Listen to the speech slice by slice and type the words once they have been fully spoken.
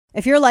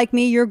If you're like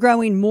me, you're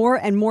growing more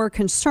and more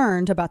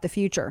concerned about the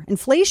future.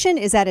 Inflation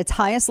is at its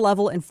highest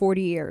level in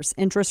 40 years.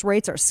 Interest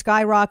rates are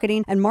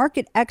skyrocketing, and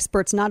market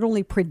experts not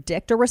only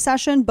predict a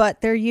recession, but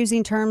they're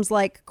using terms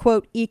like,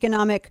 quote,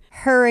 economic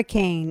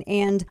hurricane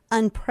and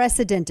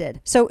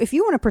unprecedented. So if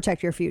you want to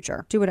protect your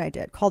future, do what I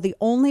did. Call the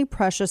only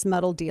precious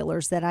metal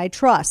dealers that I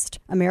trust,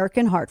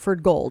 American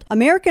Hartford Gold.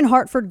 American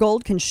Hartford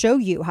Gold can show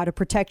you how to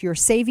protect your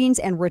savings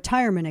and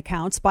retirement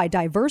accounts by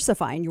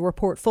diversifying your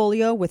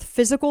portfolio with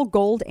physical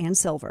gold and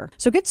silver.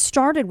 So get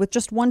started with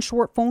just one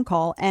short phone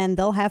call and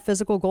they'll have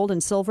physical gold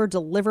and silver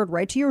delivered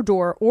right to your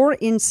door or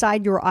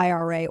inside your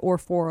IRA or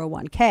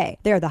 401k.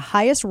 They're the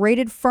highest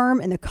rated firm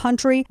in the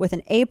country with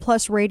an A+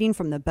 rating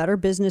from the Better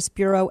Business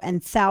Bureau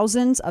and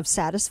thousands of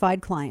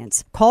satisfied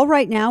clients. Call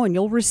right now and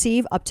you'll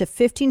receive up to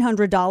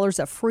 $1,500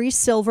 of free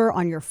silver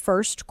on your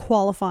first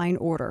qualifying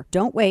order.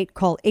 Don't wait.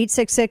 Call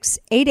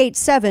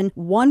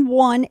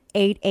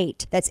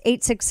 866-887-1188. That's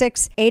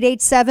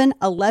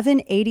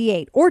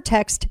 866-887-1188 or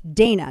text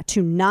Dana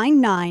to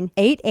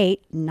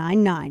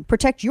 998899.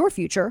 Protect your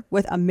future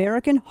with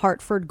American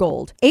Hartford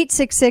Gold.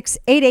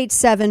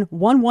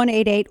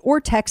 866-887-1188 or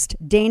text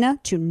Dana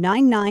to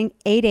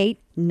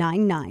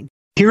 998899.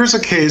 Here's a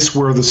case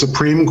where the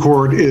Supreme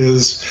Court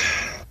is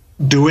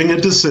doing a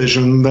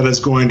decision that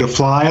is going to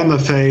fly in the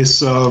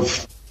face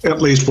of at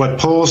least what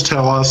polls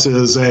tell us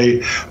is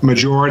a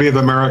majority of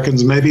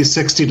Americans, maybe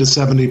 60 to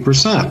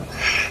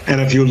 70%. And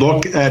if you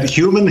look at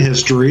human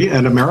history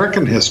and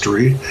American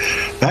history,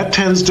 that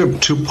tends to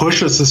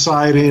push a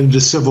society into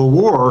civil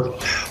war,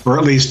 or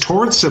at least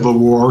towards civil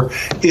war,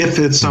 if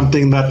it's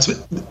something that's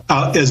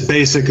as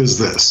basic as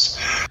this.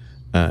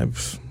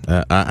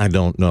 I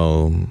don't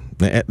know.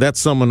 That's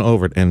someone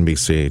over at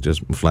NBC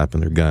just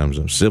flapping their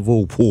gums.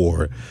 Civil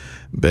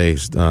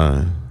war-based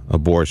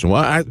abortion.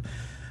 Well,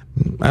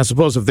 I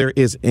suppose if there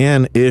is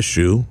an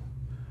issue,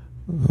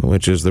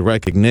 which is the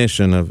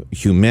recognition of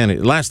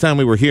humanity. Last time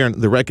we were here,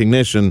 the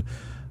recognition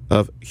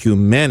of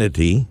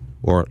humanity,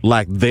 or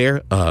lack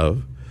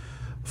thereof,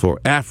 for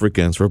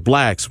Africans, for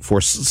blacks,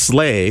 for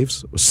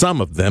slaves,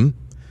 some of them,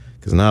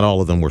 because not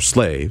all of them were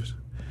slaves.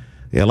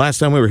 Yeah, last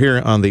time we were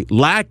here on the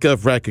lack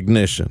of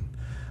recognition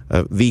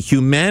of the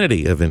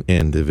humanity of an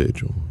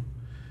individual.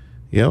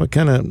 Yeah, it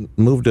kind of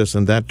moved us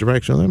in that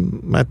direction.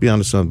 That might be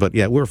onto something, but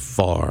yeah, we're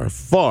far,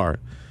 far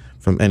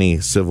from any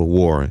civil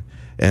war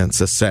and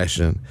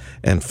secession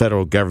and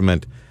federal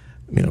government,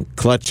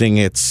 clutching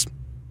its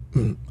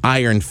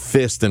iron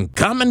fist and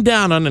coming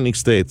down on any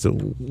states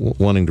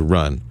wanting to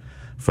run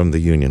from the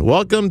Union.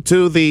 Welcome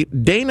to the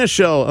Dana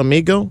Show,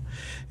 amigo.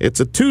 It's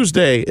a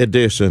Tuesday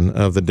edition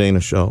of the Dana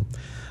Show.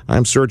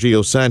 I'm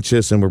Sergio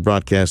Sanchez, and we're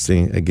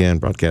broadcasting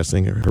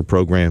her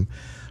program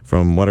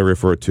from what I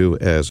refer to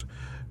as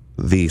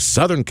the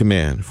Southern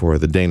Command for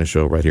the Dana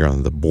Show, right here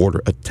on the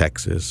border of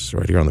Texas,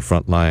 right here on the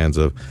front lines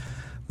of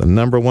the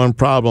number one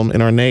problem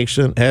in our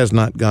nation has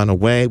not gone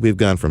away. We've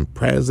gone from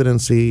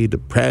presidency to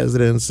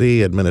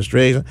presidency,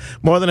 administration,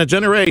 more than a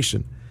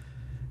generation.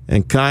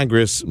 And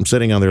Congress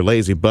sitting on their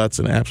lazy butts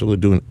and absolutely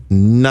doing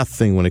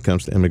nothing when it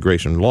comes to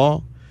immigration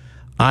law,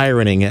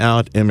 ironing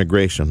out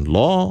immigration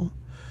law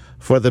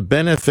for the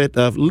benefit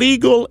of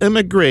legal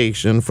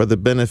immigration, for the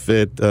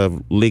benefit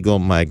of legal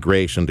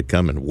migration to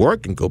come and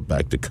work and go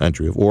back to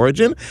country of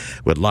origin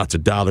with lots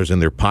of dollars in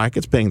their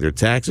pockets, paying their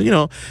taxes,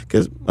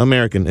 because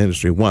American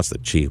industry wants the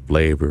cheap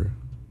labor,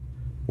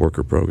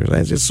 worker programs.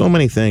 There's just so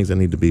many things that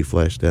need to be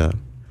fleshed out.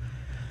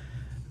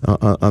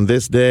 On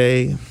this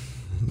day,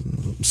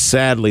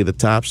 sadly, the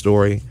top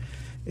story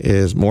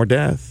is more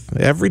death.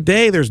 Every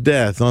day there's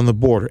death on the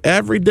border.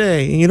 Every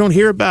day, and you don't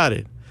hear about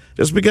it.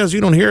 Just because you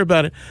don't hear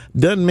about it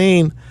doesn't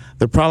mean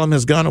the problem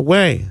has gone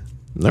away.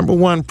 Number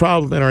one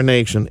problem in our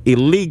nation,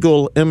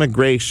 illegal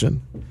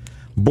immigration.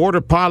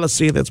 Border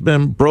policy that's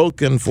been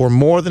broken for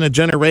more than a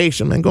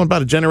generation, and going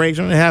about a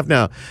generation and a half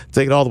now.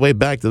 Take it all the way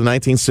back to the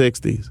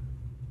 1960s.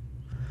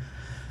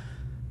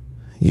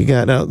 You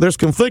got there's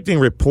conflicting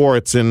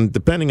reports, and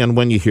depending on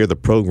when you hear the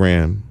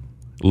program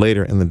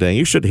later in the day,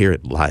 you should hear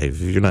it live.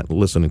 If you're not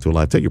listening to it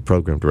live, tell your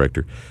program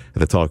director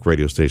at the talk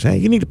radio station, hey,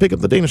 you need to pick up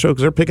the Dana Show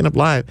because they're picking up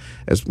live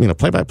as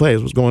play-by-play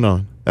is what's going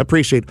on. I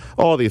appreciate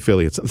all the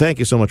affiliates. Thank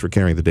you so much for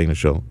carrying the Dana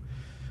Show.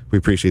 We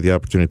appreciate the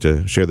opportunity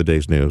to share the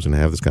day's news and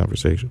have this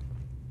conversation.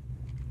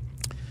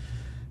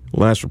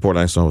 Last report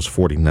I saw was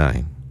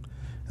 49,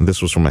 and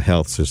this was from a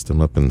health system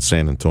up in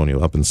San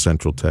Antonio, up in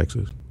Central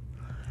Texas.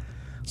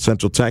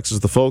 Central Texas,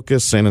 the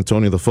focus. San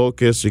Antonio, the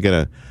focus. You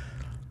got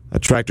a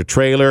tractor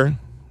trailer.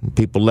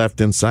 People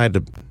left inside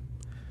to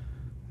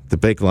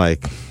bake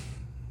like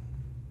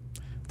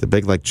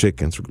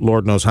chickens.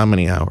 Lord knows how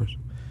many hours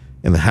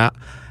in the hot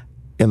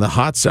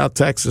South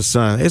Texas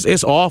sun.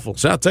 It's awful.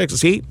 South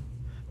Texas heat,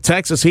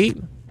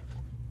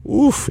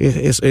 Oof,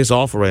 it's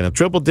awful right now.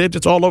 Triple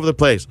digits all over the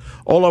place,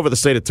 all over the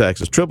state of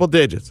Texas. Triple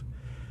digits.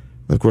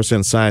 And of course,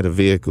 inside a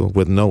vehicle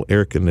with no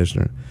air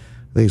conditioner.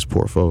 These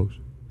poor folks.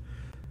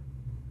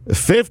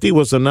 50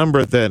 was a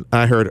number that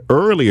I heard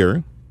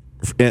earlier.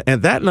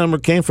 And that number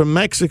came from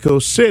Mexico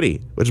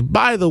City, which,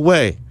 by the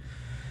way,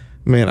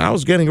 Man, I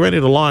was getting ready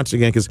to launch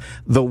again because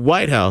the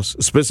White House,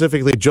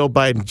 specifically Joe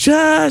Biden,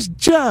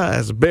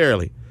 just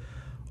barely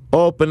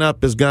opened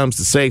up his gums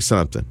to say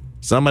something.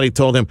 Somebody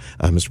told him,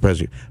 Mr.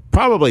 President,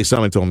 probably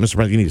somebody told him, Mr.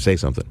 President, you need to say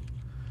something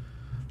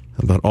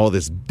about all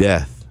this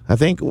death. I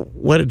think,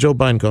 what did Joe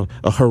Biden call it?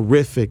 A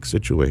horrific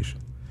situation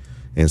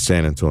in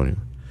San Antonio.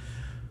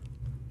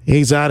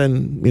 He's out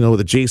with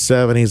the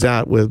G7. He's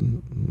out with,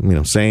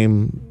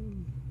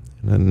 same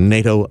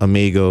NATO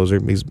amigos.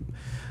 He's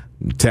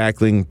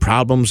tackling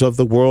problems of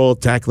the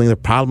world, tackling the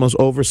problems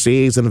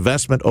overseas,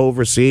 investment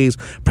overseas,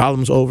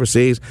 problems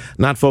overseas,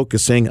 not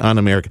focusing on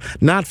America,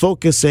 not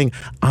focusing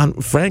on,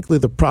 frankly,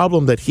 the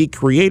problem that he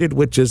created,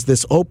 which is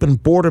this open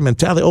border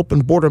mentality,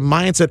 open border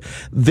mindset,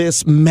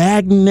 this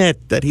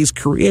magnet that he's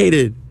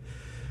created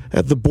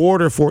at the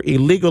border for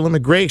illegal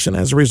immigration.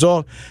 As a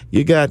result,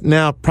 you got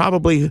now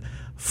probably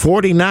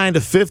 49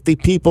 to 50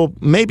 people,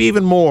 maybe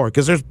even more,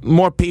 because there's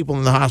more people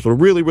in the hospital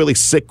really, really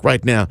sick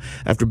right now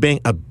after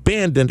being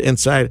abandoned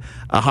inside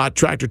a hot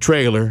tractor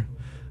trailer,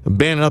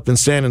 abandoned up in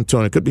San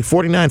Antonio. It could be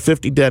 49,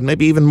 50 dead,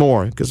 maybe even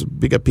more, because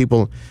we got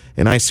people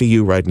in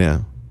ICU right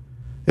now.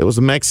 It was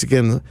the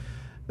Mexican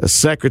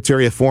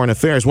Secretary of Foreign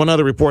Affairs. One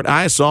other report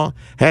I saw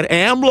had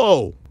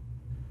AMLO,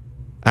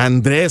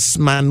 Andrés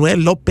Manuel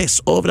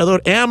López Obrador,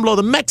 AMLO,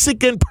 the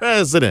Mexican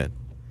president,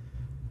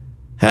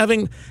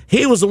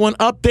 he was the one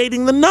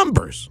updating the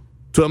numbers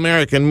to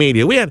American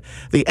media. We had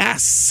the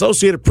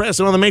Associated Press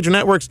and one of the major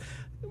networks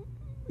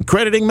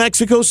crediting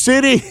Mexico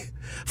City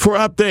for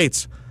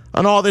updates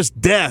on all this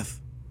death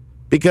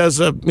because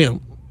of,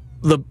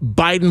 the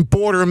Biden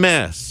border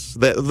mess,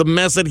 the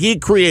mess that he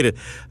created.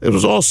 It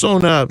was all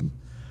sewn up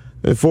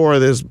before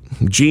this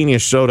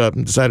genius showed up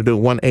and decided to do a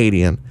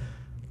 180 on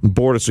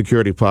border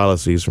security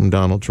policies from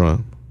Donald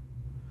Trump.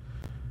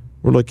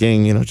 We're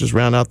looking, just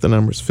round out the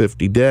numbers,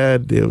 50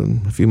 dead.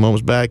 A few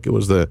moments back, it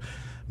was the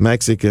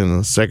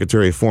Mexican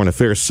Secretary of Foreign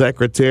Affairs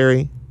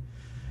secretary.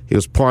 He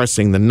was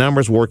parsing the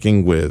numbers,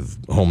 working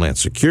with Homeland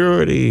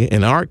Security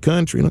in our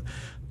country.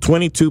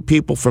 22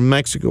 people from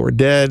Mexico are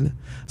dead.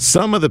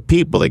 Some of the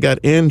people that got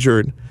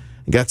injured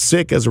and got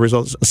sick as a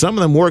result, some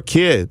of them were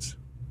kids.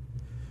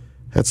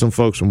 Had some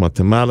folks from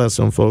Guatemala,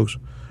 some folks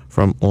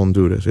from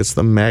Honduras. It's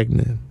the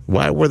magnet.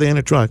 Why were they in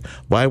a truck?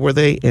 Why were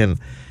they in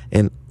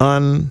an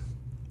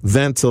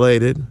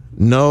unventilated,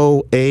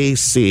 no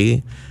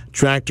AC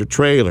tractor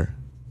trailer?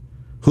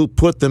 Who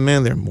put them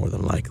in there? More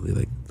than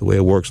likely, the way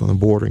it works on the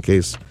border. In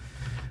case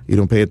you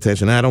don't pay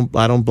attention, I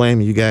don't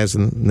blame you guys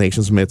in the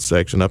nation's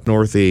midsection, up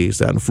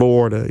northeast, out in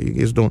Florida. You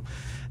guys don't,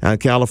 out in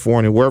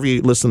California, wherever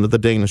you listen to the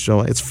Dana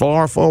Show. It's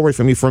far, far away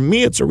from me. For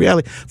me, it's a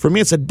reality. For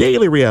me, it's a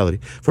daily reality.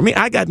 For me,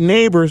 I got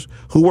neighbors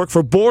who work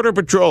for Border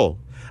Patrol.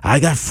 I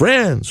got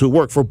friends who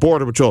work for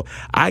Border Patrol.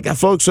 I got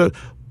folks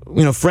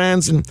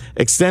friends and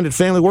extended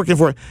family working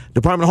for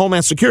Department of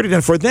Homeland Security.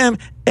 And for them,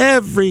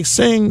 every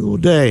single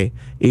day,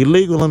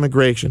 illegal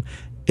immigration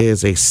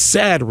is a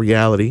sad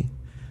reality.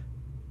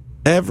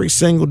 Every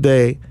single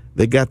day,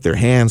 they got their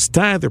hands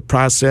tied. They're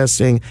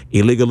processing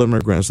illegal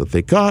immigrants that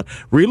they caught,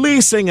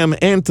 releasing them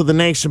into the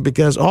nation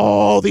because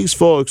all these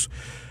folks,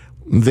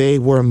 they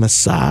were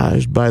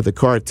massaged by the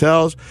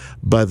cartels,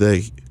 by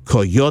the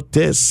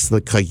coyotes,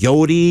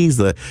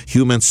 the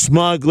human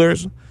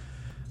smugglers.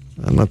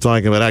 I'm not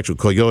talking about actual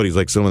coyotes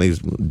like some of these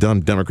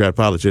dumb Democrat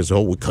politicians.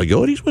 Oh,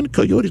 coyotes? When did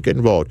coyotes get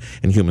involved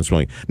in human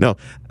smuggling? No,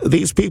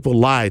 these people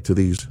lied to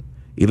these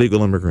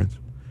illegal immigrants.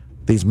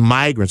 These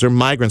migrants, they're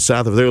migrants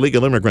south of, they're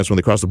illegal immigrants when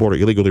they cross the border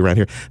illegally around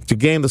here to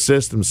game the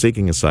system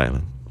seeking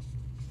asylum.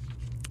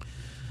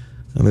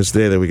 On this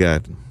day that we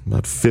got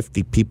about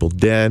 50 people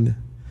dead.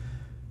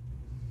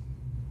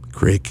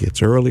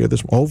 Crickets.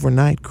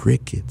 Overnight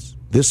crickets.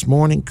 This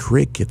morning,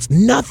 crickets.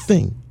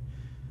 Nothing.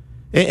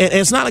 And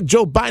it's not like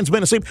Joe Biden's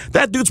been asleep.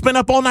 That dude's been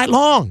up all night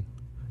long.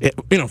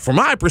 From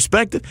my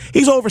perspective,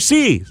 he's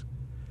overseas.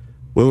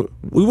 Well,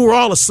 we were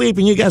all asleep,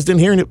 and you guys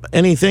didn't hear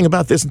anything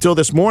about this until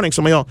this morning.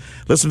 Some of y'all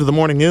listen to the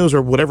morning news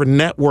or whatever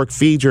network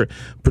feeds your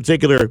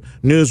particular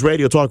news,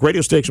 radio, talk,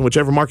 radio station,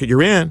 whichever market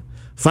you're in.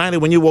 Finally,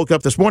 when you woke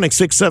up this morning,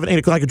 6, 7, 8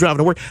 o'clock, you're driving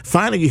to work.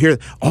 Finally, you hear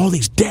all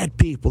these dead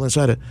people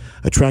inside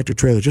a tractor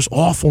trailer. Just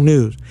awful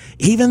news.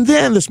 Even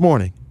then this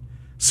morning,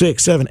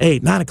 6, 7,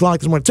 8, 9 o'clock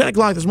this morning, 10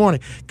 o'clock this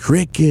morning,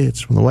 crickets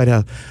from the White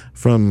House,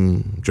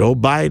 from Joe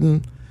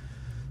Biden,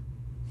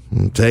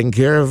 taking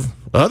care of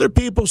other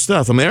people's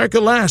stuff. America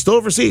last,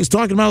 overseas,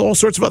 talking about all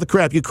sorts of other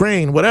crap,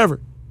 Ukraine,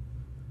 whatever.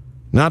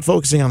 Not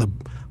focusing on the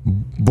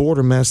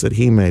border mess that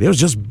he made. It was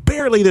just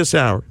barely this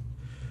hour.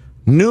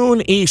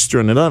 Noon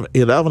Eastern,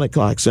 11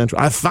 o'clock Central.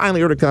 I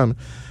finally heard a comment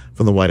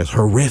from the White House.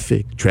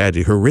 Horrific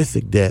tragedy,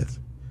 horrific death.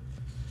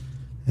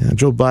 And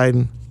Joe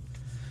Biden,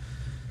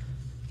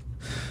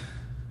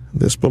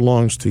 this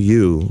belongs to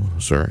you,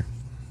 sir.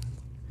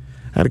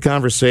 I had a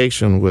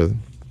conversation with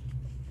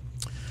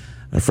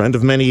a friend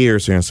of many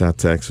years here in South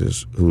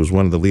Texas, who was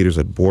one of the leaders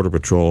at Border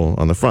Patrol,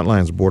 on the front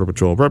lines of Border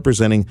Patrol,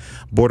 representing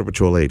Border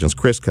Patrol agents,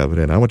 Chris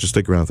Covenant. I want you to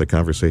stick around for that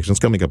conversation. It's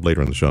coming up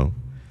later in the show.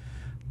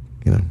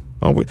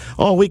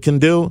 All we can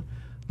do,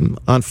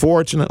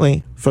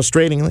 unfortunately,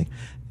 frustratingly,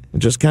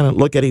 and just kind of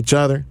look at each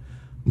other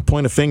and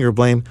point a finger of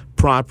blame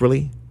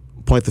properly,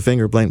 point the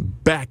finger of blame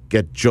back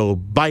at Joe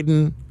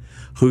Biden,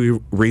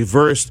 who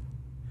reversed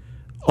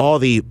all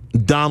the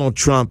Donald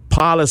Trump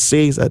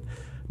policies that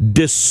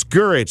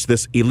discourage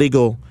this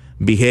illegal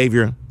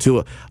behavior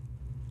to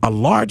a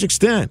large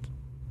extent.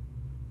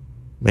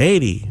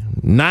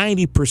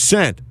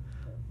 80-90%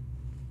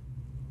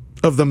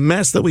 of the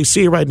mess that we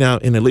see right now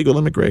in illegal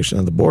immigration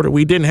on the border,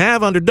 we didn't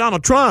have under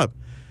Donald Trump.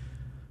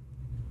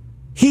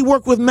 He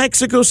worked with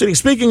Mexico City.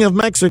 Speaking of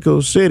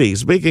Mexico City,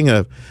 speaking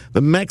of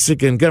the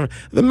Mexican government,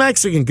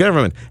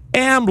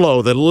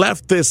 AMLO, the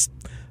leftist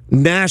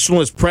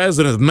nationalist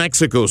president of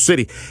Mexico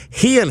City,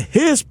 he and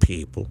his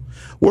people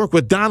worked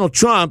with Donald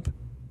Trump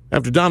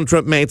after Donald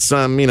Trump made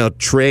some,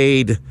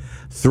 trade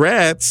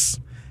threats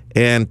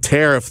and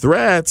tariff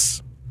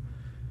threats.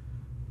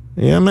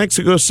 Yeah,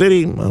 Mexico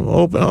City,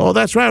 open. Oh,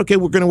 that's right. Okay,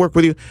 we're going to work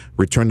with you.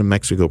 Return to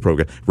Mexico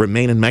program.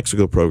 Remain in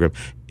Mexico program.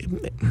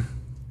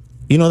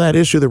 You know that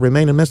issue, the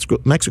Remain in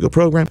Mexico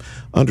program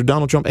under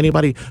Donald Trump?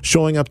 Anybody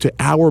showing up to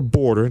our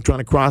border and trying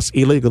to cross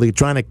illegally,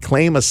 trying to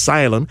claim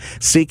asylum,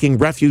 seeking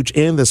refuge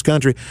in this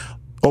country.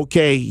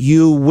 Okay,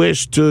 you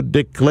wish to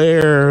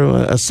declare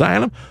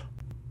asylum?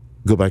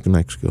 Go back to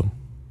Mexico.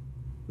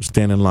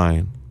 Stand in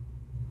line.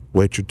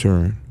 Wait your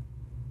turn.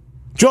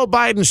 Joe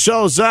Biden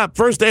shows up.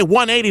 First day,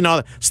 180 and all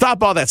that.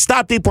 Stop all that.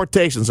 Stop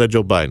deportation, said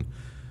Joe Biden.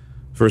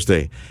 First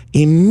day.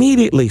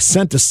 Immediately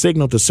sent a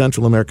signal to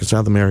Central America,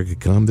 South America,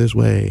 come this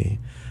way.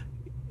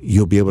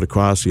 You'll be able to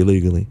cross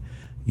illegally.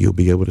 You'll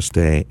be able to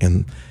stay.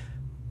 And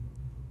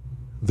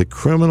the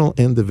criminal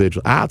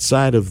individual,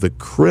 outside of the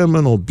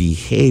criminal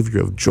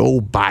behavior of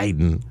Joe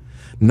Biden,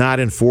 not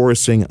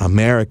enforcing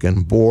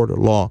American border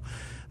law,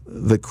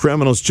 the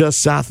criminals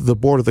just south of the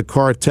border, the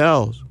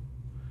cartels,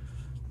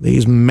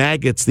 these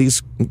maggots,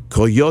 these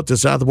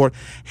coyotes out of the border,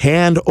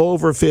 hand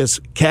over fist,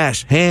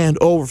 cash, hand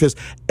over fist.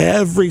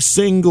 Every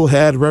single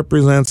head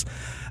represents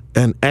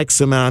an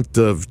X amount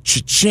of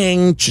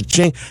cha-ching,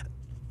 cha-ching,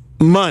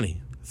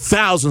 money,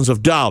 thousands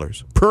of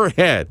dollars per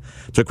head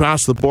to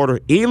cross the border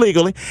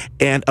illegally.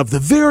 And of the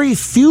very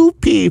few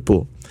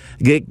people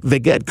they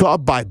get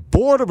caught by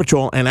Border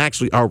Patrol and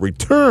actually are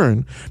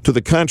returned to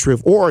the country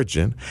of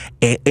origin,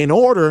 in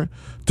order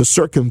to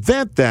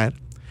circumvent that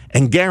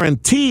and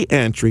guarantee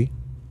entry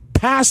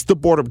past the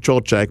Border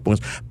Patrol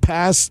checkpoints,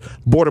 past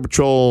Border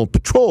Patrol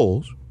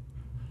patrols,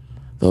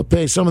 they'll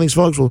pay. Some of these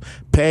folks will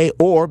pay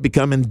or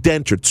become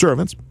indentured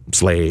servants,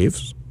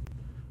 slaves,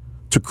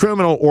 to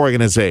criminal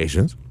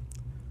organizations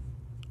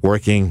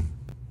working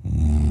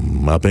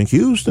up in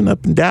Houston,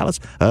 up in Dallas,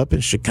 up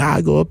in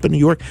Chicago, up in New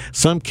York,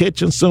 some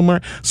kitchen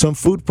somewhere, some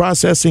food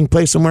processing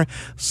place somewhere,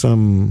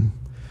 some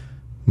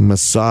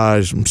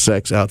massage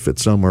sex outfit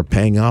somewhere,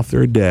 paying off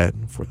their debt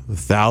for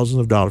thousands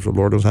of dollars for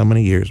Lord knows how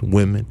many years,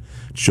 women,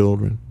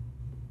 children.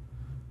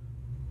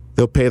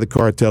 They'll pay the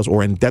cartels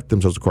or indebt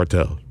themselves to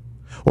cartels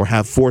or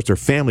have forced their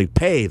family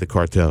pay the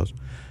cartels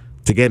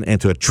to get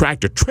into a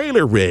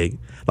tractor-trailer rig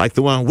like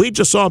the one we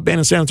just saw banned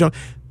in San Antonio.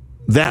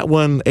 That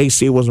one,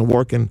 AC wasn't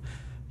working.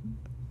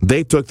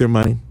 They took their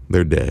money.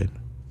 They're dead.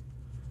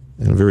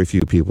 And very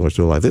few people are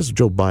still alive. This is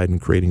Joe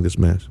Biden creating this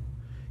mess.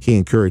 He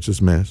encouraged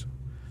this mess.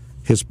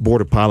 His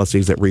border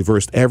policies that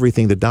reversed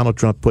everything that Donald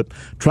Trump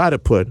tried to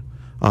put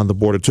on the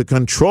border to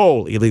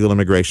control illegal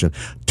immigration,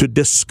 to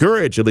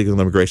discourage illegal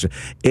immigration.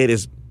 It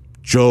is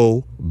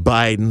Joe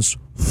Biden's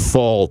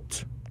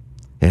fault.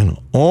 And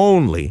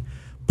only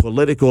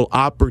political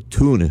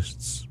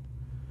opportunists,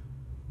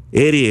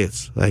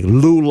 idiots like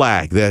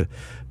LULAC, that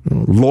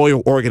lawyer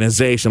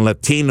organization,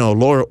 Latino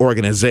lawyer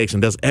organization,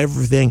 does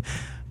everything.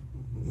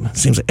 It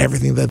seems like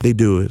everything that they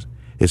do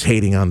is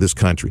hating on this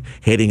country,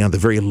 hating on the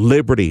very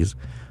liberties,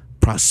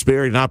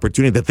 prosperity, and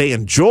opportunity that they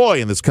enjoy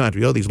in this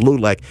country. Oh, these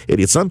LULAC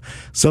idiots.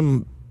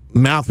 Some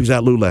mouthpiece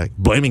out LULAC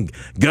blaming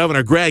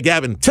Governor Greg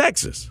Abbott in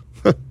Texas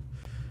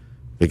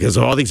because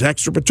of all these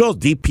extra patrols,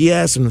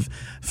 DPS and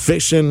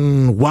Fish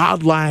and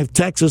Wildlife,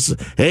 Texas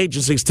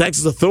agencies,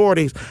 Texas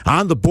authorities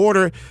on the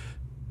border,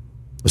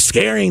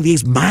 scaring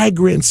these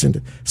migrants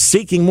and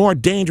seeking more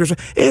dangerous.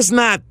 It's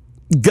not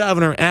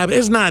Governor Abbott.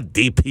 It's not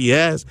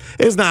DPS.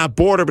 It's not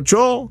Border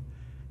Patrol.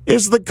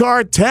 It's the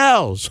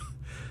cartels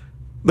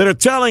that are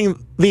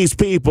telling these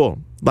people,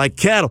 like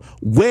cattle,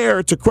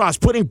 where to cross,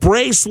 putting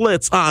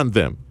bracelets on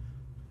them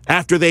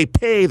after they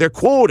pay their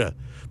quota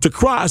to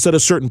cross at a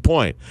certain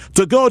point,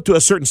 to go to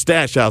a certain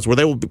stash house where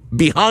they will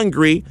be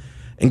hungry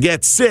and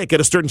get sick at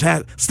a certain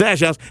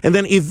stash house, and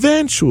then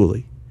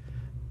eventually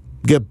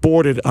get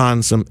boarded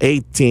on some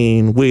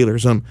 18-wheeler,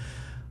 some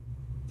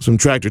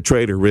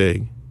tractor-trailer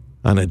rig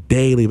on a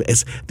daily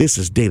basis. This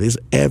is daily. This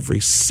is every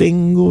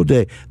single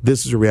day.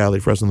 This is a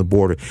reality for us on the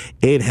border.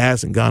 It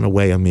hasn't gone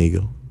away,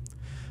 amigo.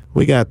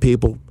 We got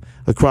people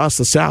across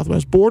the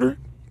southwest border,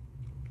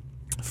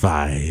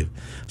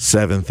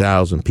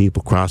 7,000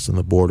 people crossing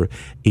the border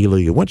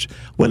illegally.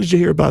 When did you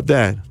hear about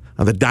that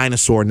on the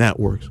dinosaur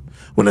networks?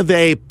 When did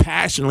they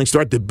passionately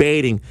start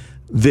debating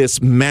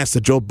this mess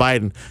that Joe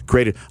Biden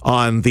created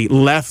on the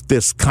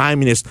leftist,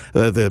 communist,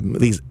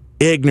 these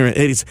ignorant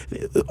idiots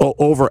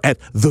over at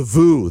The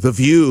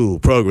View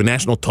program,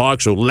 national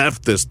talk show,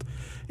 leftist,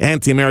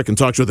 anti-American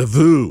talk show, The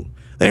View.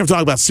 They never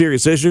talk about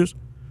serious issues.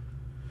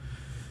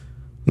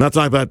 Not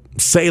talking about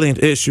salient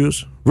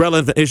issues,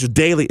 relevant issues,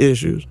 daily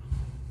issues.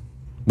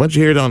 Once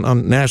you hear it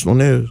on national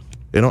news,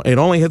 it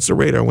only hits the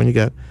radar when you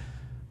got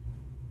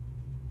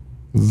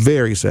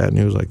very sad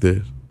news like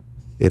this.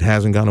 It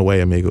hasn't gone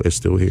away, amigo. It's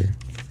still here.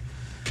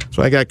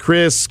 So I got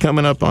Chris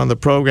coming up on the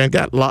program.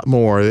 Got a lot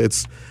more.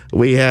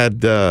 We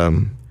had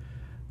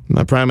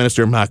my Prime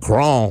Minister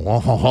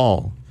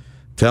Macron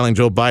telling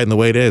Joe Biden the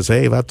way it is.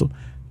 Hey,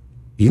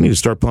 you need to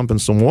start pumping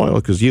some oil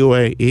because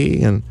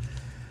UAE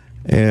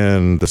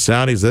and the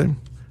Saudis,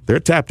 they're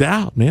tapped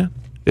out, man.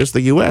 It's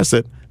the U.S.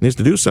 that needs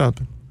to do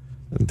something.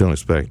 Don't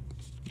expect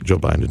Joe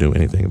Biden to do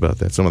anything about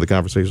that. Some of the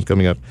conversations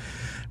coming up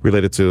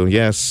related to,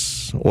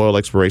 yes, oil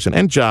exploration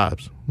and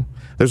jobs.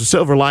 There's a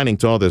silver lining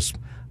to all this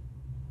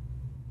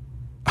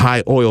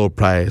high oil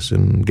price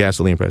and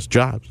gasoline price,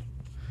 jobs.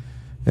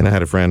 And I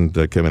had a friend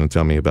come in and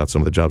tell me about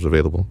some of the jobs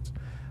available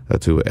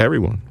to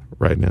everyone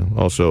right now.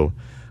 Also,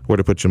 where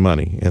to put your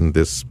money in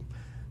this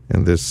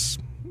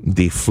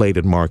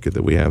deflated market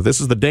that we have.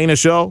 This is the Dana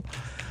Show.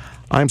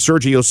 I'm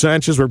Sergio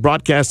Sanchez. We're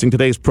broadcasting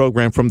today's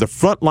program from the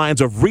front lines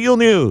of real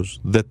news,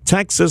 the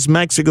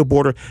Texas-Mexico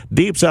border,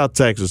 Deep South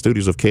Texas,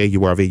 studios of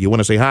KURV. You want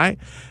to say hi?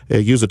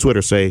 Use the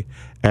Twitter, say,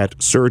 at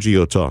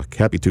Sergio Talk.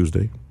 Happy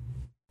Tuesday.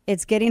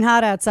 It's getting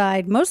hot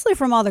outside, mostly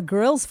from all the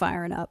grills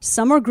firing up.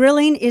 Summer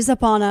grilling is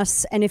upon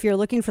us, and if you're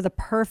looking for the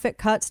perfect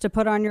cuts to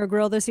put on your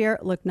grill this year,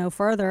 look no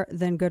further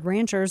than Good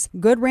Ranchers.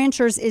 Good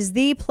Ranchers is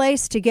the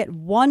place to get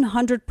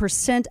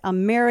 100%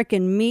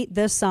 American meat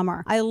this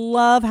summer. I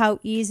love how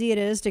easy it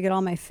is to get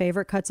all my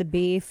favorite cuts of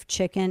beef,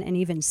 chicken, and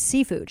even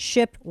seafood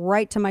shipped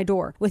right to my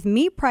door. With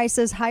meat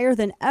prices higher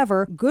than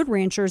ever, Good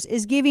Ranchers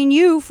is giving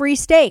you free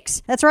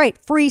steaks. That's right,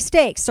 free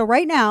steaks. So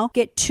right now,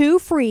 get 2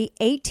 free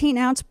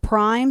 18-ounce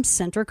prime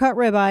center cut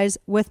ribeyes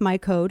with my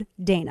code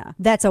Dana.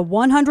 That's a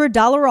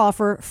 $100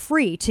 offer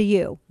free to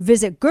you.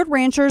 Visit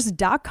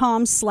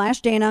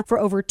goodranchers.com/Dana for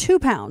over 2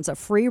 pounds of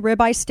free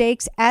ribeye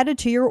steaks added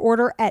to your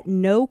order at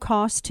no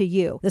cost to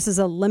you. This is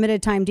a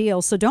limited time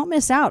deal, so don't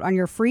miss out on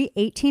your free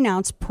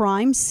 18-ounce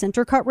prime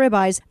center cut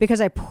ribeyes because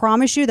I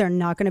promise you they're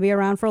not going to be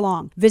around for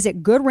long.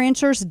 Visit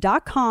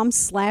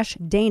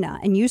goodranchers.com/Dana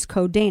and use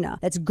code Dana.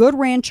 That's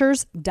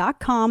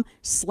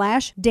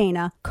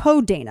goodranchers.com/Dana,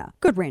 code Dana.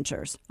 Good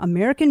Ranchers,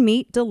 American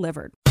meat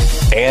delivered.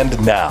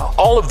 And now,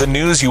 all of the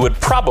news you would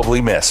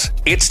probably miss.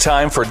 It's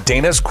time for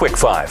Dana's Quick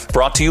Five,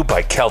 brought to you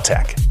by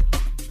Caltech.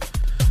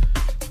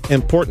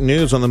 Important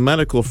news on the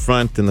medical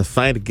front in the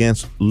fight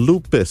against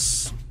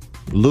lupus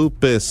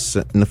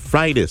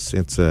nephritis.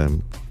 It's a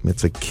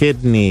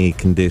kidney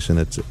condition.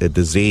 It's a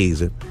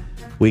disease. It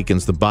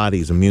weakens the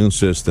body's immune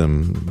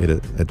system.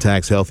 It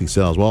attacks healthy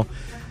cells. Well,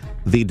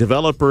 the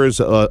developers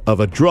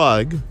of a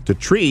drug to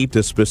treat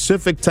a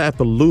specific type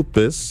of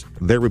lupus,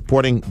 they're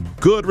reporting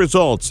good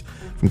results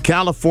from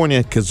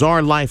California.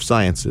 Kezar Life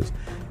Sciences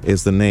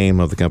is the name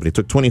of the company. It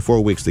took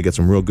 24 weeks to get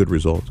some real good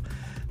results,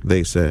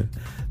 they said.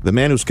 The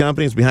man whose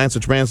company is behind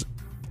such brands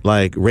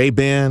like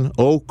Ray-Ban,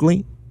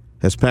 Oakley,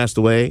 has passed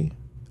away.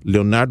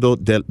 Leonardo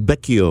Del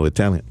Becchio,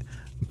 Italian,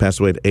 passed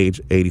away at age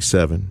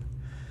 87.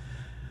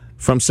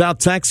 From South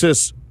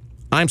Texas,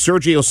 I'm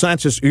Sergio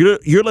Sanchez.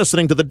 You're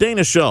listening to The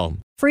Dana Show.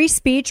 Free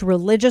speech,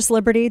 religious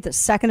liberty, the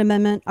Second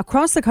Amendment.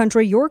 Across the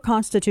country, your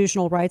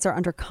constitutional rights are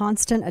under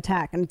constant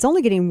attack, and it's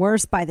only getting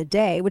worse by the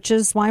day, which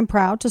is why I'm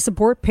proud to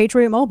support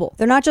Patriot Mobile.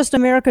 They're not just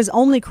America's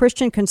only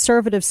Christian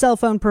conservative cell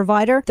phone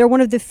provider. They're one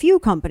of the few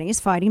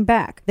companies fighting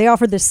back. They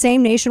offer the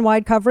same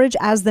nationwide coverage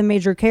as the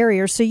major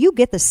carriers, so you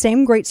get the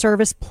same great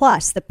service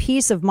plus the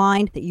peace of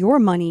mind that your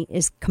money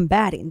is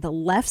combating the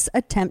left's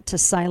attempt to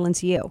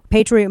silence you.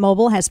 Patriot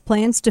Mobile has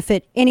plans to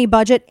fit any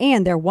budget,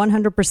 and their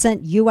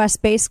 100%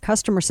 U.S.-based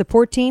customer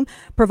support team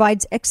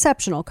provides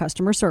exceptional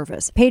customer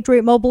service.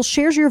 Patriot Mobile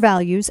shares your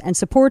values and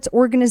supports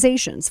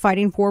organizations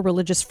fighting for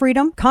religious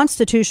freedom,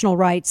 constitutional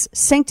rights,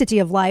 sanctity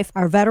of life,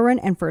 our veteran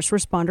and first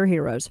responder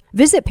heroes.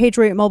 Visit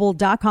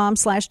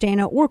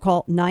patriotmobile.com/Dana or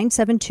call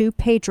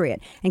 972-PATRIOT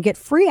and get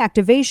free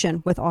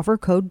activation with offer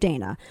code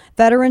Dana.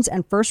 Veterans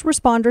and first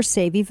responders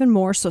save even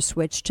more, so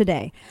switch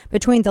today.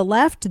 Between the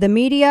left, the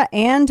media,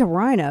 and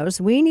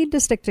rhinos, we need to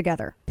stick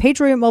together.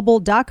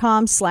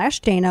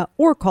 patriotmobile.com/Dana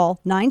or call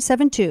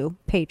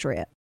 972-PATRIOT.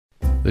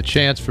 The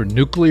chance for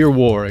nuclear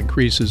war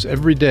increases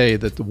every day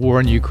that the war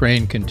in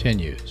Ukraine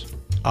continues.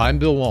 I'm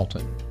Bill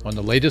Walton. On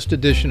the latest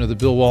edition of The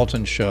Bill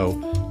Walton Show,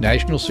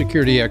 national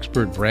security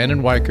expert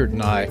Brandon Weichert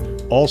and I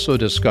also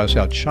discuss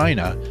how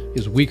China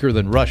is weaker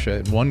than Russia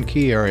in one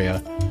key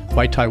area,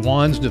 why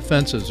Taiwan's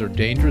defenses are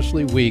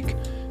dangerously weak,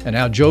 and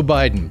how Joe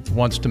Biden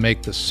wants to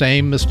make the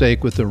same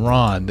mistake with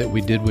Iran that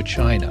we did with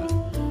China.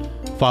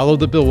 Follow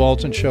The Bill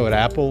Walton Show at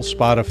Apple,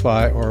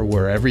 Spotify, or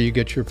wherever you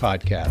get your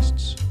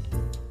podcasts.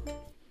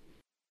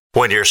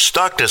 When you're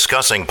stuck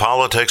discussing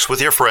politics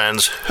with your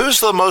friends,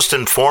 who's the most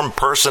informed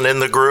person in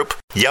the group?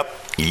 Yep,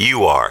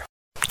 you are.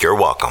 You're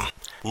welcome.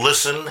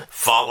 Listen,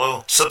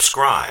 follow,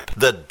 subscribe.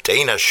 The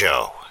Dana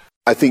Show.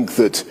 I think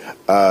that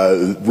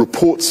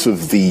reports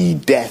of the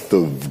death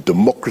of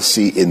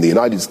democracy in the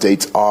United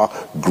States are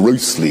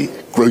grossly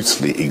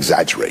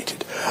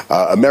exaggerated.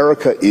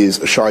 America is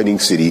a shining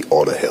city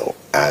on a hill,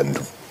 and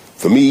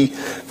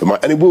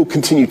and it will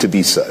continue to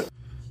be so.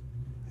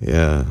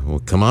 Yeah, well,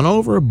 come on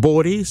over,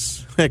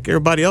 boys. Heck,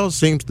 everybody else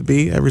seems to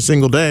be every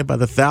single day by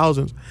the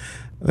thousands.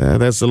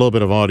 That's a little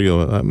bit of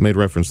audio. I made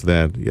reference to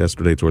that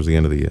yesterday towards the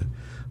end of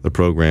the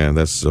program.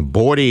 That's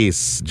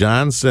Boris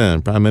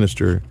Johnson, Prime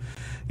Minister.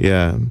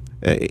 Yeah,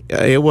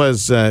 it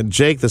was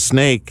Jake the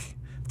Snake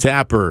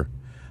Tapper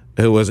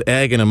who was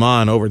egging him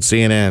on over at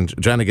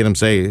CNN, trying to get him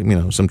say,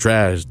 some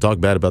trash,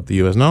 talk bad about the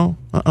U.S. No,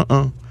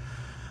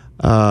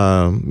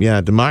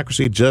 yeah,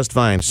 democracy just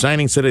fine.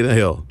 Shining city of the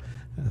hill.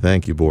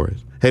 Thank you,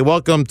 Boris. Hey,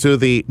 welcome to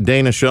the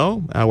Dana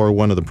Show, hour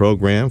one of the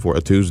program for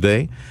a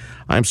Tuesday.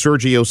 I'm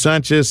Sergio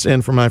Sanchez,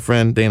 in for my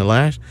friend Dana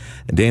Lash.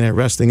 Dana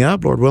resting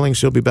up. Lord willing,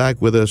 she'll be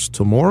back with us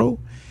tomorrow.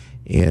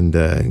 And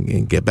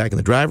get back in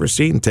the driver's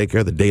seat and take care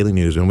of the daily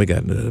news. And we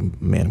got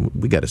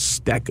a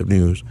stack of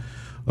news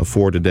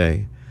for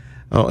today.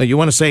 Oh, you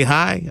want to say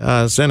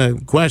hi? Send a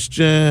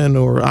question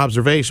or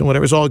observation,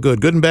 whatever. It's all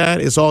good, good and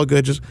bad. It's all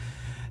good. Just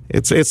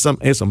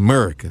it's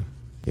America.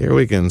 Here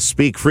we can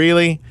speak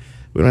freely.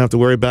 We don't have to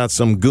worry about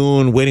some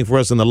goon waiting for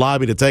us in the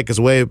lobby to take us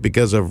away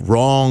because of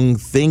wrong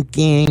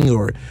thinking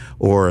or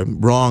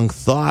wrong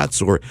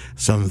thoughts or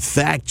some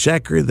fact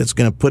checker that's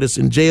going to put us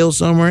in jail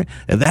somewhere.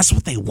 And that's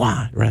what they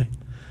want, right?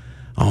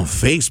 On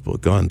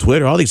Facebook, on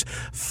Twitter, all these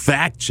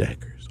fact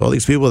checkers, all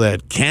these people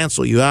that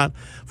cancel you out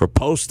for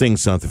posting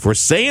something, for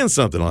saying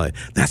something like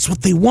that. That's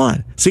what they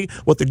want. See,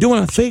 what they're doing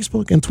on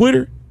Facebook and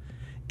Twitter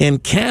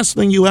and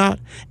canceling you out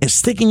and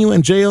sticking you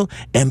in jail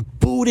and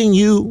booting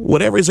you,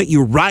 whatever it is that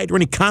you write or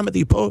any comment that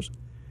you post.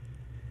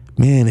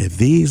 Man, if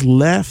these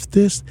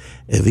leftists,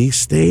 if these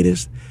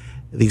statists,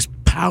 these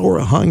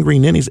power-hungry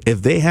ninnies,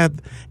 if they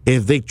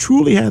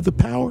truly had the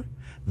power,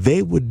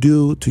 they would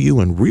do to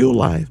you in real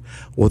life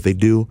what they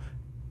do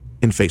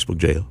in Facebook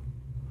jail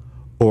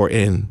or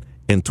in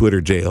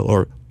Twitter jail,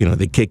 or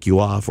they kick you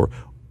off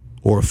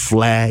or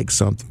flag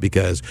something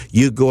because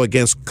you go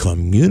against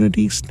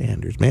community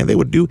standards. Man, they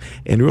would do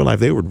in real life.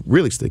 They would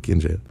really stick you in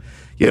jail.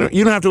 You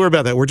don't have to worry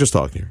about that. We're just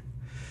talking here.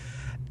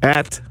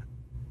 At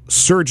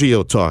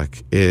Sergio Talk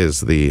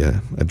is the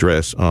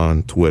address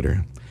on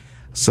Twitter.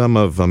 Some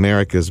of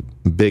America's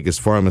biggest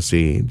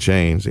pharmacy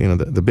chains,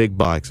 the big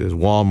boxes,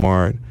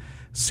 Walmart,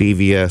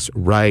 CVS,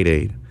 Rite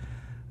Aid,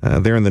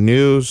 they're in the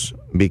news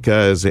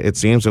because it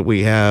seems that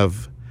we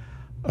have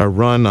a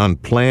run on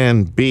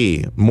Plan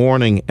B,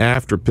 morning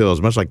after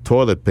pills, much like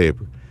toilet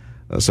paper.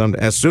 As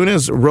soon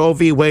as Roe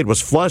v. Wade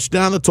was flushed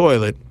down the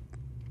toilet,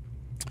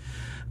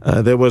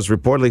 there was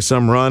reportedly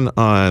some run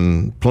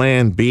on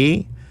Plan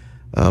B,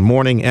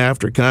 morning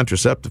after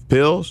contraceptive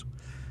pills.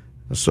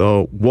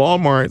 So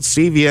Walmart,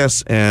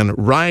 CVS, and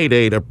Rite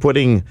Aid are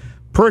putting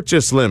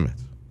purchase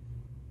limits.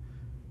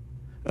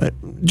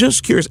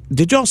 Just curious,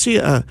 did y'all see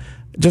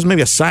just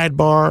maybe a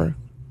sidebar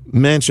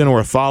mention or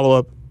a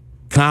follow-up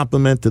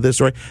compliment to this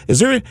story? Is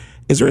there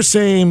a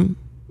same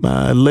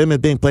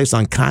limit being placed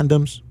on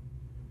condoms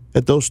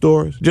at those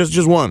stores?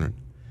 Just wondering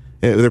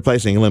if they're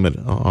placing a limit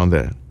on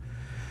that.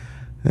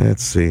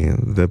 Let's see.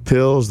 The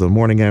pills, the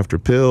morning after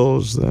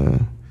pills,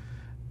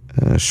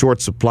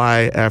 short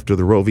supply after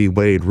the Roe v.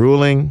 Wade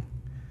ruling.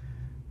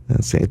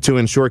 Let's see. To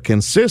ensure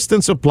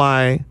consistent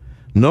supply,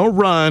 no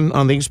run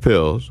on these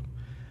pills.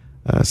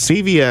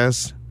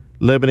 CVS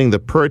limiting the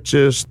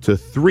purchase to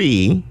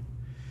 3,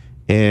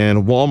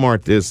 and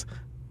Walmart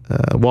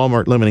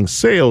limiting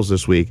sales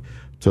this week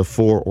to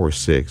 4 or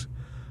 6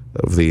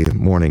 of the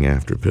morning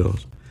after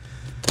pills.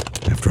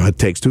 After all, it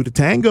takes 2 to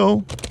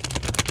tango.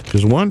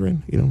 Just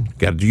wondering,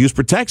 got to use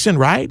protection,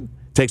 right?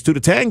 Takes 2 to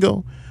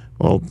tango.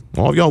 Well,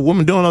 all of y'all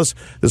women doing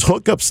this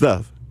hookup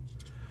stuff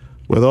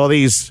with all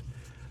these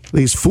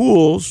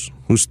fools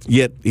who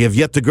have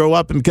yet to grow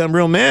up and become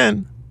real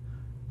men.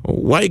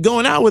 Why are you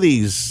going out with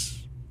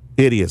these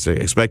idiots they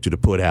expect you to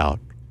put out?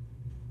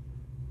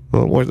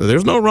 Well,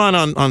 there's no run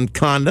on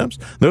condoms.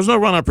 There's no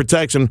run on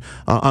protection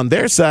on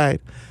their side.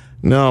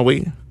 No,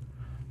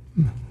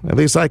 at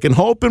least I can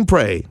hope and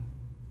pray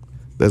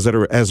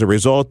that as a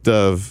result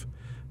of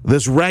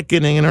this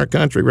reckoning in our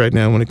country right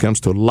now when it comes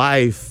to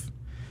life,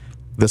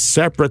 the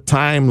separate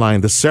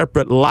timeline, the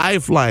separate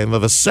lifeline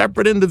of a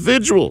separate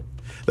individual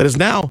that is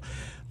now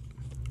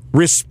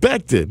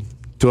respected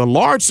to a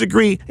large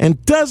degree in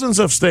dozens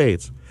of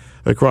states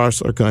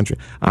across our country.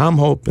 I'm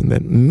hoping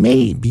that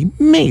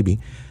maybe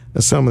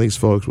some of these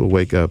folks will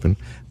wake up and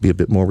be a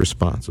bit more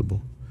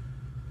responsible.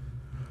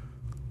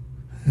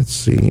 Let's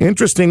see.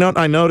 Interesting note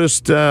I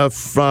noticed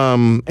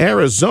from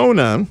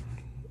Arizona.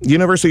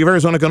 University of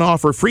Arizona going to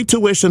offer free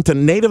tuition to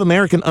Native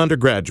American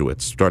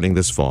undergraduates starting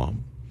this fall.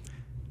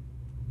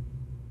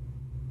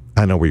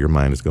 I know where your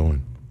mind is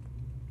going.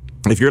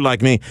 If you're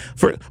like me,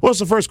 what's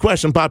the first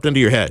question popped into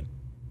your head?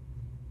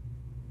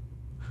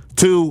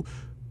 To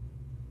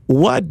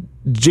what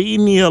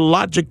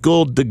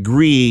genealogical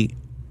degree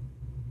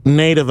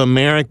Native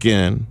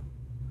American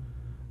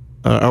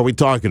are we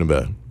talking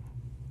about?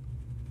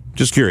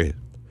 Just curious.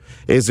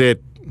 Is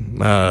it,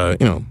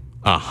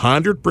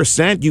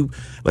 100%?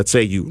 Let's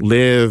say you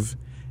live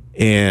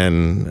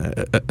in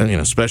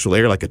a special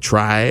area, like a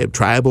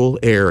tribal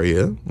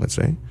area, let's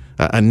say,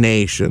 a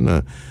nation,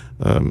 a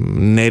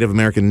Native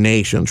American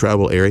nation,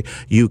 tribal area.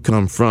 You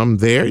come from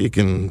there. You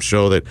can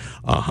show that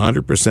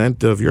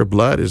 100% of your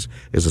blood is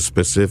a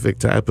specific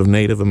type of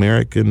Native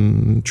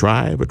American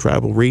tribe or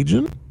tribal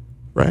region,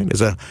 right?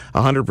 Is a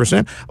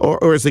 100%?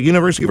 Or is the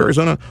University of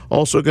Arizona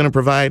also going to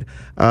provide,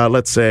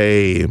 let's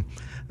say,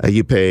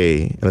 you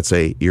pay, let's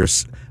say, you're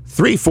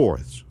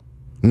 3/4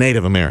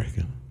 Native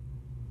American,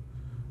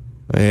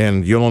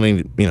 and you only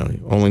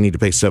need to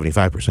pay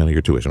 75% of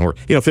your tuition, or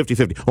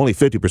 50-50, only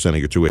 50% of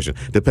your tuition,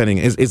 depending.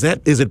 Is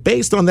it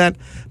based on that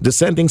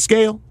descending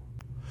scale,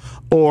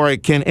 or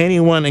can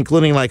anyone,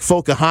 including like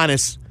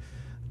Pocahontas,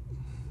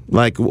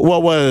 like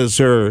what was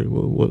her?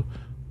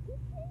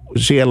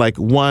 She had like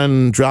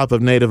 1 drop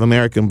of Native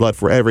American blood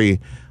for every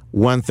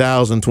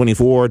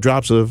 1,024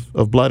 drops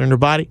of blood in her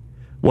body.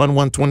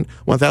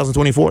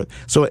 1,024.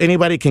 So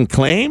anybody can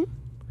claim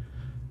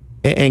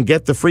and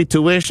get the free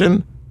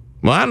tuition.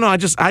 Well, I don't know. I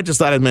just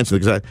thought I'd mention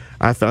it because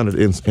I found it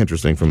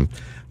interesting from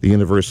the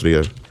University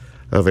of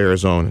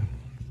Arizona.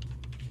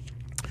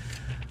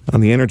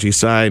 On the energy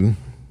side,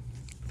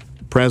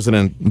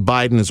 President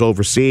Biden is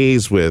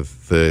overseas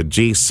with the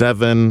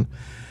G7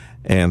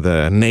 and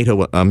the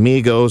NATO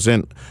amigos,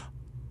 and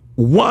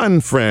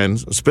one friend,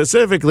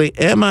 specifically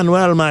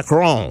Emmanuel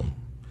Macron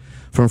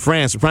from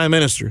France, the Prime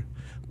Minister,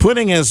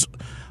 putting his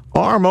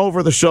arm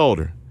over the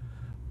shoulder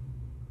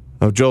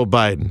of Joe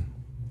Biden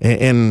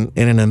in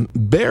an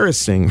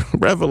embarrassing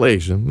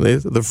revelation.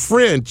 The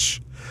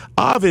French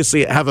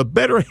obviously have a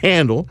better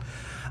handle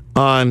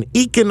on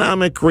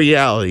economic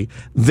reality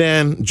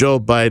than Joe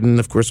Biden.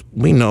 Of course,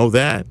 we know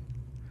that.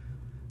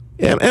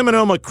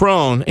 Emmanuel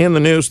Macron, in the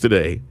news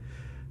today,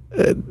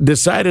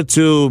 decided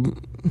to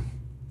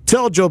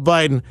tell Joe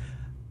Biden,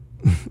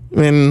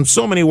 in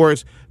so many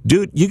words,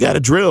 dude, you got to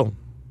drill.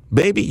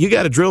 Baby, you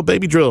got to drill,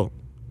 baby, drill.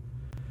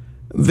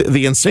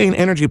 The insane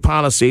energy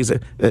policies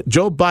that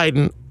Joe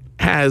Biden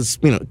has,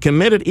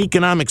 committed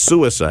economic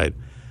suicide,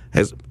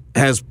 has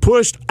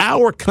pushed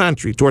our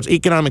country towards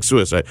economic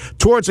suicide,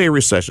 towards a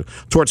recession,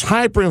 towards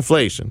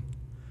hyperinflation,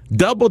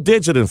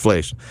 double-digit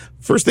inflation.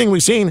 First thing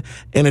we've seen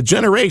in a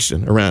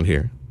generation around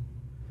here.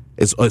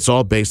 It's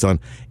all based on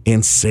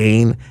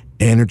insane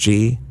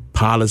energy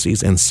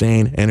policies,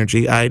 insane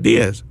energy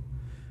ideas.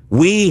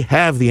 We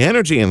have the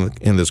energy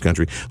in this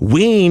country.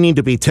 We need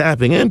to be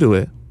tapping into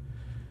it.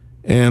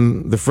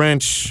 And the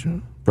French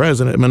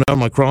president, Emmanuel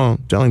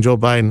Macron, telling Joe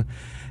Biden,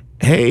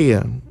 hey,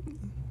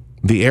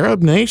 the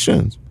Arab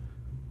nations,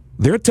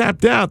 they're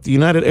tapped out. The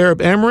United Arab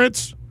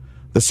Emirates,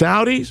 the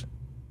Saudis,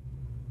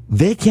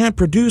 they can't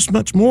produce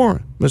much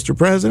more, Mr.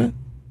 President.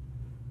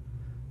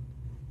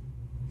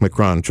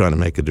 Macron trying to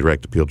make a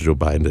direct appeal to Joe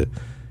Biden to,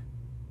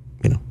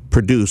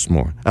 produce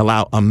more,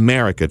 allow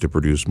America to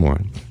produce more.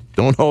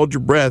 Don't hold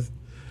your breath,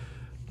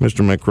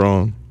 Mr.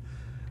 Macron.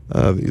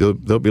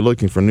 They'll be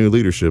looking for new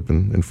leadership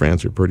in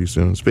France here pretty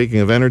soon. Speaking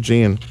of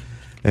energy and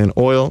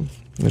oil,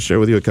 I'll share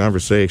with you a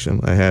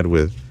conversation I had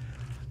with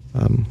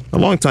a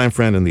longtime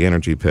friend in the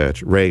energy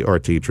patch, Ray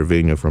R.T.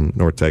 Trevino from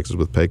North Texas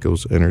with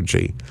Pecos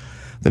Energy.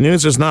 The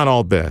news is not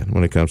all bad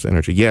when it comes to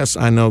energy. Yes,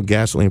 I know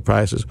gasoline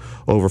prices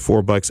over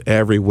 $4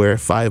 everywhere,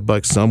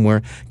 $5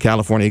 somewhere.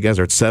 California, you guys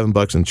are at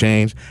 $7 and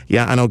change.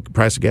 Yeah, I know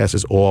price of gas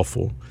is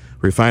awful.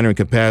 Refinery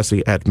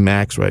capacity at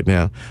max right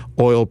now.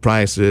 Oil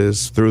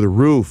prices through the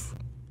roof.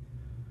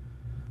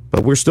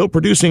 But we're still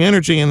producing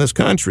energy in this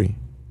country,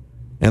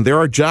 and there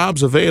are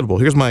jobs available.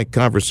 Here's my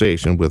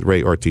conversation with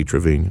Ray R.T.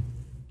 Trevino.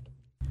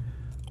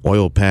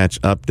 Oil patch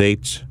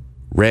updates.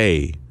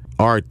 Ray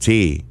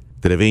R.T.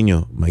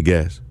 Trevino, my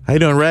guest. How you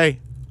doing,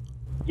 Ray?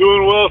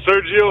 Doing well,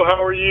 Sergio.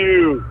 How are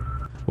you?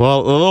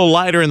 Well, a little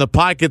lighter in the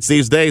pockets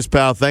these days,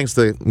 pal, thanks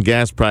to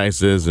gas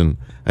prices. And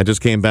I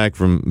just came back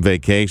from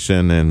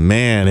vacation, and,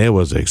 man, it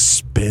was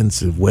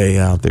expensive way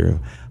out there.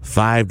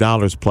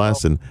 $5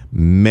 plus, and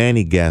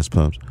many gas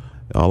pumps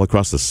all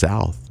across the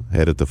South,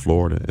 headed to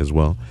Florida as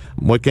well.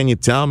 What can you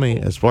tell me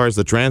as far as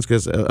the trends?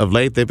 Because of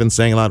late they've been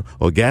saying a lot,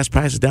 gas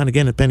prices down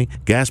again a penny,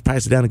 gas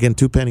prices down again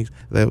 2 pennies.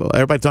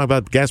 Everybody talking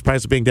about gas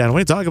prices being down. What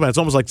are you talking about? It's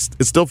almost like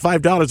it's still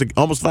 $5,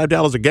 almost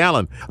 $5 a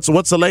gallon. So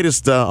what's the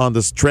latest on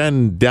this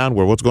trend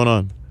downward? What's going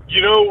on?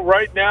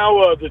 Right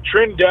now the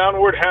trend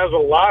downward has a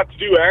lot to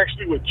do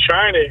actually with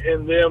China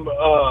and them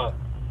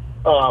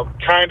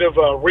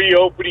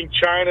reopening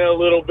China a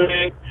little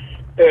bit.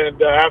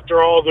 And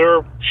after all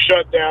their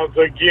shutdowns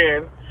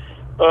again,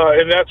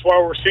 and that's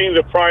why we're seeing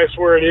the price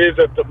where it is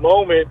at the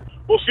moment.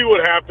 We'll see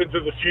what happens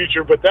in the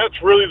future, but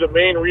that's really the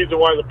main reason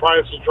why the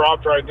price has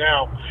dropped right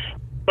now.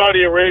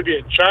 Saudi Arabia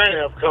and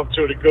China have come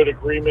to a good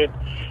agreement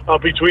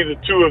between the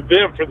two of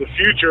them for the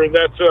future, and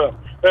that's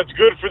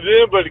good for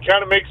them, but it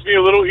kind of makes me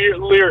a little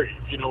leery,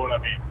 if you know what I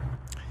mean.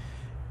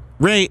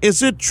 Ray,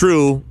 is it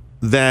true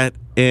that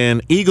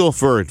in Eagle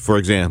Ford, for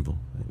example,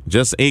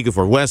 just Eagle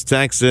Ford, West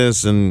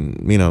Texas, and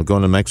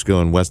going to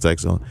Mexico and West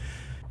Texas,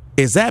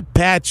 is that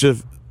patch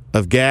of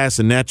of gas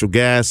and natural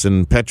gas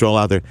and petrol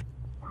out there,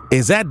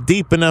 is that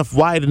deep enough,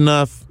 wide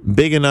enough,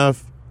 big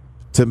enough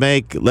to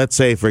make, let's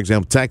say, for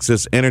example,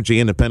 Texas energy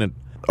independent,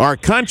 our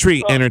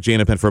country energy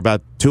independent for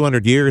about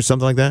 200 years,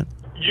 something like that?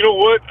 You know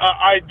what?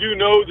 I do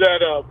know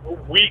that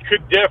we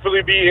could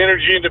definitely be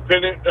energy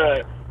independent,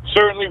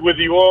 certainly with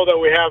the oil that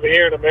we have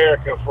here in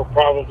America for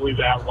probably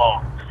that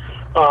long.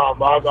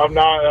 I'm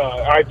not.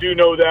 I do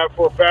know that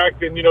for a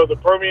fact. And the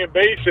Permian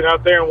Basin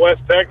out there in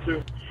West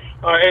Texas,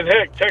 and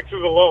heck, Texas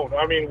alone.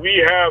 I mean,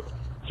 we have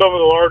some of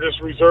the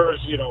largest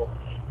reserves,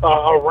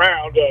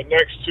 around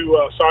next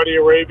to Saudi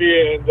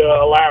Arabia and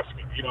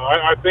Alaska.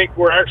 I think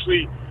we're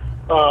actually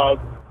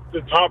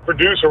the top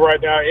producer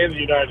right now in the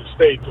United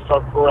States, if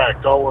I'm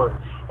correct.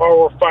 Or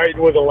we're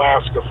fighting with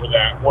Alaska for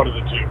that. One of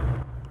the two.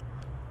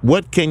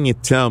 What can you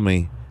tell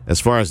me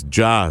as far as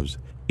jobs,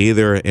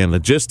 either in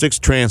logistics,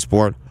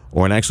 transport,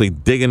 or in actually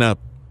digging up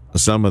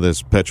some of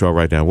this petrol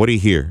right now? What do you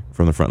hear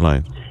from the front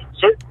lines?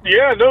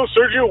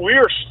 Sergio, we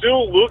are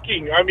still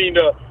looking. I mean,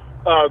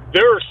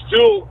 there are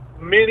still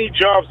many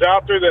jobs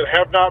out there that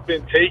have not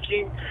been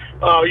taken.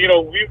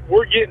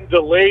 We're getting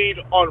delayed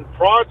on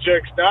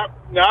projects,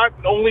 not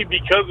only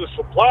because of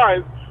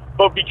supplies,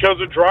 but because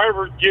of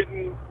drivers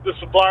getting the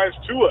supplies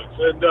to us.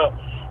 And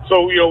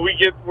so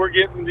we're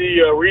getting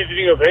the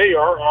reasoning of, hey,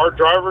 our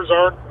drivers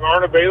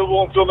aren't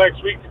available until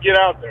next week to get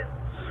out there.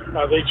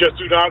 They just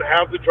do not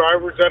have the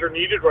drivers that are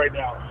needed right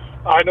now.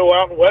 I know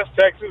out in West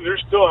Texas, they're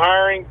still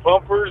hiring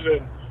pumpers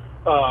and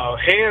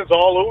hands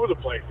all over the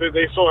place.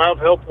 They still have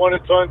help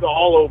wanted tons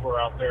all over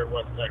out there in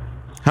West Texas.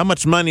 How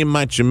much money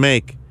might you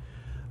make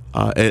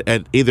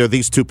at either of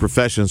these two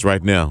professions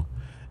right now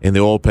in the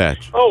oil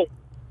patch? Oh,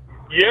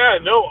 yeah,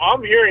 no,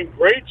 I'm hearing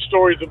great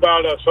stories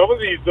about some of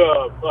these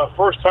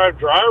first-time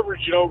drivers,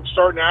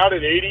 starting out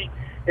at $80,000,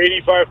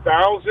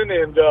 $85,000,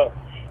 and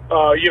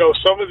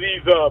some of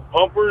these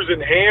pumpers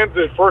and hands,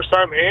 and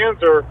first-time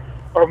hands are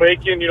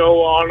making,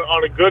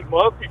 on a good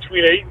month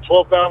between $8,000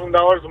 and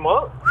 $12,000 a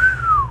month.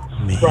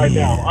 Man. Right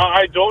now.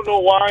 I don't know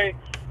why.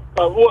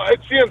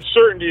 It's the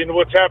uncertainty in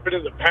what's happened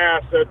in the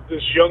past that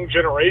this young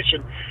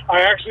generation.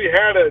 I actually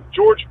had a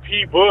George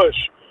P. Bush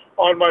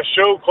on my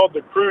show called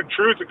The Crude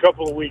Truth a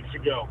couple of weeks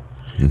ago.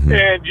 Mm-hmm.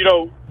 And,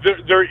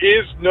 there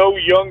is no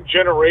young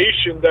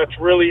generation that's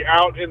really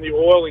out in the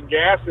oil and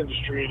gas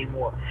industry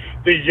anymore.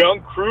 The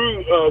young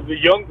crew, the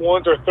young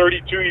ones are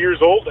 32 years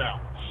old now.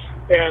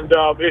 And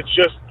it's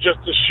just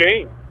a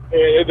shame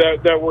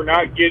that we're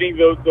not getting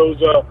those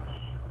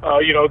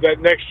that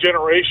next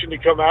generation to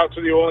come out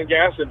to the oil and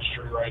gas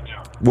industry right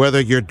now.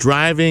 Whether you're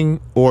driving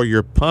or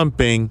you're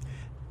pumping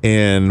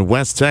in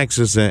West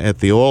Texas at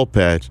the oil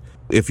patch,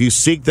 if you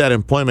seek that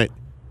employment,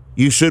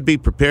 you should be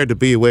prepared to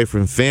be away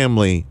from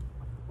family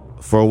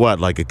for what,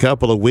 like a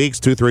couple of weeks,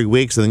 2-3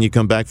 weeks, and then you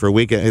come back for a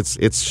week.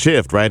 It's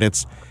shift, right?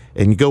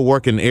 And you go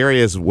work in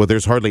areas where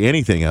there's hardly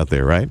anything out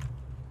there, right?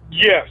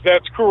 Yes,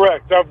 that's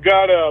correct. I've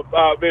got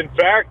in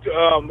fact,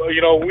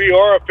 we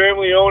are a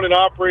family-owned and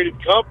operated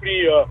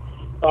company.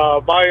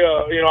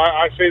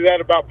 I say that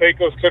about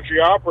Pecos Country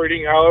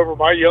Operating. However,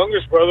 my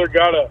youngest brother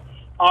got an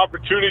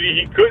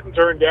opportunity he couldn't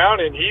turn down,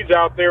 and he's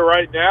out there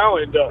right now,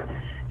 and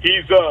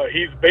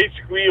he's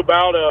basically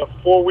about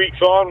 4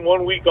 weeks on,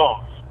 1 week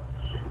off,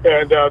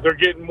 and they're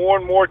getting more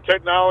and more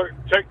technology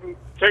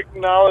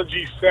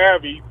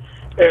savvy,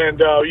 and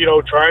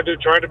trying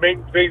to make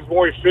things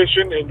more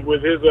efficient. And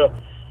with his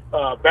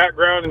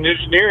background in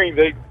engineering,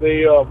 they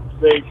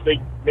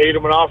made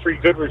him an offer he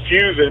couldn't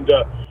refuse, and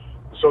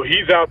so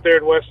he's out there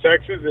in West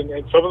Texas, and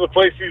some of the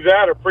places he's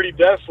at are pretty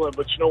desolate.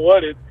 But you know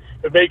what? It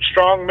makes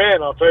strong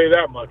men, I'll tell you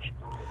that much.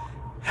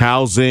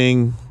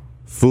 Housing,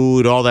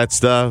 food, all that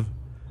stuff,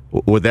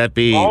 would that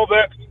be? All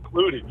that's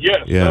included, yes.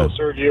 Yeah. No,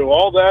 Sergio,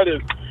 all that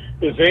is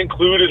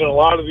included in a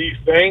lot of these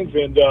things.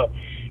 And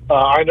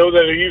I know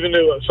that even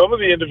some of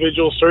the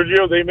individuals,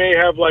 Sergio, they may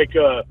have like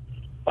a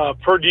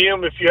per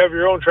diem if you have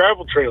your own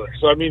travel trailer.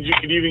 So that means you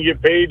could even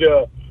get paid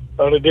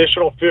an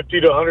additional $50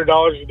 to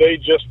 $100 a day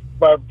just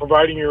by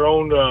providing your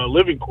own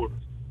living quarters.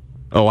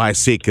 Oh, I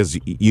see, because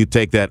you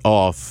take that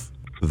off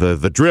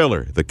the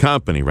driller, the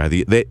company, right?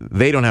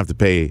 They don't have to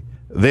pay.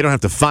 They don't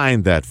have to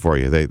find that for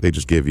you. They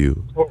just give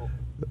you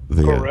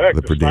the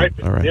per diem.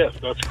 All right. Yes,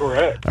 that's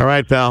correct. All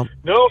right, pal.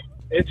 No,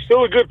 it's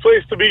still a good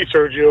place to be,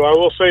 Sergio. I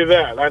will say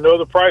that. I know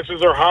the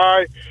prices are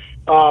high.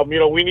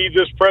 We need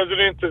this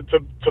president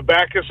to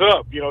back us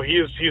up.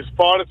 He's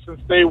fought it since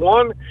day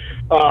one,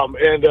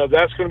 and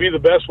that's going to be the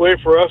best way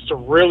for us to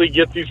really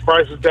get these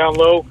prices down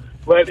low.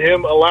 Let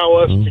him allow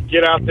us to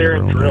get out there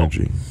and drill.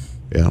 Energy.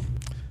 Yeah.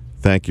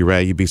 Thank you,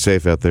 Ray. You be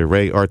safe out there.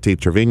 Ray R.T.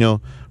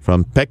 Trevino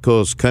from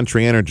Pecos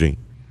Country Energy.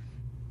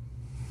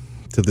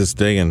 To this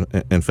day,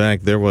 in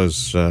fact, there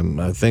was,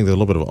 I think, a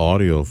little bit of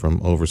audio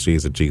from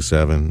overseas at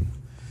G7. And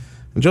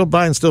Joe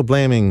Biden's still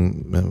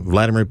blaming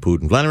Vladimir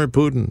Putin. Vladimir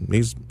Putin,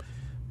 he's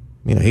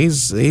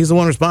the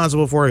one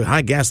responsible for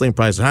high gasoline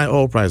prices, high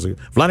oil prices.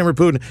 Vladimir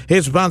Putin,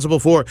 he's responsible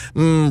for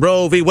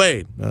Roe v.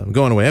 Wade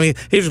going away. I mean,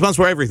 he's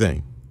responsible for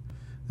everything.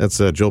 That's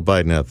Joe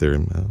Biden out there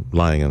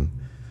lying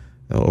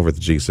over at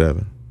the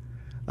G7.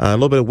 A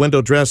little bit of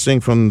window dressing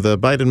from the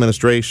Biden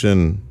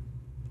administration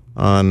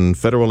on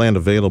federal land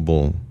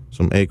available,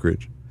 some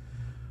acreage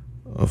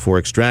for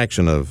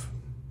extraction of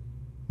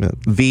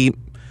the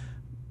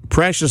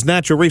precious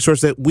natural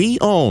resource that we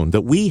own,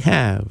 that we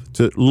have,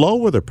 to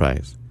lower the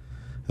price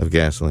of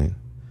gasoline.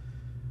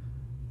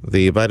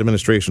 The Biden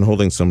administration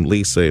holding some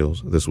lease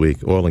sales this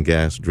week, oil and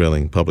gas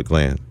drilling, public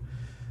land.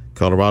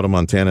 Colorado,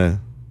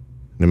 Montana,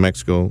 New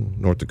Mexico,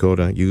 North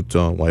Dakota,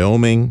 Utah,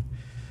 Wyoming.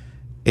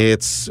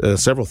 It's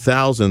several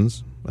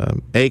thousands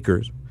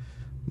acres,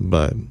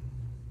 but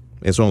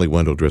it's only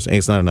window dressing.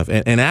 It's not enough.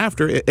 And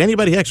after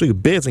anybody actually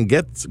bids and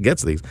gets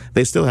these,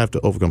 they still have to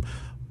overcome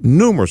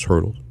numerous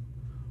hurdles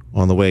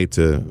on the way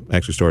to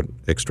actually start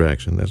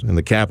extraction. And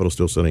the Capitol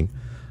still sitting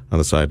on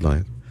the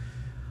sidelines.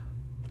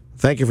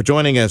 Thank you for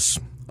joining us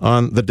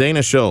on The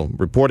Dana Show.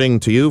 Reporting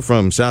to you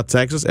from South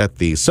Texas at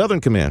the Southern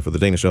Command for The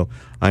Dana Show,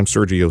 I'm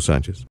Sergio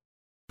Sanchez.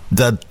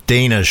 The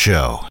Dana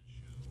Show.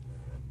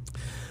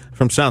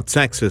 From South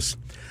Texas,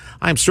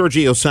 I'm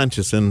Sergio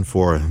Sanchez, in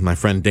for my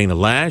friend Dana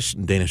Lash.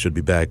 Dana should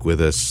be back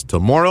with us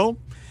tomorrow,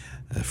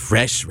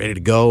 fresh, ready to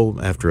go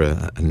after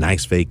a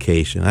nice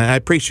vacation. I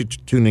appreciate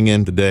you tuning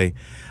in today.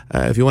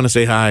 If you want to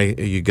say hi,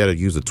 you got to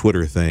use the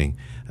Twitter thing.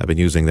 I've been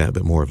using that a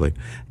bit more of late,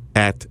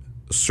 at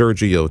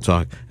Sergio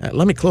Talk.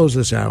 Let me close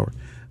this hour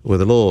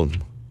with a little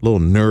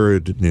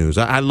nerd news.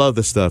 I love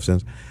this stuff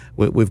since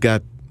we've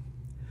got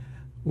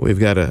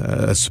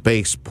a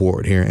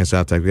spaceport here in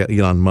South Texas. We've got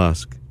Elon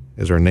Musk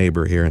as our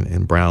neighbor here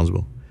in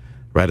Brownsville,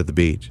 right at the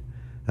beach.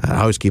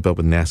 I always keep up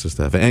with NASA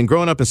stuff. And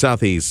growing up in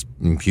Southeast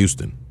in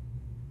Houston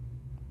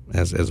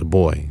as a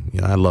boy,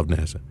 I love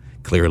NASA.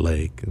 Clear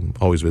Lake, and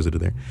always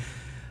visited there.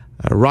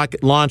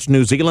 Rocket launched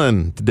New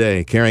Zealand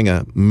today, carrying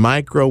a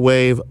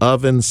microwave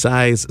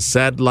oven-sized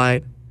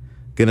satellite.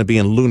 Going to be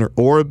in lunar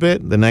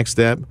orbit. The next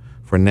step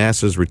for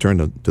NASA's return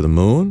to the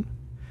moon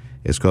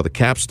is called the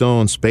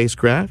Capstone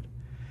spacecraft.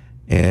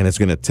 And it's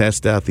going to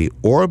test out the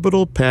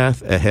orbital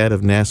path ahead of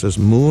NASA's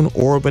moon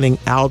orbiting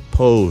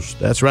outpost.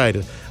 That's right,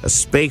 a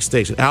space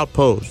station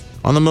outpost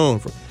on the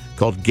moon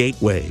called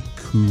Gateway.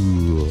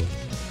 Cool.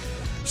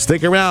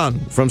 Stick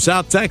around. From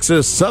South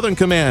Texas, Southern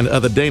Command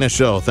of The Dana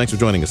Show. Thanks for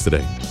joining us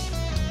today.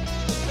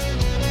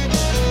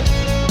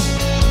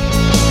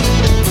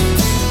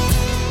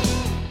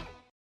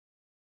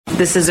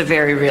 This is a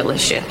very real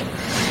issue,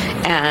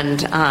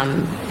 and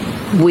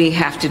we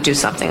have to do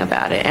something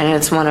about it, and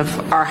it's one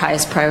of our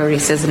highest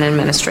priorities as an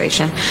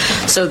administration.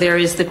 So there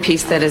is the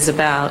piece that is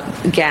about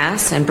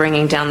gas and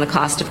bringing down the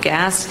cost of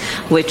gas,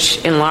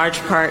 which in large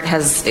part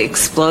has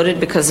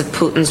exploded because of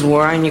Putin's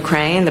war in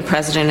Ukraine. The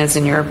president is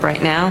in Europe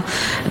right now,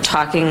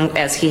 talking,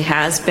 as he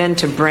has been,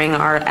 to bring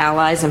our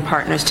allies and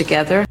partners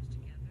together.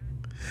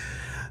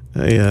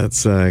 Yeah,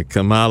 it's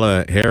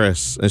Kamala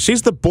Harris.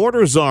 She's the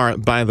border czar,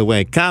 by the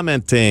way,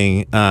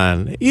 commenting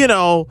on,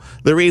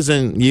 the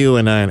reason you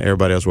and I and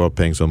everybody else are all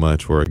paying so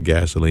much for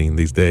gasoline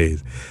these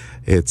days.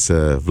 It's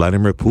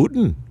Vladimir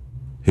Putin,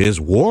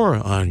 his war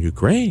on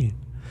Ukraine.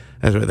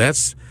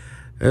 That's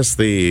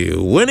the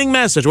winning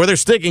message, where they're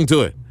sticking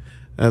to it.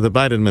 The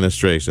Biden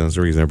administration is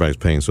the reason everybody's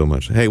paying so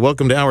much. Hey,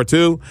 welcome to Hour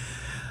 2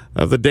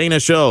 of The Dana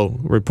Show,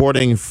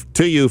 reporting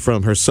to you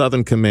from her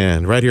Southern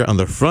Command, right here on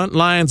the front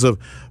lines of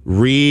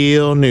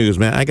real news.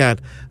 Man, I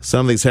got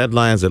some of these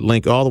headlines that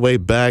link all the way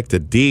back to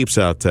deep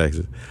South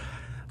Texas.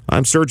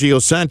 I'm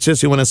Sergio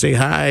Sanchez. You want to say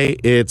hi?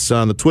 It's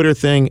on the Twitter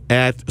thing,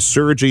 at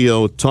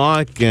Sergio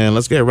Talk. And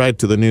let's get right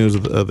to the news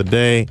of the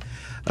day.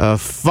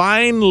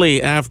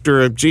 Finally,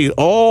 after,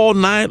 all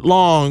night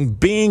long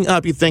being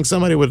up, you think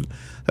somebody would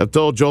have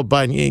told Joe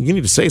Biden, you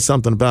need to say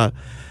something about,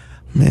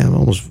 man,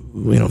 almost,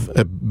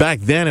 back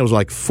then it was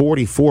like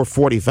 44,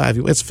 45.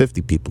 It's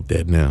 50 people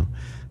dead now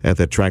at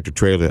that tractor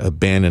trailer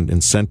abandoned in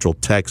central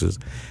Texas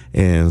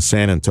in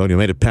San Antonio.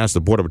 Made it past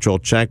the Border Patrol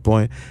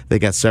checkpoint. They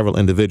got several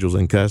individuals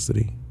in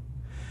custody.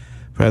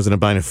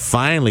 President Biden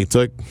finally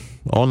took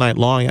all night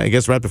long, I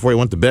guess right before he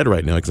went to bed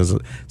right now, because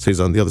he's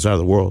on the other side of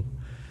the world.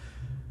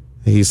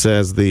 He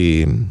says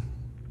there's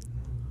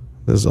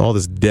all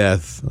this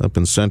death up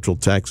in central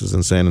Texas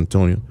and San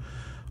Antonio.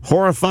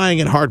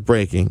 Horrifying and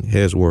heartbreaking,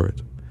 his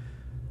words.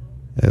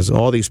 As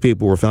all these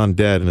people were found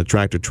dead in a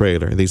tractor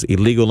trailer, these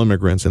illegal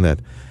immigrants in that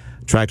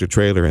tractor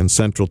trailer in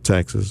central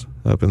Texas,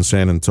 up in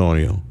San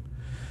Antonio.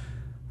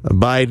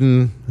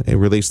 Biden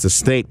released a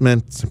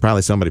statement.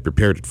 Probably somebody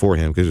prepared it for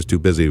him because he's too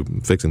busy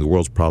fixing the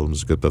world's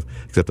problems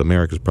except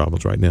America's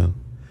problems right now.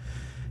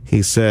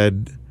 He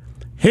said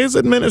his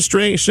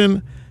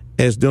administration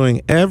is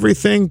doing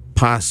everything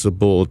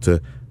possible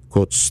to,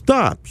 quote,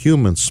 stop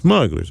human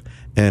smugglers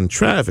and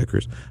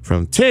traffickers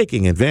from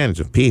taking advantage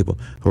of people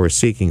who are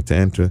seeking to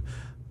enter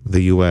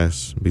the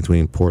U.S.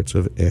 between ports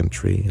of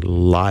entry.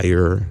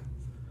 Liar.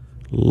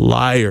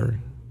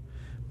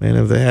 Man,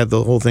 if they had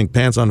the whole thing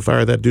pants on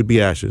fire, that dude'd be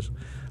ashes.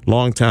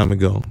 Long time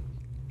ago.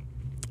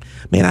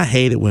 Man, I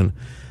hate it when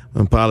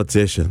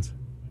politicians,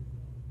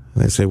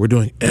 they say we're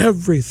doing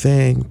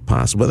everything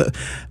possible.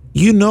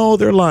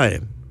 They're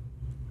lying.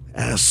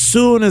 As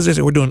soon as they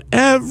say we're doing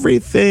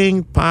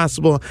everything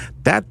possible,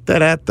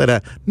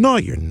 no,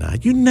 you're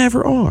not. You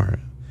never are.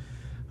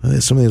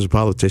 Some of these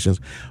politicians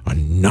are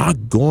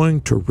not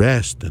going to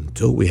rest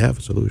until we have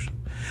a solution.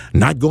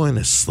 Not going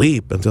to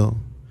sleep until.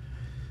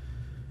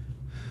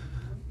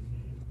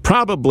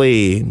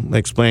 Probably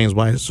explains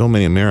why so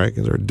many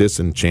Americans are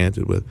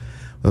disenchanted with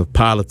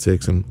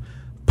politics and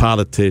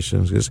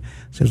politicians. Because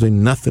it seems like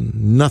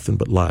nothing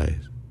but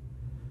lies.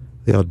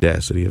 The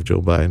audacity of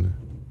Joe Biden.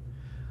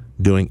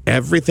 Doing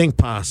everything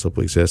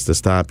possible, he says, to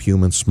stop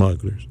human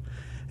smugglers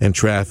and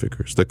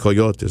traffickers, the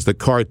coyotes, the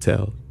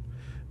cartels.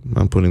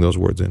 I'm putting those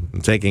words in.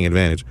 And taking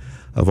advantage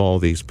of all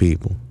these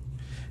people.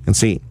 And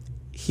see,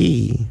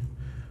 he,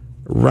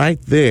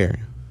 right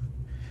there,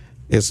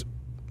 is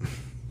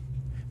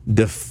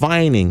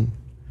defining,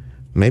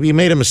 maybe he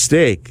made a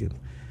mistake,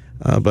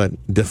 but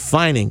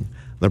defining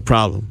the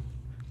problem.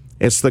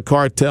 It's the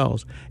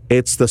cartels.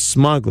 It's the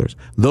smugglers.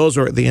 Those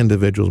are the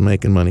individuals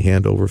making money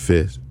hand over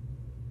fist.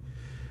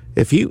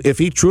 If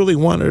he truly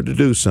wanted to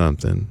do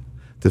something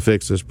to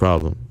fix this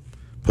problem,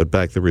 put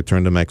back the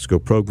Return to Mexico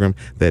program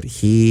that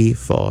he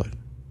fought,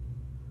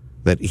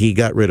 that he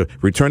got rid of.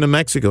 Return to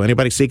Mexico.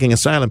 Anybody seeking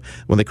asylum,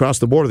 when they cross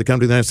the border, they come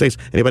to the United States,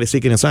 anybody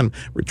seeking asylum,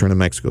 return to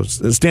Mexico.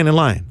 Stand in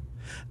line.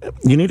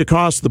 You need to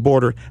cross the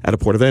border at a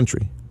port of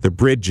entry. The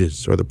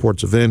bridges are the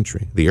ports of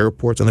entry. The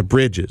airports and the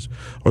bridges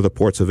are the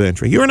ports of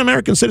entry. You're an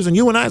American citizen.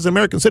 You and I, as an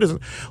American citizen,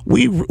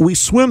 we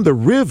swim the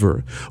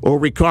river or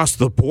we cross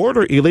the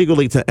border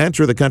illegally to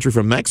enter the country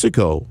from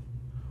Mexico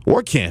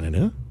or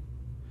Canada.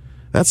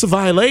 That's a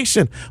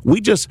violation.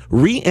 We just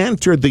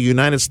re-entered the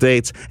United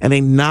States at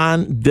a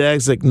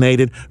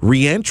non-designated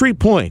re-entry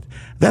point.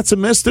 That's a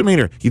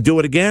misdemeanor. You do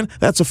it again,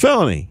 that's a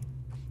felony.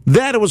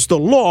 That was the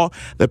law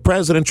that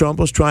President Trump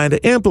was trying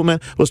to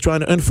implement, was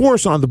trying to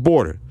enforce on the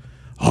border.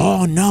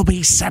 Oh,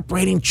 nobody's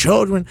separating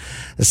children,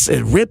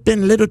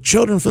 ripping little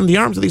children from the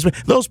arms of these men.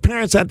 Those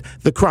parents had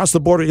to cross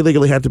the border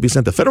illegally, had to be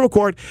sent to federal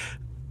court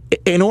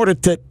in order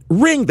to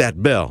ring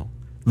that bell.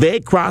 They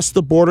crossed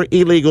the border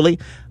illegally.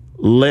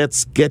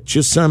 Let's get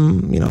you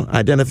some,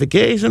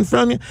 identification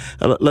from you.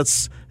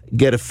 Let's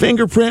get a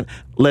fingerprint.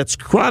 Let's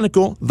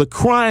chronicle the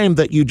crime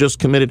that you just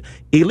committed.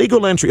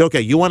 Illegal entry.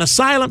 Okay, you want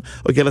asylum?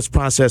 Okay, let's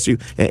process you.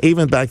 And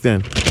even back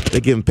then,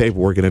 they give them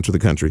paperwork and enter the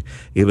country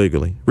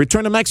illegally.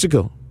 Return to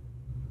Mexico.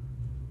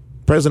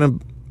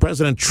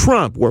 President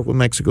Trump worked with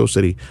Mexico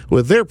City,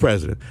 with their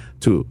president,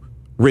 to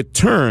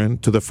return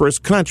to the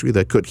first country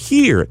that could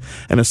hear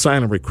an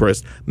asylum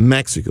request,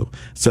 Mexico.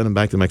 Send them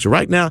back to Mexico.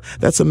 Right now,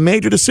 that's a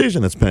major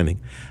decision that's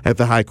pending at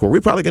the High Court.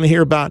 We're probably going to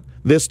hear about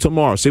this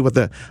tomorrow, see what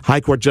the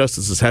High Court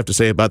justices have to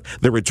say about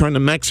the Return to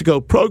Mexico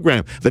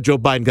program that Joe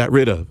Biden got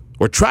rid of,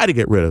 or tried to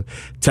get rid of.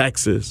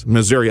 Texas,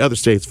 Missouri, other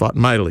states fought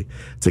mightily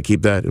to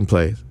keep that in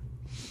place.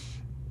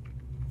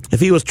 If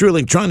he was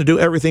truly trying to do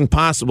everything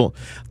possible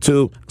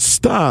to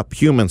stop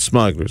human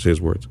smugglers, his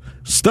words,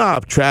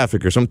 stop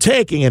traffickers from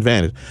taking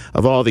advantage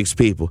of all these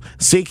people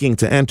seeking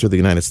to enter the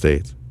United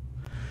States,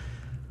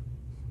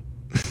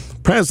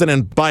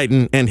 President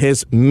Biden and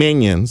his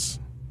minions,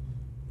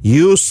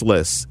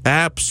 useless,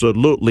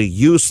 absolutely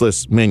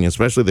useless minions,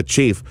 especially the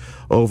chief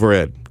over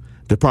at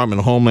Department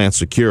of Homeland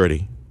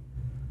Security,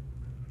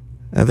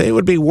 they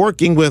would be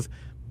working with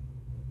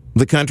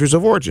the countries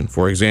of origin.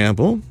 For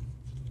example,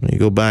 you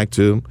go back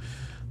to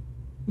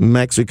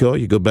Mexico,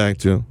 you go back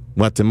to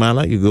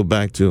Guatemala, you go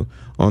back to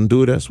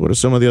Honduras. What are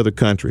some of the other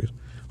countries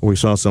where we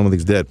saw some of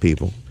these dead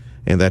people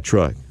in that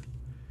truck?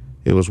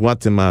 It was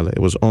Guatemala, it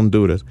was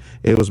Honduras,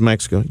 it was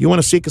Mexico. You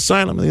want to seek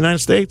asylum in the United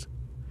States?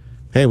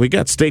 Hey, we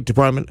got State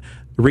Department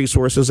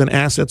resources and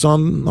assets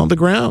on the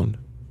ground.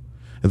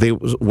 They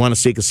want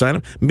to seek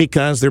asylum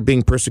because they're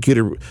being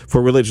persecuted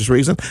for religious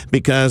reasons,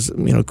 because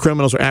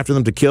criminals are after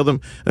them to kill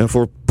them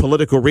for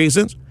political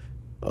reasons.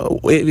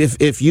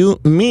 If you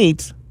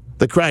meet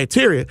the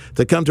criteria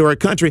to come to our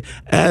country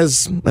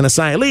as an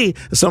asylee,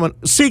 as someone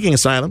seeking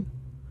asylum,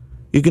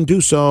 you can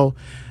do so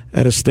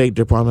at a State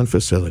Department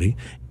facility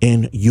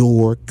in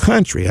your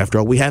country. After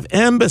all, we have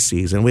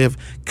embassies and we have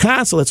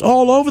consulates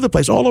all over the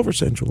place, all over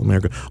Central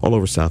America, all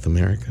over South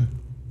America.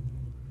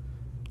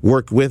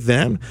 Work with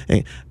them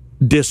and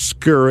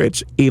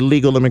discourage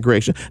illegal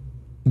immigration,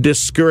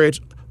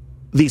 discourage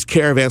these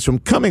caravans from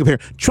coming up here,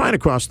 trying to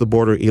cross the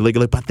border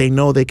illegally, but they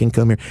know they can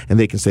come here and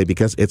they can stay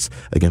because it's,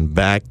 again,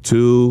 back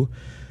to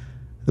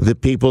the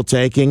people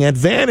taking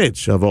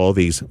advantage of all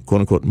these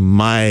quote-unquote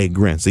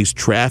migrants, these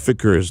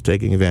traffickers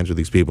taking advantage of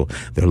these people.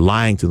 They're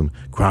lying to them.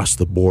 Cross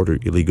the border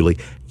illegally.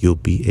 You'll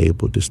be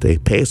able to stay.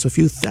 Pay us a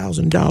few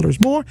 $1,000s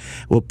more.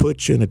 We'll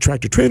put you in a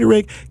tractor-trailer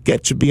rig,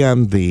 get you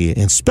beyond the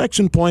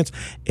inspection points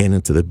and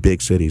into the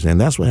big cities. And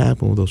that's what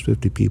happened with those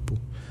 50 people.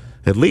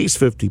 At least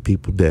 50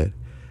 people dead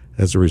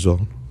as a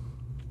result.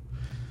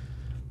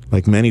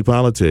 Like many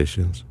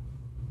politicians,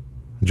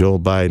 Joe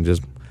Biden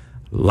just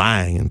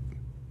lying and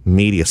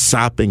media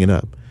sopping it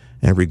up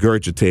and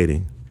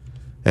regurgitating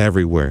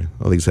everywhere,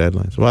 all these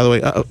headlines. By the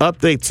way,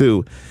 update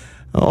to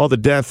all the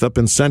death up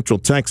in Central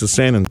Texas,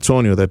 San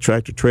Antonio, that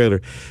tractor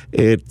trailer.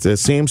 It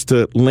seems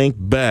to link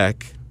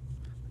back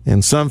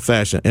in some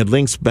fashion. It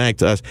links back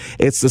to us.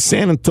 It's the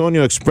San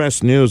Antonio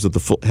Express News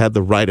that had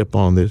the write-up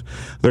on this.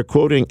 They're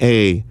quoting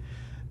a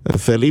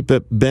Felipe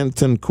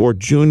Betancourt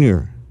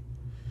Jr.,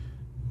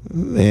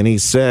 and he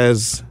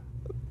says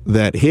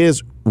that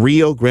his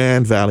Rio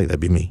Grande Valley, that'd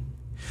be me,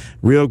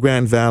 Rio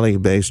Grande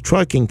Valley-based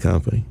trucking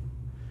company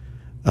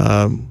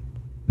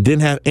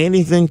didn't have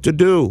anything to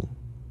do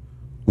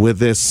with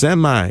this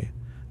semi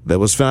that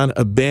was found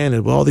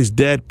abandoned with all these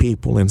dead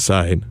people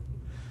inside.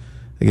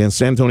 Again,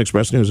 San Antonio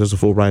Express News has a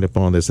full write-up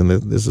on this, and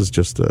this is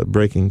just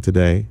breaking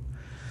today.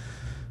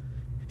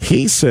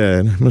 He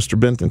said, Mr.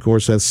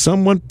 Betancourt said,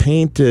 someone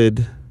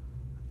painted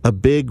a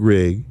big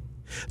rig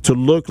to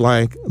look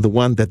like the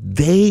one that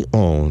they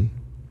own,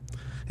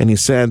 and he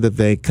said that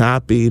they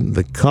copied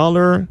the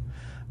color,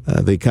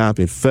 they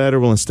copied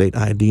federal and state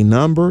ID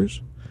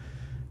numbers,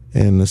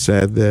 and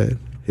said that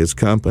his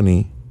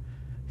company,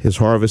 his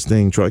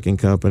harvesting trucking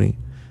company,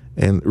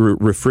 and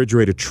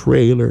refrigerator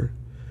trailer,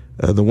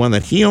 the one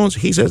that he owns,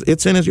 he says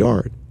it's in his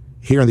yard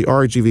here in the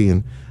RGV in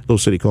a little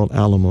city called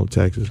Alamo,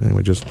 Texas.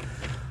 Anyway, just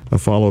a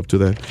follow-up to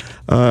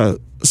that.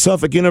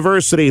 Suffolk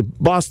University,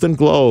 Boston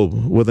Globe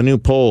with a new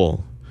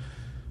poll.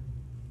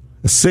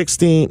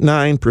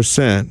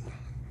 69%.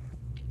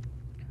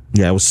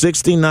 Yeah, it was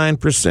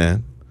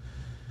 69%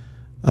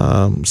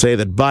 say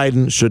that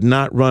Biden should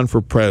not run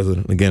for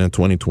president again in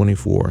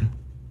 2024.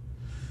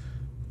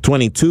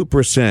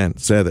 22%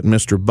 said that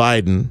Mr.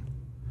 Biden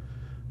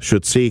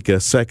should seek a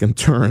second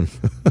term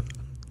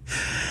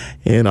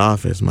in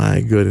office.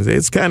 My goodness.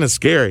 It's kind of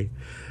scary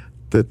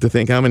to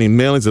think how many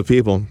millions of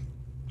people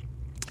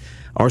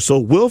are so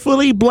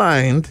willfully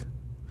blind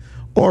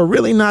or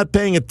really not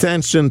paying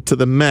attention to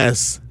the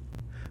mess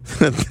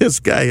that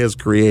this guy has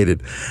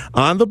created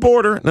on the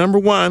border, number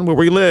one, where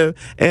we live,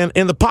 and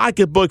in the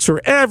pocketbooks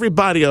for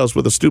everybody else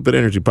with a stupid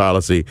energy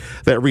policy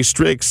that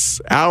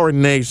restricts our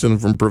nation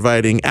from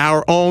providing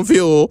our own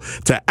fuel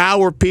to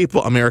our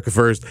people, America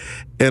first,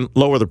 and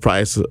lower the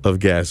price of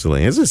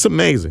gasoline. It's just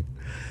amazing.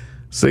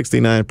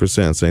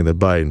 69% saying that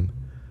Biden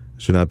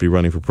should not be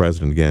running for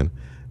president again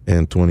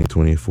in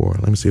 2024.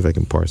 Let me see if I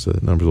can parse the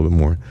numbers a little bit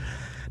more.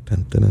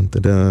 Dun, dun, dun,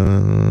 dun,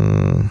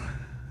 dun.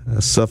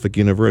 Suffolk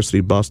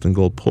University Boston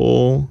Globe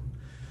poll.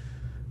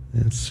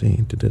 Let's see.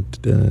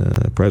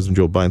 President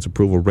Joe Biden's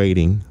approval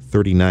rating,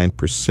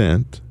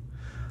 39%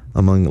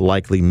 among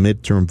likely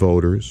midterm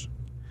voters.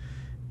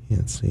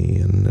 Let's see.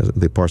 And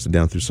they parsed it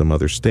down through some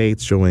other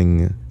states,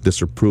 showing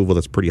disapproval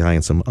that's pretty high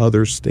in some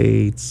other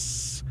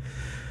states.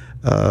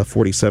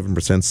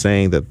 47%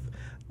 saying that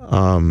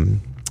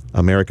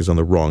America's on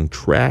the wrong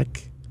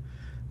track.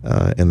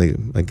 And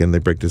they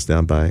break this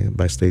down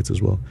by states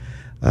as well.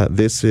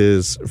 This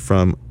is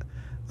from,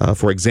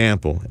 for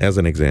example, as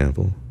an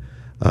example,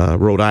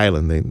 Rhode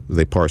Island.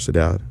 They parse it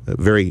out. A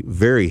very,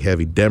 very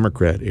heavy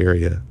Democrat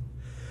area.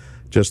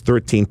 Just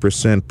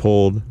 13%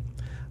 polled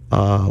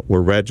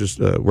were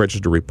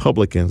registered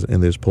Republicans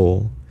in this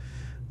poll.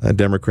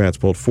 Democrats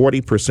polled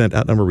 40%,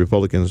 outnumber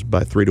Republicans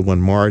by 3-1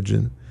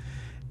 margin,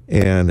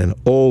 and an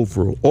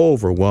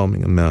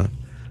overwhelming amount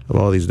of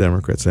all these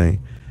Democrats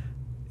saying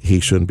he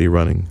shouldn't be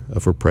running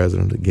for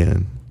president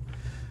again.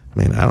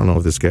 Man, I don't know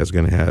if this guy's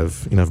going to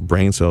have enough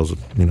brain cells,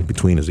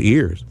 between his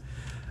ears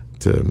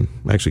to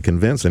actually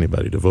convince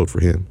anybody to vote for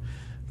him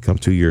come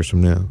 2 years from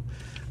now.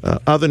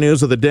 Other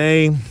news of the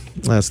day,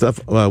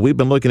 stuff we've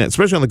been looking at,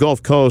 especially on the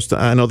Gulf Coast.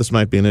 I know this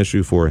might be an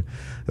issue for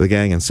the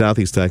gang in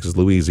Southeast Texas,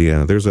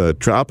 Louisiana. There's a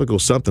tropical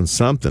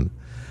something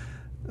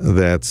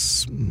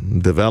that's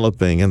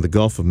developing in the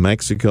Gulf of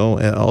Mexico,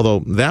 although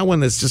that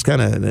one is just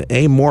kind of an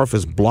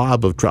amorphous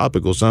blob of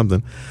tropical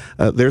something.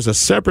 There's a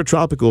separate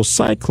tropical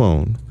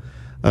cyclone.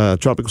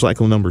 Tropical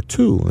cyclone number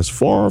 2 is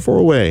far, far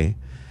away.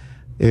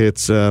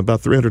 It's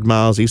about 300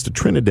 miles east of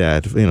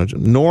Trinidad,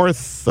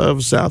 north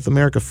of South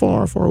America,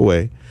 far, far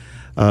away.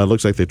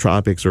 Looks like the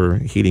tropics are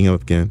heating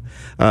up again.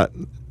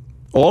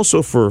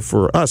 Also,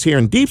 for us here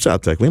in Deep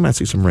South Texas, we might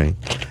see some rain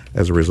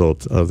as a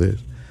result of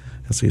this.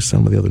 Let's see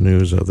some of the other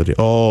news of the day.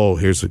 Oh,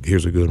 here's a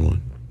good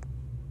one.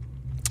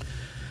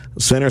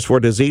 Centers for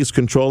Disease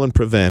Control and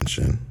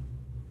Prevention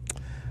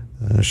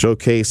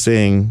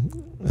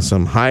showcasing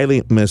some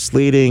highly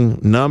misleading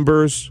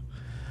numbers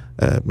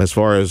as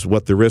far as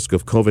what the risk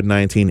of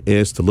COVID-19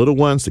 is to little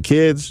ones, to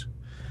kids.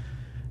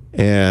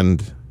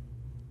 And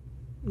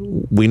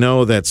we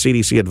know that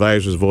CDC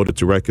advisors voted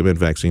to recommend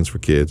vaccines for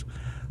kids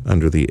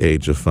under the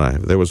age of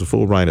 5. There was a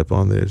full write-up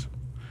on this.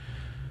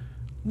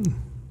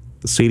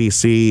 The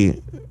CDC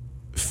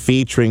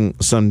featuring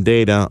some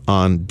data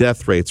on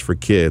death rates for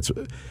kids.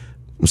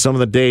 Some of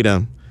the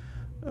data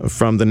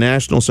from the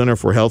National Center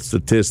for Health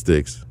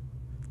Statistics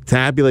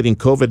tabulating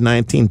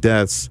COVID-19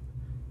 deaths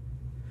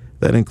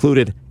that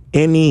included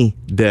any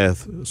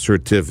death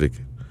certificate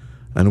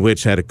on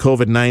which had a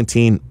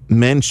COVID-19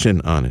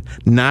 mention on it,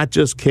 not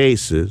just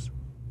cases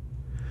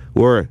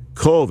where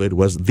COVID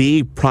was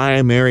the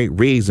primary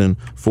reason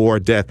for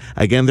death.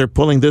 Again, they're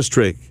pulling this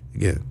trick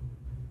again.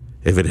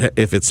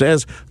 If it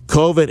says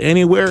COVID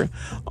anywhere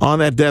on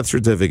that death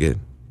certificate,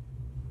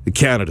 it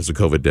counted as a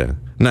COVID death.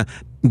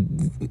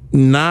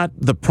 not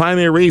the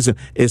primary reason.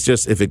 It's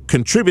just if it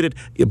contributed,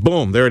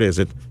 boom, there it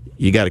is.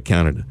 You got to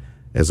count it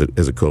as a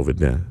COVID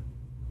death.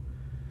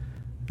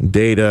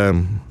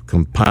 Data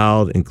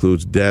compiled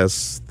includes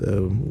deaths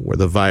where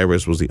the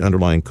virus was the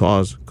underlying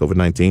cause.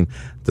 COVID-19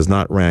 does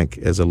not rank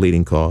as a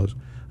leading cause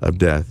of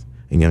death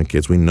in young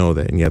kids. We know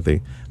that, and yet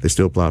they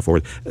still plow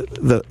forward.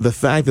 The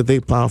fact that they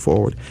plow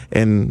forward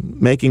and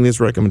making this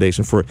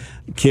recommendation for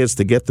kids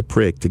to get the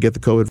prick, to get the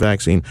COVID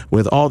vaccine,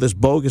 with all this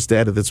bogus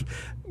data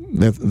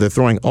they're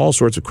throwing all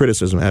sorts of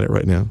criticism at it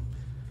right now.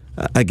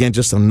 Again,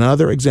 just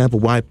another example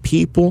why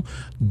people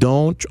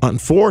don't,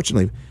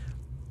 unfortunately,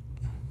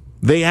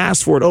 they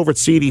asked for it over at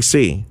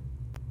CDC,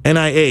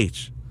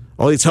 NIH,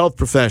 all these health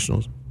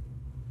professionals.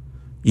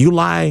 You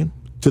lie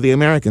to the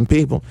American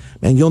people,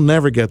 and you'll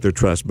never get their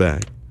trust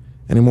back.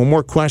 And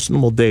more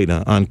questionable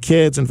data on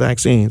kids and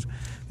vaccines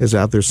is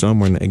out there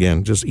somewhere, and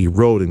again, just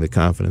eroding the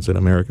confidence that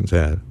Americans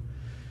have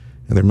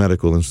in their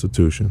medical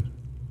institutions.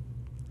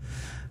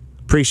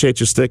 Appreciate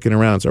you sticking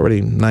around. It's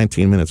already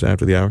 19 minutes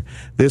after the hour.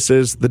 This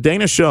is The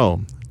Dana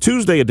Show,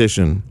 Tuesday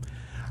edition,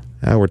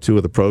 hour 2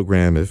 of the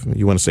program. If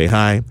you want to say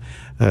hi,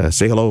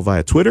 say hello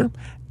via Twitter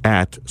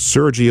at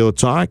Sergio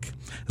Talk.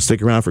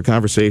 Stick around for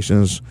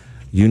conversations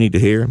you need to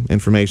hear,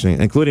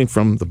 information, including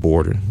from the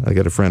border. I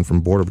got a friend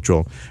from Border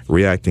Patrol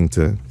reacting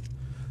to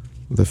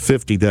the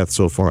 50 deaths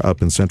so far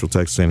up in Central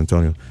Texas, San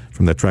Antonio,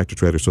 from that tractor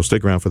trailer. So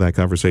stick around for that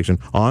conversation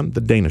on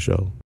The Dana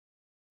Show.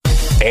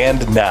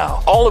 And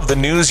now, all of the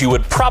news you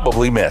would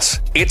probably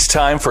miss. It's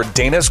time for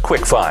Dana's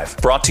Quick Five,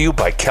 brought to you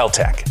by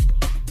Caltech.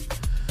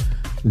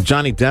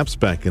 Johnny Depp's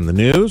back in the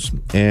news,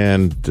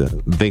 and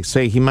they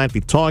say he might be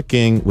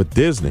talking with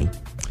Disney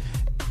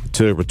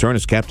to return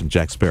as Captain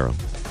Jack Sparrow.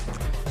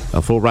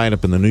 A full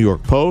write-up in the New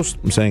York Post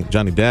saying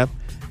Johnny Depp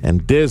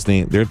and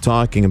Disney, they're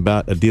talking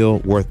about a deal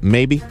worth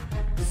maybe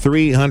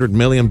 $300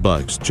 million.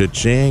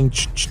 Cha-ching,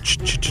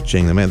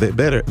 cha-ching. Man, they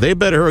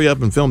better hurry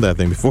up and film that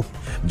thing before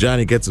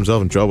Johnny gets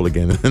himself in trouble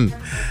again, and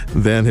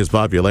then his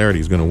popularity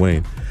is going to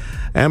wane.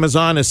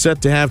 Amazon is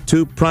set to have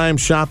 2 Prime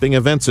shopping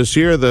events this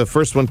year. The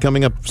first one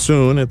coming up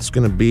soon. It's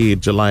going to be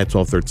July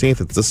 12th,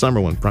 13th. It's the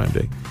summer one, Prime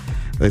Day.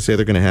 They say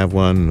they're going to have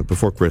one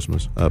before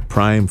Christmas, a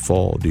Prime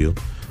Fall deal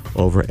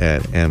over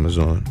at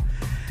Amazon.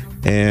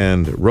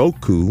 And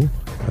Roku,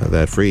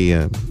 that free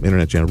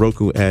internet channel,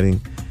 Roku adding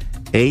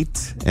 8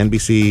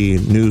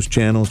 NBC News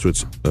channels to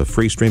its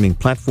free streaming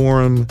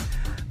platform.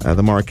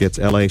 The markets,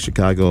 LA,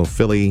 Chicago,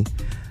 Philly,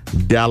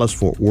 Dallas,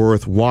 Fort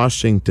Worth,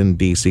 Washington,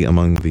 D.C.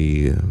 among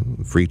the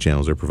free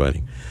channels they're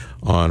providing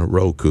on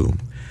Roku.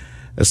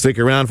 Stick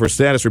around for a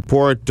status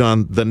report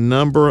on the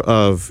number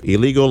of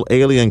illegal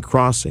alien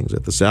crossings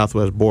at the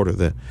southwest border.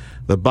 The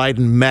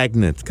Biden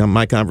magnet,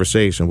 my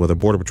conversation with a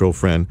Border Patrol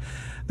friend.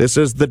 This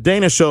is The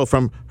Dana Show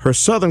from her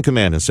Southern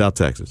Command in South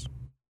Texas.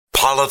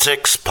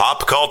 Politics,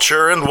 pop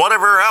culture, and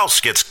whatever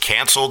else gets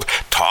canceled,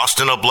 tossed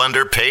in a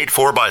blender, paid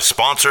for by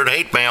sponsored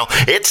hate mail.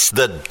 It's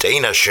The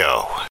Dana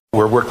Show.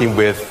 We're working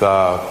with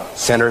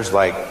centers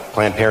like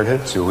Planned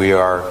Parenthood, so we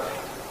are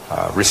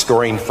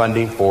restoring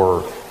funding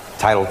for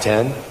Title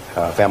X,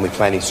 Family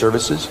Planning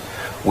Services.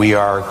 We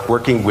are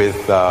working with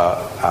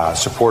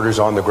supporters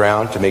on the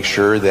ground to make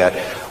sure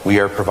that we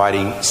are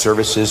providing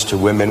services to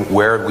women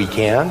where we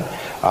can.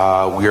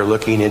 We are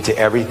looking into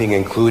everything,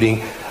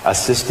 including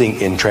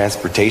assisting in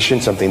transportation,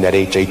 something that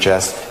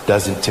HHS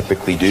doesn't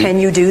typically do. Can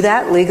you do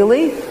that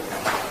legally?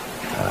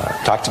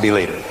 Talk to me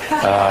later.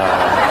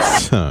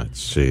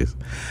 Jeez.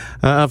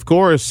 Of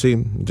course,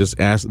 he just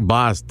asked the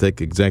boss to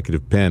take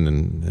executive pen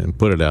and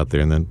put it out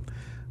there, and then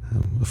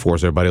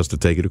force everybody else to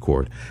take it to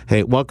court.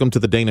 Hey, welcome to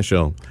The Dana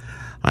Show.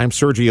 I'm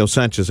Sergio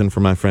Sanchez, and for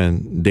my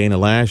friend Dana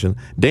Lash. And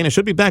Dana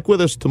should be back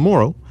with us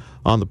tomorrow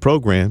on the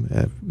program.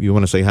 If you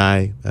want to say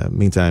hi,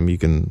 meantime, you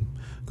can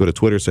go to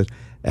Twitter, says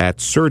at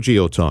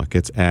Sergio Talk.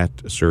 It's at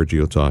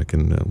Sergio Talk,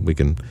 and we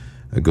can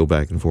go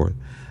back and forth.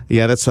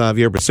 Yeah, that's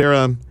Javier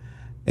Becerra,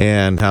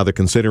 and how they're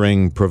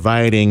considering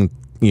providing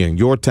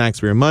your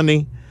taxpayer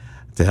money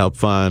to help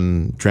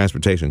fund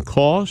transportation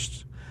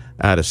costs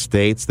out of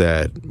states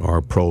that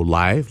are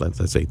pro-life,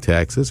 let's say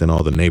Texas and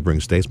all the neighboring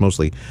states,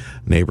 mostly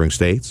neighboring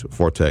states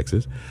for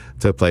Texas,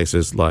 to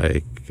places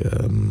like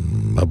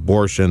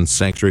abortion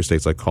sanctuary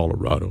states like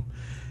Colorado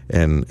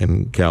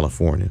and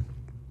California.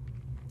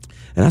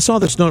 And I saw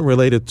this note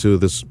related to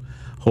this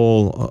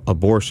whole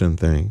abortion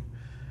thing.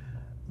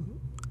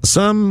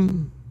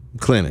 Some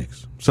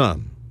clinics,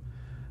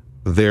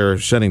 they're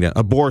shutting down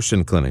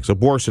abortion clinics,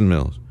 abortion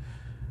mills,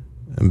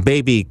 and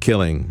baby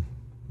killing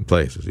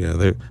places.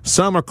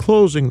 Some are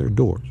closing their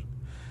doors.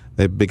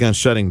 They've begun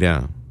shutting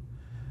down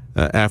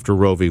after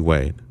Roe v.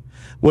 Wade,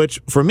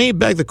 which for me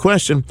begged the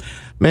question,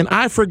 man,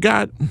 I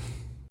forgot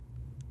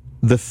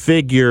the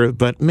figure,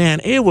 but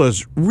man, it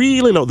was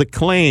really low. The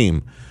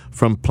claim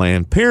from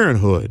Planned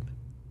Parenthood.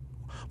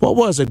 What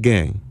was it,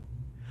 gang?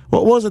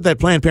 What was it that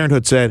Planned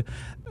Parenthood said?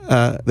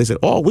 They said,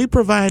 we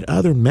provide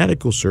other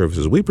medical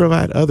services. We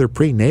provide other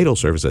prenatal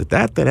services.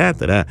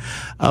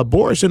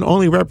 Abortion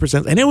only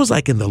represents, and it was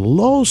like in the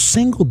low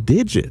single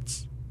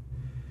digits.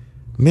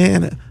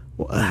 Man,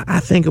 I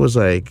think it was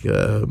like, I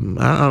don't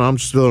know, I'm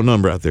just throwing a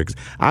number out there. 'Cause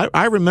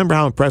I remember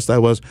how impressed I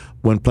was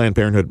when Planned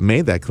Parenthood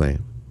made that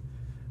claim.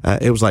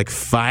 It was like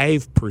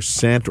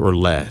 5% or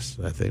less,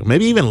 I think.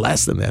 Maybe even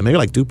less than that, maybe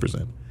like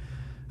 2%.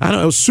 I don't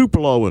know, it was super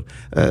low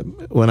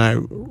when I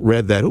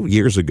read that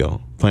years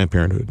ago, Planned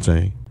Parenthood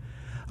saying,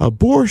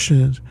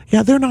 abortions,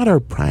 they're not our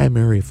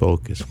primary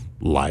focus.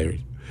 Liars.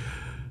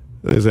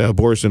 They say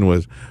abortion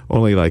was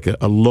only like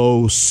a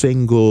low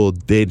single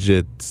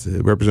digit,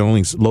 represent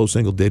only low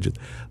single digit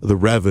of the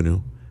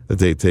revenue that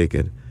they take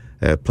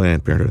at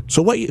Planned Parenthood.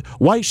 So why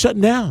are you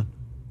shutting down?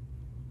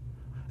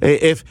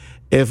 If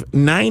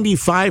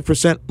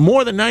 95%,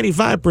 more than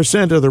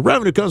 95% of the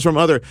revenue comes from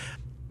other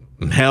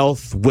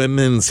health,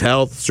 women's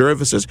health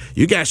services,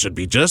 you guys should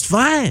be just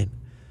fine.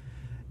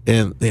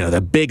 And,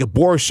 the big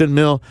abortion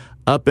mill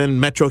up in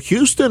Metro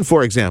Houston,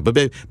 for example,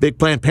 big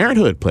Planned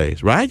Parenthood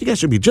place, right? You guys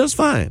should be just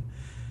fine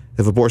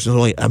if abortion is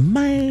only a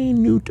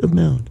minute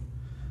amount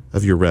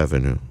of your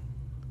revenue.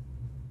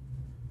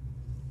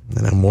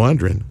 And I'm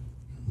wondering,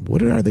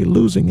 what are they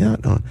losing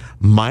out on?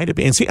 Might it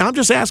be? And see, I'm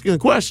just asking a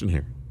question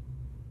here.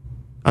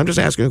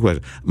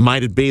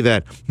 Might it be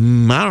that,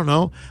 I don't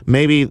know,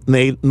 maybe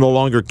they no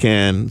longer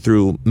can,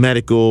 through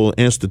medical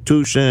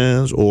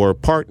institutions or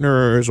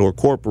partners or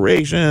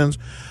corporations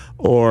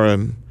or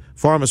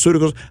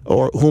pharmaceuticals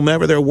or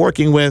whomever they're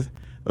working with,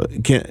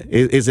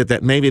 is it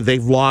that maybe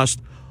they've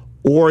lost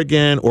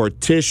organ or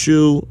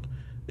tissue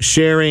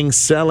sharing,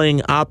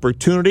 selling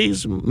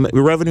opportunities,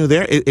 revenue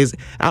there?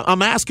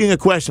 I'm asking a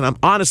question. I'm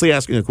honestly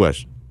asking a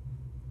question.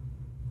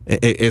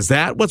 Is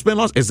that what's been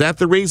lost? Is that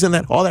the reason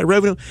that all that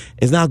revenue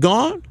is now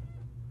gone?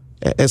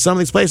 At some of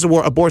these places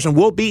where abortion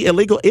will be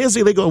illegal, is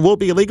illegal, and will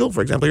be illegal,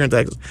 for example, here in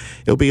Texas,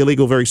 it'll be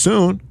illegal very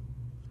soon,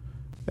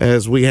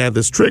 as we had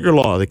this trigger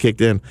law that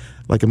kicked in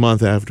like a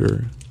month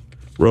after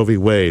Roe v.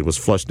 Wade was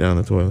flushed down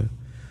the toilet.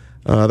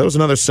 There was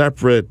another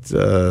separate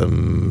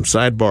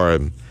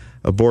sidebar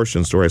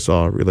abortion story I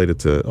saw related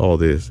to all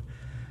this,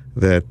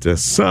 that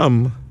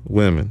some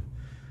women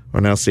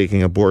are now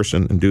seeking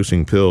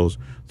abortion-inducing pills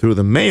through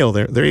the mail.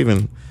 They're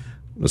even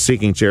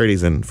seeking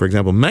charities in, for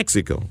example,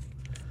 Mexico.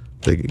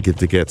 They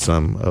get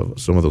some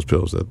of those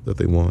pills that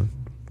they want.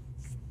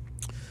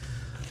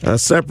 A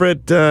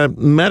separate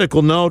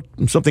medical note,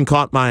 something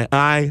caught my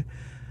eye.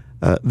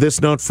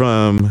 This note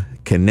from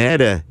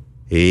Canada.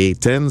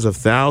 Tens of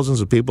thousands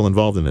of people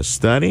involved in a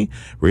study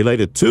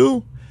related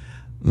to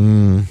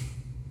the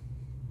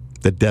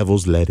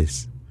devil's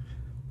lettuce,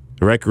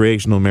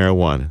 recreational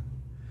marijuana.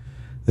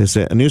 There's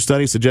a new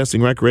study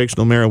suggesting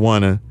recreational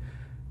marijuana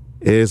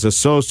is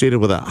associated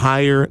with a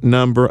higher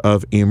number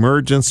of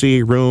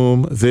emergency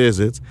room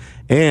visits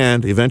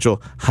and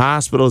eventual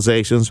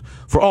hospitalizations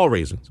for all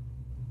reasons.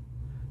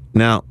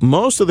 Now,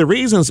 most of the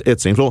reasons, it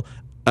seems,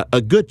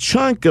 a good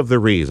chunk of the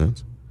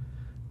reasons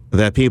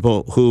that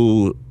people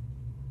who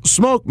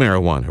smoke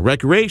marijuana,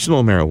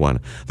 recreational marijuana,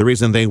 the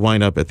reason they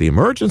wind up at the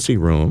emergency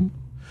room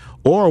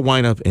or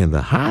wind up in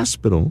the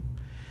hospital,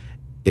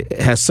 it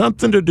has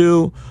something to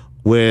do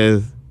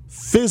with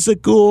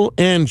physical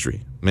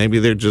injury. Maybe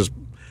they're just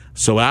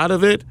so out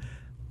of it,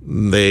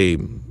 they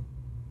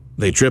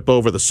trip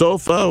over the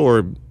sofa,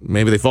 or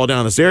maybe they fall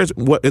down the stairs.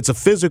 It's a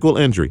physical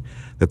injury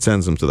that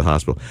sends them to the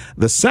hospital.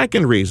 The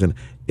second reason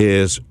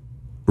is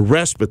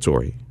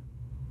respiratory.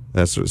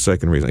 That's the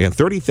second reason. Again,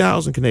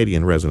 30,000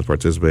 Canadian residents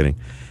participating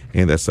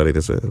in that study.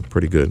 That's a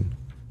pretty good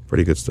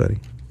study.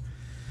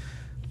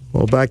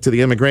 Well, back to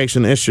the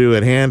immigration issue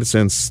at hand,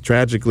 since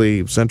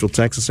tragically Central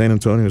Texas, San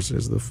Antonio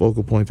is the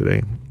focal point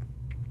today.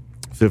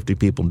 50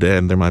 people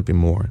dead. There might be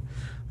more.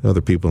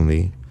 Other people in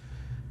the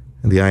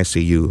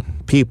ICU.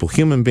 People,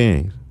 human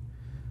beings,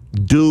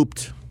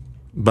 duped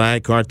by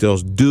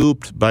cartels,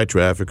 duped by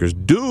traffickers,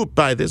 duped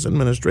by this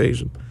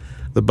administration,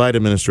 the Biden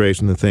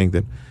administration, to think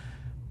that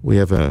we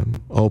have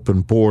an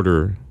open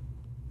border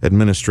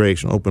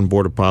administration, open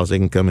border policy. They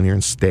can come in here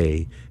and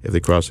stay if they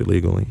cross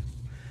illegally.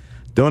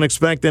 Don't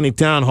expect any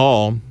town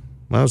hall.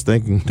 I was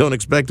thinking, don't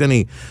expect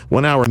any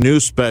 1-hour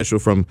news special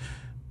from,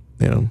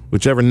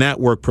 whichever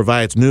network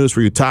provides news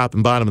for you top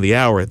and bottom of the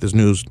hour at this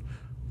news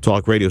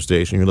talk radio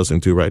station you're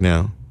listening to right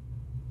now.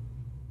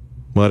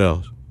 What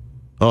else?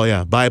 Oh,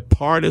 yeah,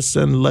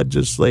 bipartisan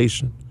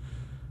legislation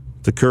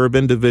to curb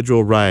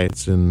individual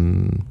rights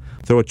and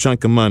throw a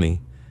chunk of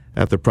money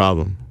at the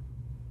problem.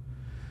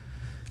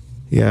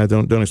 Yeah,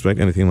 don't expect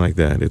anything like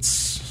that.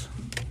 It's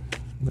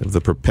the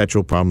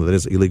perpetual problem that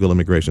is illegal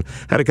immigration.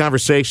 Had a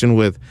conversation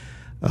with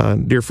a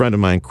dear friend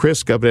of mine,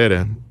 Chris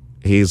Cabrera.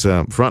 He's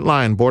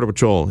frontline Border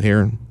Patrol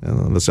here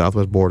on the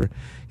southwest border.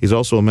 He's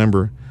also a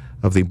member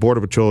of the Border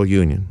Patrol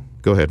Union.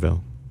 Go ahead,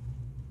 Val.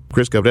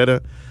 Chris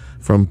Cabrera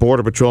from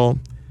Border Patrol.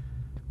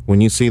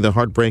 When you see the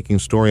heartbreaking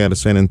story out of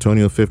San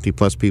Antonio,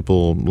 50-plus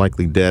people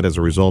likely dead as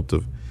a result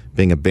of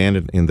being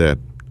abandoned in that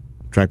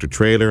tractor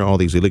trailer, all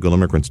these illegal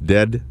immigrants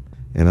dead,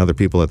 and other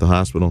people at the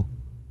hospital,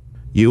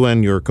 you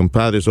and your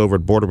compadres over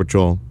at Border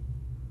Patrol,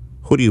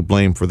 who do you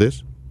blame for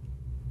this?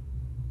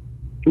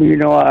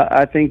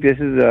 I think this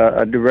is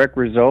a direct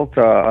result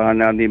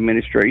on the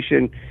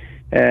administration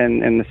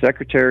and the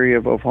Secretary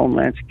of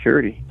Homeland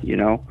Security. You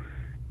know,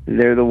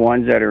 they're the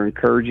ones that are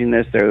encouraging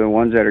this. They're the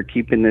ones that are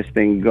keeping this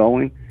thing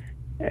going.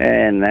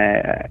 And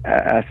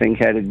I think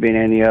had it been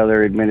any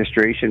other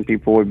administration,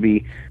 people would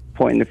be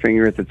pointing the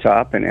finger at the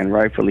top, and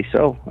rightfully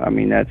so. I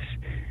mean,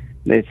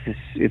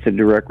 it's a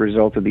direct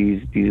result of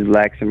these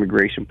lax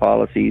immigration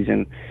policies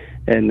and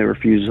the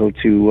refusal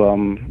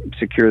to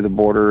secure the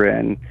border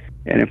and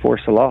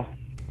enforce the law.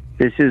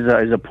 This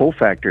is a pull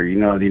factor. You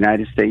know, the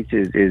United States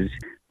is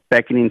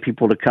beckoning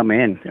people to come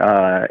in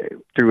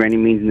through any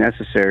means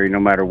necessary, no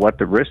matter what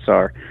the risks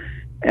are.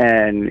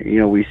 And, you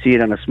know, we see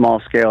it on a small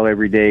scale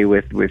every day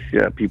with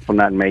people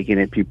not making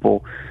it,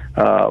 people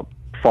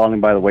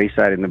falling by the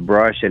wayside in the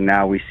brush. And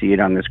now we see it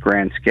on this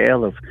grand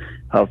scale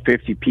of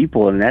 50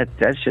 people. And that's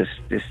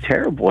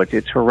terrible.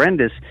 It's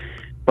horrendous.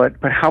 But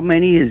how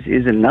many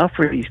is enough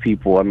for these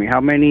people? I mean,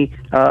 how many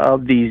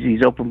of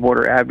these open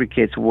border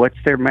advocates, what's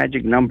their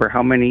magic number?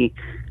 How many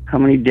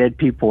dead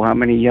people, how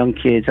many young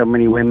kids, how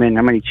many women,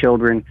 how many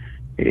children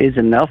is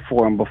enough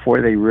for them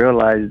before they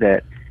realize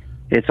that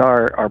it's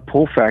our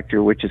pull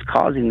factor which is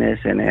causing this,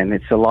 and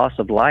it's the loss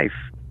of life.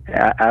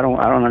 I don't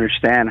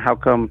understand how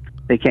come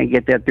they can't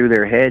get that through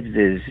their heads.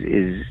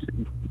 Is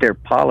their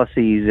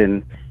policies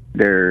and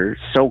their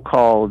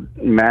so-called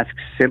masked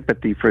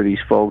sympathy for these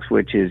folks,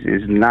 which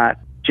is not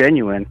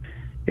genuine,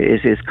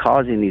 is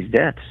causing these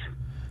deaths.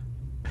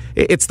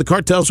 It's the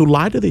cartels who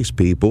lie to these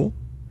people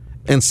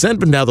and send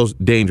them down those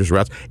dangerous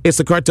routes. It's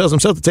the cartels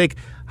themselves to take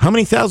how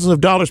many thousands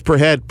of dollars per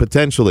head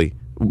potentially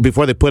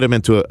before they put them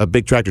into a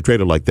big tractor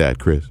trailer like that,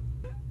 Chris.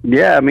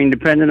 Yeah, I mean,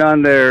 depending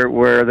on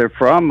where they're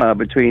from,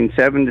 between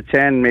 7 to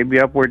 10, maybe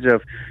upwards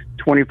of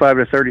 25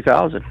 to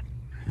 30,000.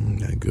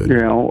 Good. You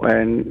know,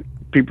 and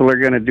people are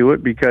going to do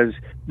it because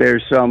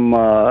there's some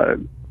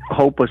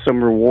hope of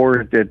some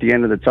reward at the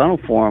end of the tunnel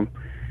for them.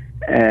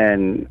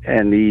 And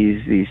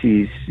these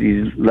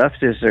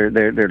leftists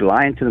they're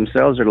lying to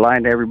themselves, they're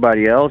lying to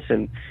everybody else,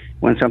 and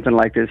when something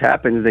like this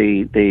happens,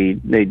 they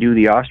do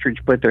the ostrich,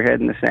 put their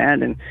head in the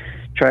sand, and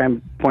try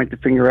and point the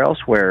finger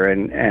elsewhere.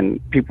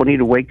 And people need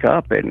to wake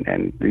up,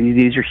 and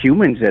these are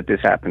humans that this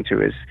happened to,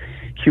 is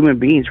human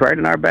beings right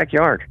in our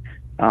backyard.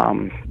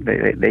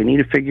 They need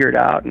to figure it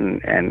out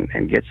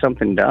and get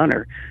something done,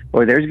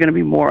 or there's going to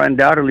be more.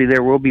 Undoubtedly,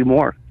 there will be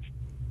more.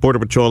 Border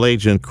Patrol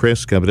agent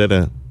Chris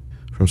Cabrera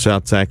from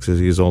South Texas.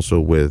 He's also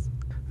with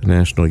the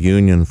National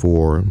Union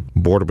for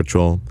Border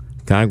Patrol.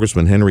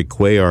 Congressman Henry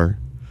Cuellar,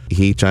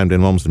 he chimed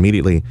in almost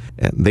immediately.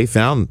 And they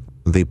found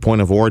the point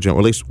of origin, or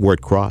at least where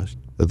it crossed,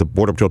 the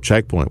Border Patrol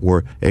checkpoint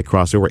where it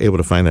crossed. They were able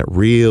to find that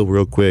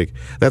real quick.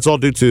 That's all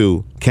due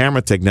to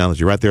camera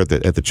technology right there at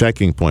the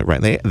checking point.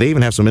 Right, they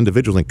even have some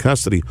individuals in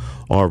custody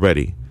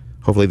already.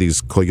 Hopefully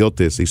these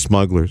coyotes, these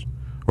smugglers,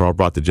 are all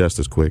brought to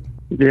justice quick.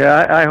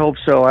 Yeah, I hope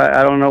so.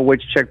 I don't know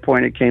which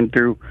checkpoint it came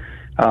through.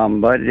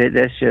 But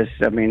it's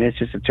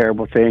just a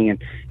terrible thing.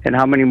 And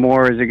how many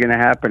more is it going to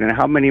happen? And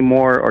how many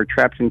more are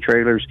trapped in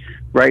trailers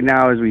right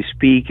now as we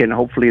speak? And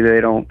hopefully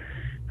they don't,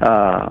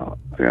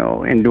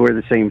 endure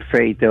the same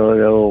fate.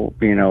 They'll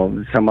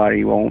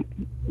somebody won't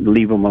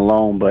leave them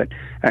alone. But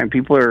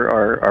people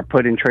are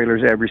put in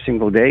trailers every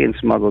single day and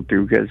smuggled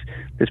through because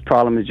this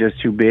problem is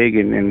just too big,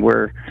 and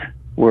we're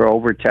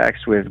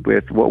overtaxed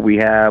with what we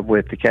have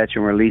with the catch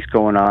and release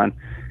going on.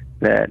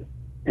 That.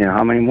 You know,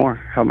 how many more?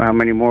 How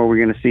many more are we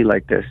going to see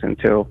like this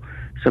until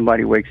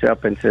somebody wakes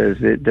up and says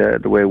that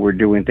the way we're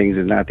doing things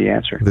is not the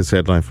answer? This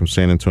headline from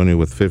San Antonio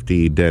with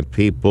 50 dead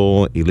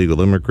people,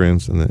 illegal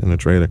immigrants in the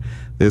trailer.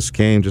 This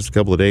came just a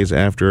couple of days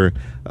after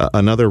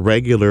another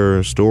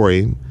regular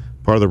story,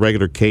 part of the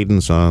regular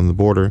cadence on the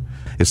border,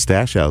 is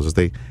stash houses.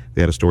 They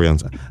had a story on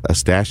a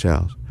stash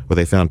house where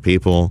they found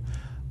people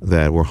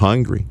that were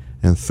hungry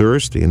and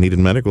thirsty and needed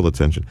medical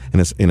attention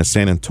in a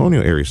San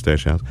Antonio area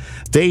stash house.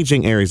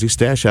 Staging areas, these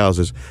stash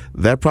houses,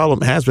 that problem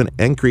has been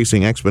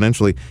increasing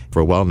exponentially for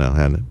a while now,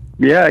 hasn't it?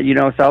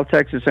 Yeah, South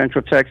Texas,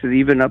 Central Texas,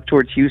 even up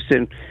towards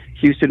Houston.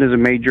 Houston is a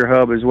major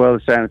hub as well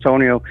as San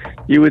Antonio.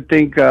 You would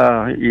think,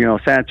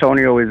 San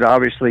Antonio is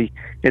obviously,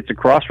 it's a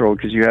crossroad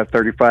because you have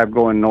 35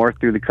 going north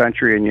through the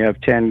country and you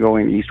have 10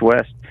 going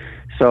east-west.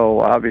 So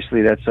obviously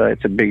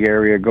it's a big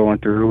area going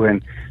through,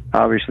 and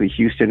obviously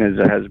Houston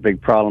has a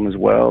big problem as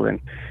well.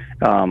 And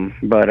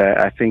but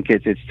I think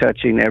it's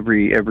touching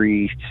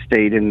every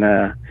state in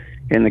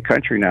the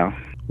country now.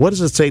 What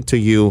does it say to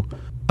you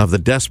of the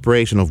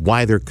desperation of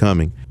why they're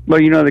coming?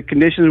 Well, the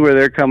conditions where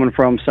they're coming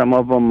from, some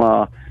of them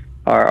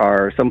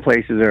are some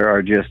places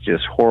are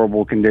just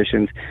horrible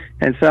conditions,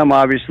 and some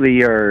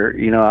obviously are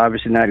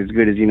obviously not as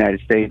good as the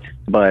United States,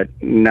 but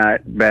not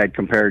bad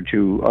compared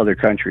to other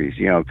countries.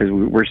 Because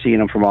we're seeing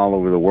them from all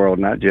over the world,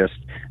 not just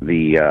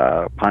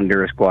the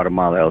Honduras,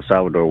 Guatemala, El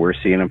Salvador. We're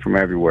seeing them from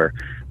everywhere.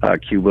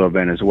 Cuba,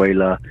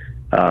 Venezuela,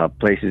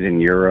 places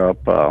in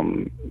Europe,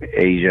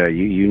 Asia,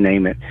 you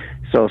name it.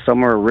 So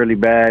some are really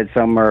bad,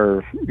 some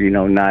are,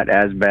 not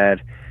as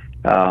bad.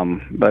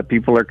 But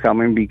people are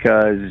coming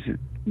because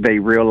they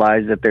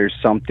realize that there's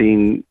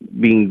something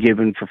being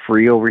given for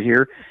free over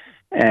here.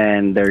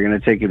 and they're going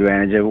to take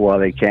advantage of it while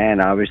they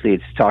can. Obviously,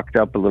 it's talked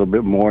up a little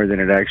bit more than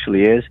it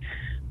actually is,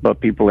 but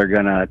people are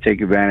going to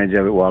take advantage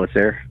of it while it's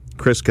there.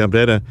 Chris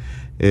Cabrera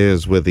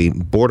is with the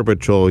Border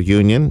Patrol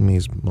Union.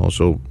 He's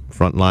also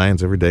front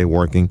lines every day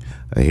working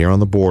here on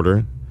the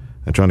border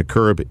and trying to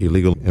curb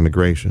illegal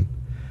immigration.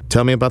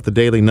 Tell me about the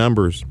daily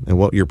numbers and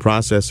what you're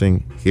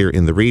processing here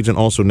in the region,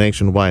 also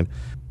nationwide.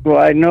 Well,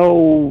 I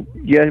know,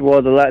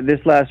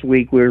 this last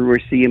week we're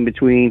seeing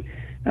between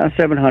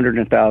 700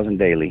 and 1,000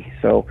 daily.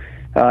 So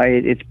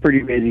it's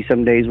pretty busy.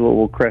 Some days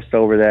we'll crest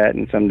over that,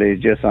 and some days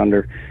just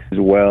under as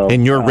well.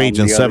 In your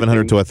region,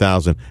 700 to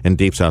 1,000 in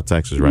Deep South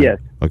Texas, right? Yes.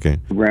 Okay.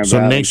 Grand so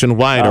Valley.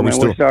 nationwide,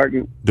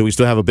 do we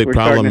still have a big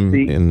problem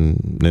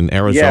in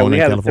Arizona yeah, we and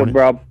have California?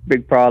 a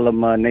big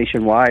problem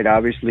nationwide.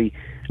 Obviously,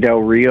 Del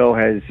Rio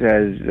has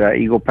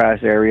Eagle Pass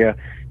area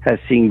has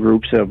seen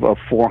groups of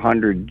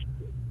 400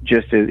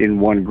 just in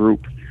one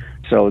group.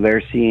 So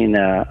they're seeing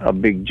a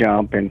big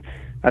jump, and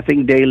I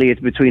think daily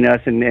it's between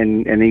us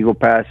and Eagle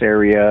Pass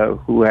area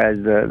who has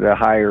the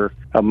higher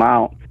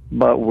amount,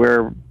 but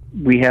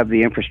we have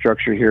the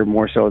infrastructure here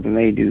more so than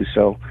they do.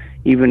 So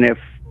even if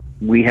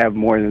we have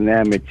more than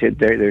them,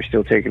 they're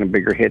still taking a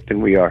bigger hit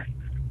than we are.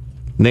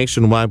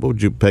 Nationwide, what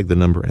would you peg the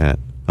number at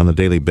on a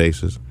daily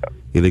basis?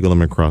 Illegal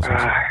immigrant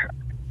crossings.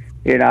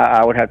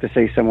 I would have to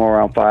say somewhere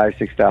around 5,000 to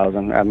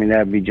 6,000. I mean,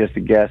 that'd be just a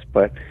guess,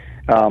 but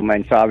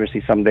and so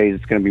obviously some days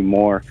it's going to be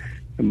more.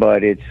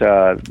 But it's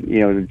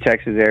the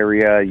Texas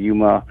area,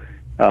 Yuma,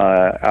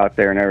 out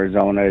there in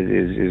Arizona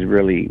is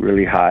really,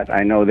 really hot.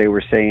 I know they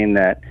were saying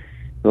that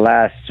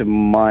last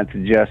month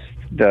just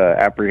the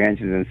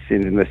apprehensions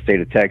in the state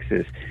of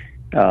Texas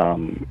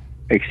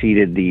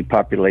exceeded the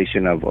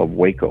population of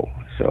Waco,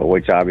 so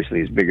which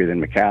obviously is bigger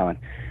than McAllen.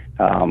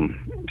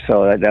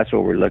 So that's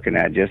what we're looking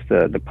at. Just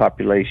the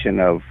population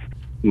of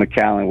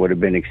McAllen would have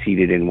been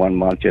exceeded in 1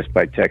 month just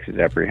by Texas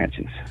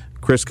apprehensions.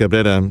 Chris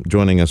Cabrera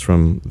joining us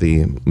from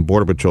the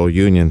Border Patrol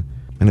Union.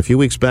 And a few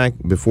weeks back,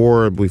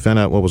 before we found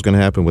out what was going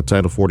to happen with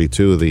Title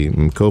 42, the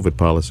COVID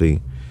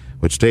policy,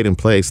 which stayed in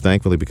place,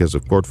 thankfully, because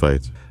of court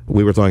fights,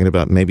 we were talking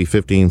about maybe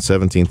 15,000,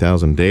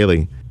 17,000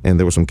 daily, and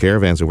there were some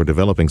caravans that were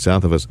developing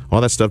south of us. All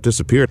that stuff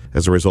disappeared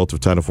as a result of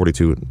Title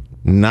 42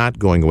 not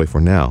going away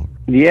for now.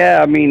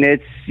 Yeah, I mean,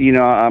 it's,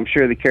 I'm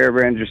sure the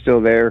caravans are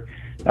still there.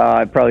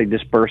 Probably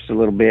dispersed a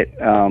little bit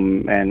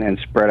and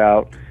spread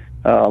out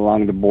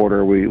along the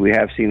border. We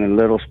have seen a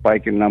little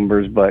spike in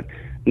numbers, but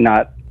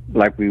not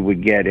like we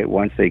would get it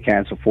once they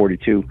cancel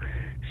 42.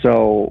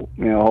 So,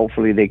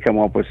 hopefully they come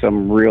up with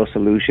some real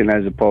solution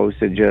as opposed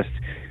to just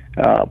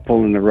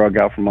pulling the rug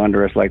out from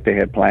under us like they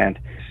had planned.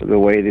 So the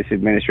way this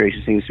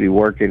administration seems to be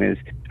working is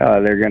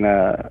they're going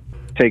to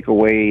take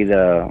away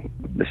the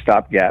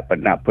stopgap but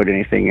not put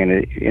anything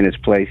in its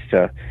place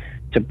to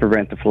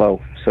prevent the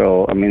flow.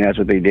 So, I mean, that's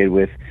what they did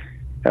with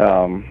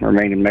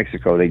Remain in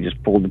Mexico. They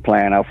just pulled the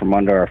plan out from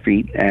under our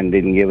feet and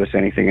didn't give us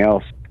anything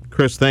else.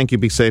 Chris, thank you.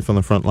 Be safe on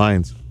the front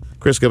lines.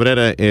 Chris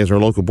Cabrera is our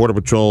local Border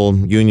Patrol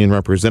Union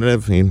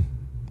representative. He's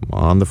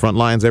on the front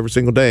lines every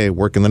single day,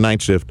 working the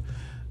night shift,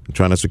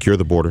 trying to secure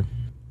the border.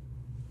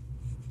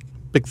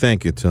 Big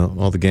thank you to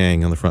all the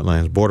gang on the front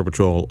lines, Border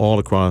Patrol all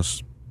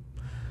across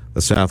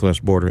the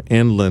southwest border,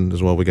 inland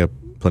as well. We got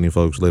plenty of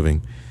folks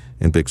living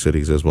in big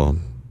cities as well.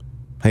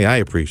 Hey, I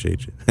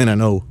appreciate you. And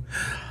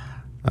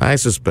I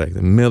suspect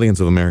that millions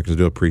of Americans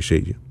do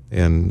appreciate you.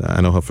 And I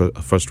know how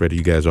frustrated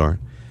you guys are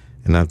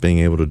in not being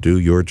able to do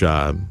your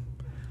job.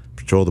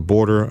 Patrol the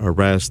border,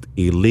 arrest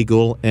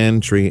illegal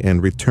entry,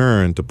 and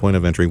return to point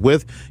of entry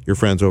with your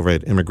friends over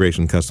at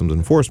Immigration Customs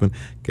Enforcement.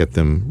 Get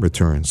them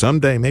returned.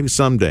 Someday, maybe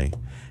someday.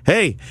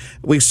 Hey,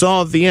 we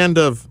saw the end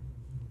of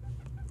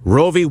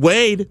Roe v.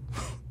 Wade.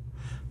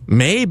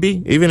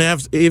 Maybe, even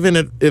if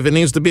it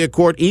needs to be a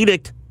court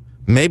edict,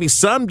 maybe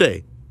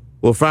someday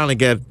we'll finally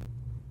get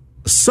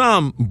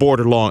some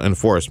border law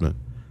enforcement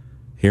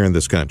here in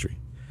this country.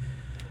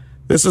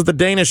 This is the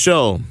Dana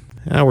Show.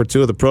 Hour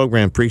 2 of the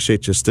program.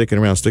 Appreciate you sticking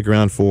around. Stick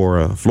around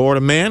for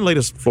Florida Man,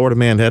 latest Florida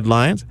Man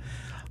headlines.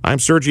 I'm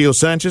Sergio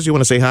Sanchez. You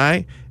want to say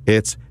hi?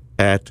 It's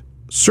at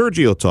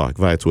Sergio Talk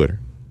via Twitter.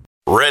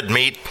 Red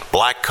meat,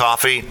 black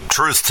coffee,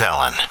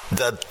 truth-telling.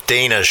 The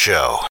Dana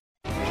Show.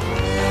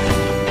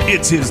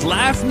 It's his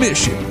life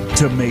mission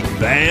to make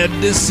bad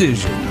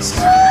decisions.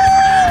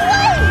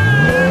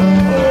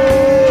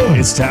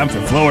 It's time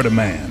for Florida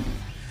Man.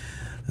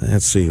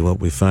 Let's see what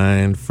we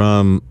find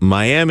from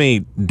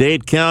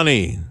Miami-Dade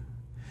County.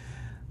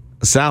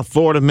 South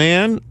Florida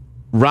man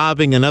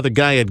robbing another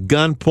guy at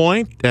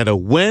gunpoint at a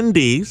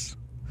Wendy's.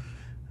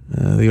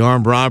 The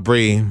armed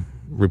robbery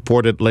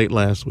reported late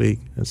last week.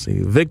 Let's see.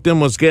 The victim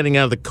was getting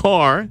out of the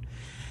car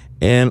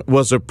and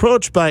was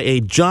approached by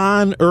a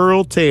John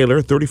Earl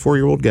Taylor,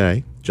 34-year-old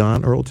guy,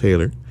 John Earl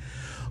Taylor,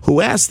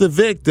 who asked the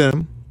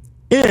victim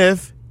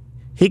if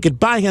he could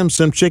buy him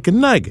some chicken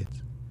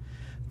nuggets.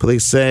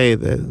 Police say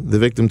that the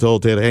victim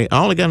told Taylor, hey,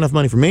 I only got enough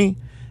money for me.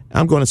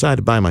 I'm going inside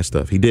to buy my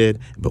stuff. He did,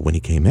 but when he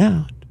came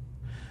out,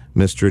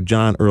 Mr.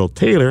 John Earl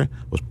Taylor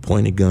was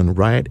pointing a gun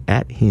right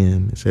at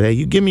him and said, hey,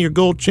 you give me your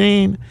gold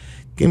chain,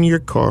 give me your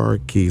car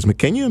keys.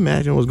 Can you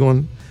imagine what's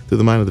going through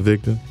the mind of the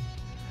victim?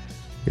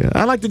 Yeah,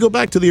 I'd like to go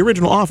back to the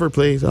original offer,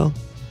 please. I'll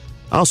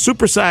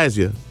supersize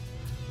you.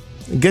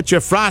 Get your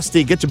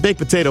Frosty, get your baked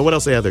potato. What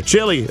else they have there?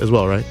 Chili as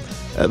well, right?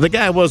 The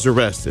guy was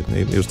arrested.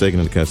 He was taken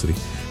into custody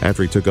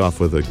after he took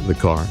off with the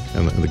car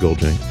and the gold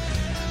chain.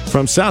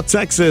 From South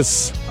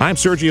Texas, I'm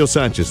Sergio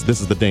Sanchez. This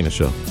is The Dana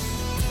Show.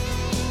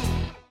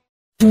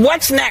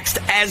 What's next,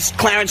 as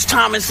Clarence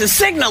Thomas is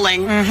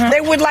signaling, they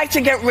would like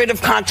to get rid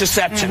of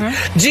contraception.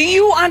 Do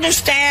you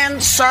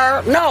understand,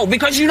 sir? No,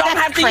 because you don't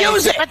have to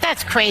use it. But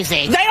that's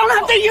crazy. They don't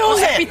have to use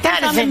it.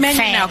 That is on the menu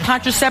now.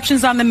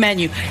 Contraception's on the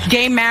menu.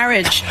 Gay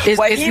marriage is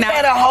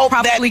now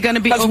probably going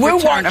to be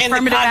overturned.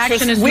 Affirmative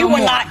action is we no were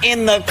more. not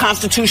in the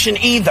Constitution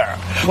either.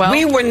 Well,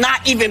 we were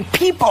not even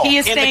people he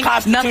is in saying the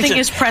Constitution. nothing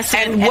is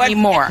precedent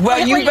anymore. Well,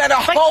 you better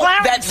hope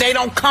that they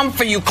don't come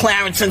for you,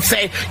 Clarence, and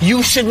say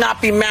you should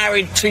not be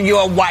married to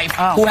your wife,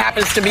 who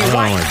happens to be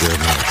white. Oh, my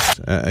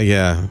goodness.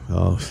 Yeah.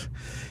 Oh.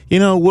 You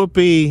know,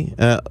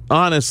 Whoopi,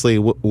 honestly,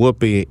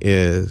 Whoopi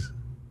is,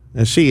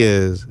 and she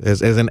is,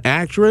 as an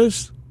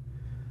actress,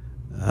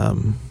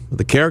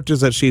 the characters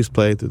that she's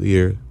played through the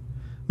years,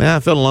 man, I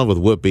fell in love with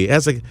Whoopi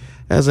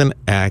as an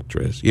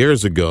actress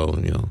years ago,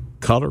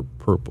 Color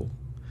Purple.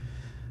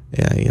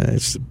 Yeah,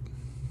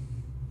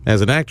 as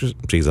an actress,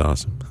 she's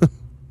awesome.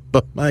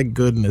 But my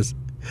goodness,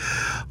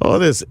 all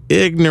this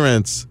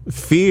ignorance,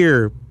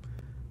 fear,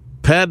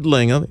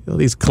 peddling,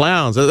 these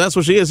clowns. That's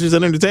what she is. She's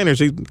an entertainer.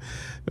 She's,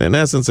 in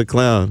essence, a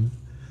clown.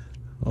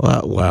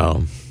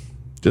 Wow.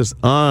 Just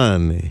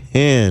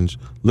unhinged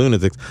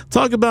lunatics.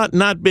 Talk about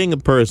not being a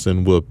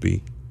person,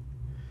 Whoopi.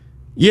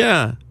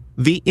 Yeah,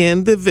 the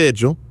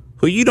individual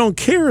who you don't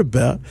care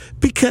about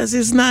because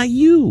it's not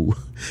you.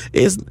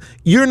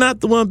 You're not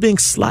the one being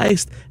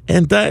sliced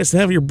and diced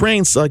and have your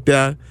brain sucked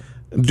out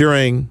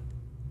during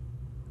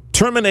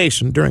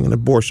termination, during an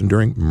abortion,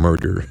 during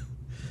murder.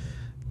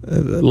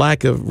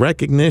 Lack of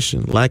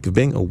recognition, lack of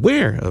being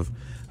aware of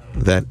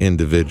that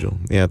individual.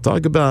 Yeah,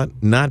 talk about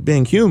not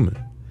being human.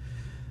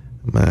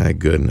 My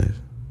goodness.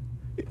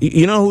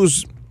 You know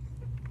who's...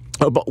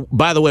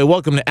 by the way,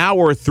 welcome to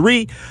Hour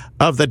 3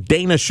 of The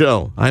Dana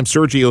Show. I'm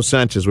Sergio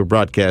Sanchez. We're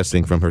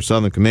broadcasting from her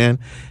Southern Command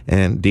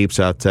and Deep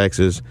South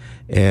Texas.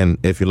 And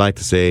if you'd like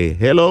to say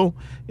hello,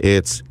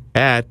 it's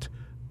at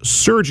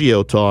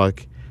Sergio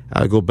Talk.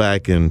 I'll go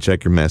back and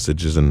check your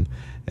messages and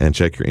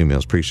check your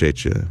emails.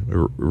 Appreciate you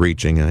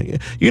reaching.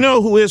 You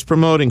know who is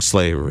promoting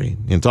slavery?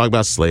 Talk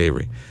about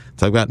slavery.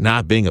 Talk about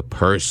not being a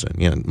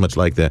person. Much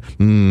like that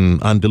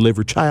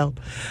undelivered child.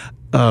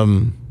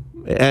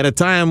 At a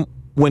time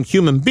when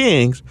human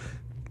beings,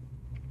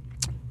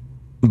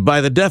 by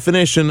the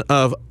definition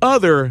of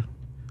other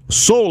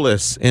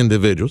soulless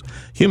individuals,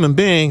 human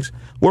beings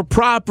were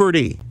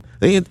property.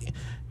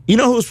 You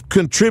know who's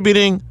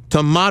contributing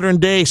to modern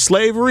day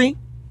slavery?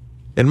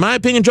 In my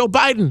opinion, Joe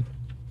Biden.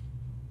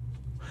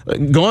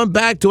 Going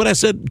back to what I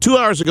said 2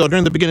 hours ago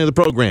during the beginning of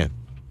the program.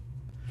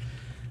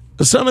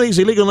 Some of these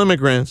illegal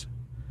immigrants,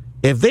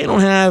 if they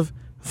don't have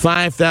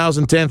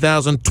 $5,000,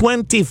 $10,000,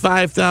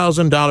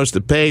 $25,000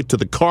 to pay to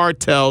the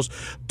cartels,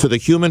 to the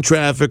human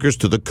traffickers,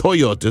 to the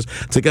coyotes,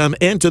 to come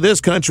into this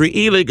country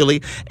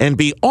illegally and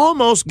be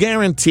almost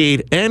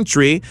guaranteed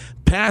entry,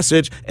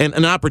 passage, and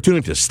an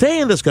opportunity to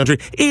stay in this country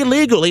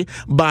illegally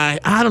by,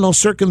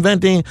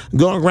 circumventing,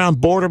 going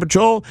around Border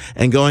Patrol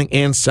and going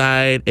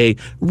inside a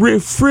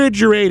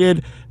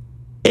refrigerated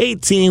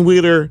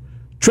 18-wheeler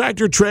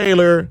tractor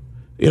trailer,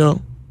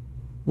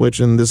 which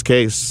in this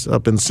case,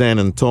 up in San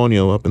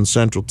Antonio, up in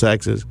Central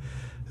Texas,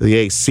 the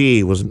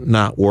AC was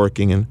not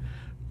working and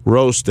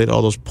roasted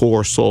all those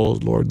poor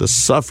souls, Lord, the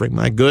suffering,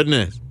 my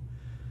goodness.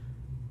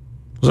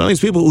 Some of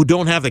these people who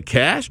don't have the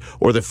cash,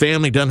 or the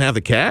family doesn't have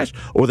the cash,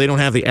 or they don't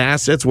have the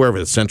assets, wherever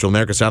it's Central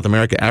America, South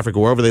America, Africa,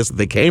 wherever it is that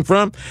they came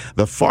from,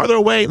 the farther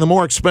away, the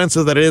more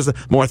expensive that it is, the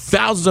more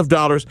thousands of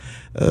dollars,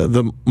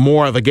 the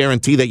more of a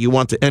guarantee that you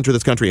want to enter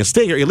this country and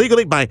stay here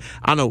illegally by,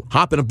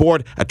 hopping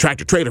aboard a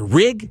tractor-trailer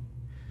rig.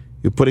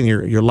 You're putting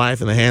your life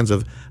in the hands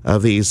of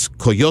these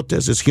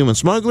coyotes, these human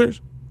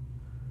smugglers.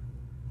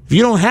 If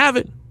you don't have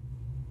it,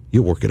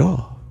 you work it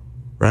off,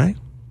 right?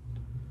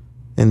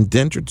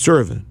 Indentured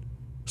servant.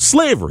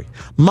 Slavery.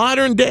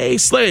 Modern day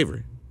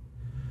slavery.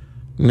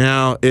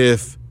 Now,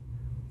 if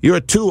you're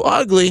too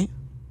ugly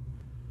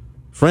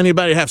for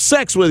anybody to have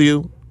sex with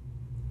you,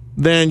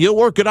 then you'll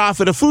work it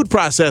off at a food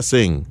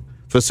processing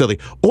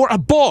facility or a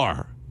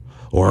bar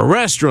or a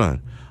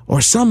restaurant or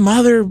some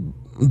other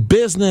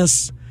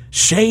business,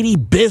 shady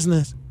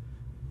business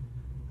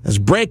that's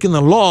breaking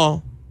the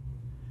law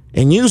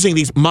and using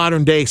these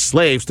modern day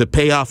slaves to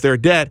pay off their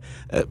debt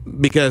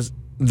because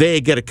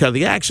they get a cut of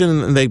the action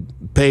and they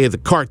pay the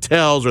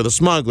cartels or the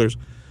smugglers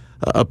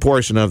a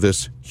portion of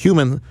this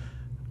human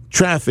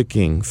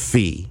trafficking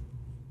fee.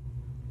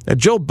 Now,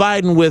 Joe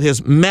Biden, with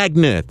his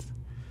magnet,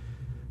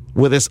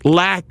 with his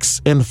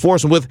lax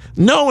enforcement, with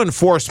no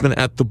enforcement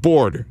at the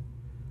border,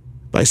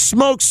 by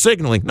smoke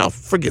signaling, no,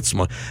 forget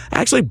smoke,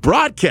 actually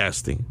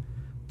broadcasting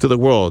to the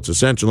world, to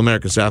Central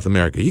America, South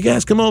America. You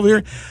guys come over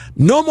here.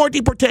 No more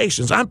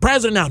deportations. I'm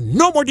president now.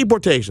 No more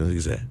deportations, he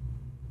said.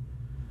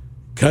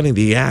 Cutting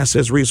the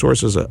assets,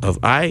 resources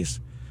of ICE,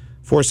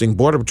 forcing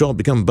Border Patrol to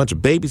become a bunch of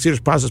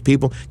babysitters, process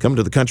people coming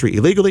to the country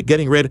illegally,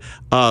 getting rid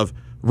of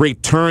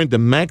Return to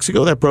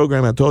Mexico, that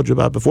program I told you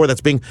about before,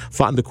 that's being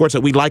fought in the courts,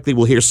 that we likely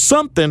will hear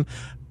something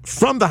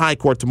from the high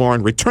court tomorrow.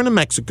 And Return to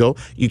Mexico,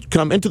 you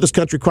come into this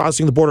country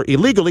crossing the border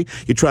illegally,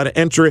 you try to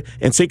enter it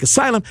and seek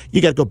asylum,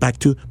 you got to go back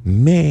to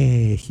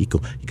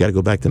Mexico. You got to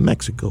go back to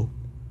Mexico.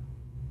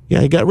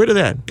 Yeah, he got rid of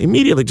that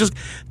immediately. Just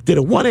did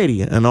a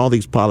 180 on all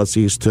these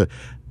policies to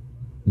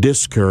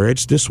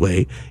discourage,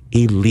 dissuade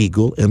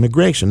illegal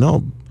immigration.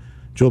 No,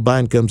 Joe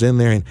Biden comes in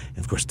there, and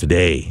of course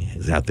today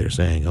he's out there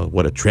saying, oh,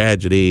 what a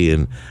tragedy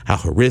and how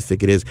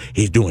horrific it is.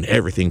 He's doing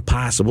everything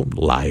possible.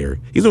 Liar.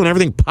 He's doing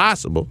everything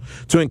possible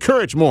to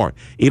encourage more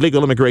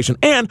illegal immigration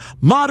and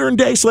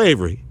modern-day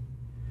slavery.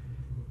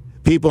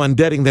 People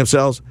indebting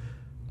themselves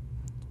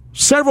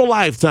several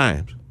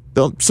lifetimes.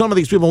 Some of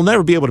these people will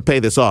never be able to pay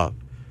this off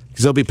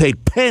because they'll be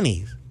paid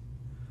pennies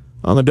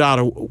on the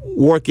dollar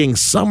working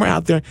somewhere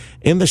out there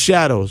in the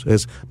shadows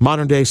as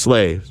modern-day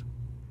slaves.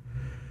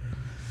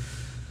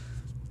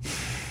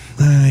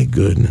 My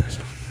goodness.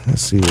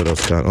 Let's see what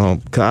else got. Oh,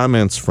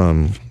 comments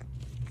from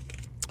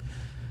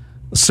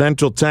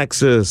Central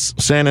Texas,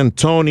 San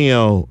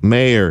Antonio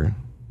Mayor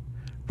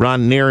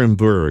Ron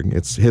Nirenberg.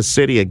 It's his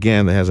city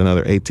again that has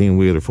another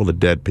 18-wheeler full of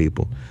dead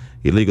people,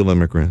 illegal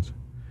immigrants.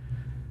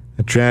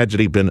 A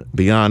tragedy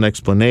beyond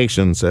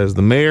explanation, says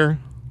the mayor.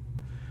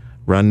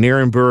 Ron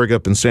Nirenberg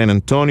up in San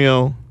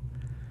Antonio.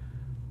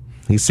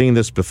 He's seen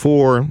this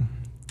before.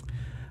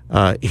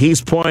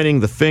 He's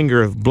pointing the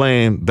finger of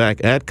blame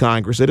back at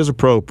Congress. It is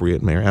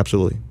appropriate, Mayor,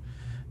 absolutely.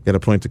 Got to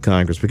point to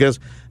Congress because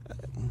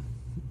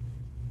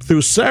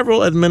through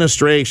several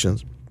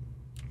administrations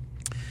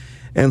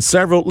and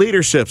several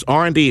leaderships,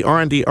 R&D,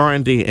 and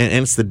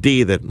it's the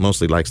D that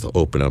mostly likes to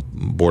open up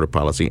border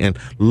policy and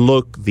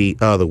look the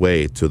other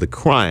way to the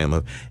crime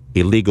of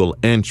illegal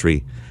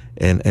entry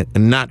and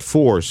not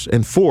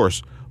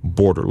enforce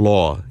border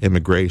law,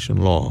 immigration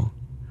law.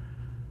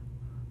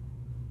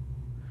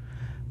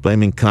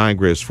 Blaming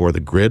Congress for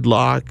the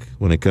gridlock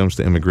when it comes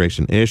to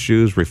immigration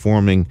issues,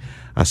 reforming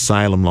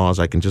asylum laws.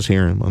 I can just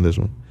hear him on this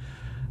one.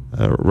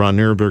 Ron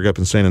Nirenberg up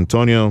in San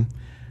Antonio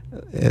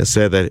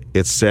said that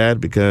it's sad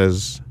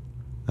because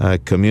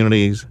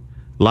communities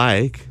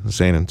like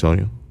San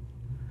Antonio,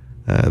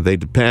 they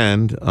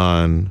depend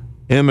on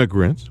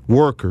immigrants,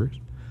 workers,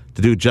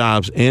 to do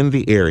jobs in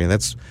the area.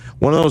 That's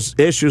one of those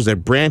issues that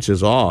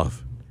branches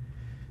off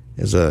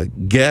as a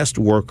guest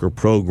worker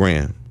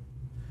program.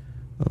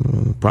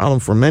 The problem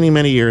for many,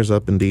 many years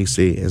up in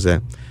D.C. is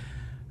that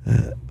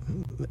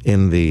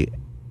in the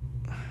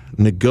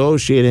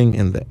negotiating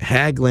and the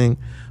haggling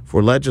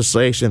for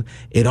legislation,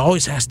 it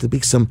always has to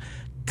be some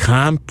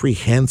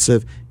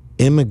comprehensive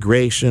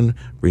immigration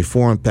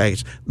reform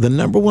package. The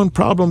number one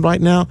problem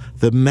right now,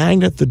 the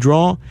magnet, the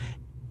draw,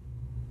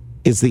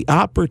 is the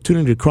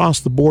opportunity to cross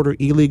the border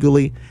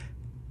illegally,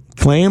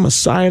 claim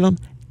asylum,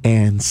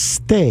 and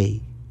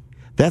stay.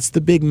 That's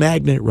the big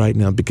magnet right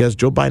now because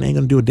Joe Biden ain't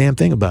going to do a damn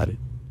thing about it.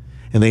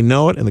 And they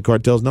know it, and the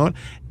cartels know it,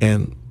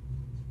 and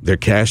they're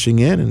cashing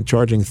in and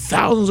charging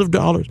thousands of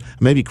dollars,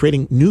 maybe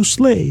creating new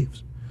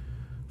slaves.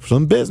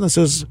 Some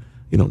businesses,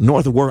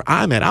 north of where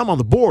I'm at. I'm on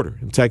the border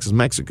in Texas,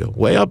 Mexico,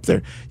 way up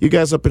there. You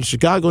guys up in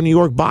Chicago, New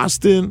York,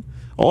 Boston,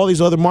 all these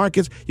other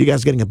markets, you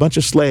guys getting a bunch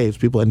of slaves,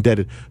 people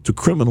indebted to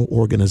criminal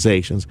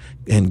organizations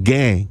and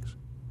gangs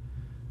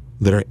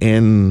that are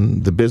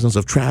in the business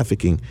of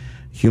trafficking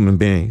human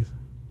beings.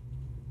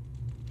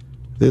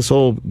 This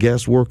whole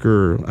guest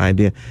worker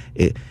idea,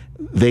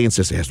 they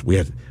insist, yes, we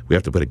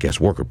have to put a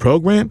guest worker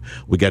program.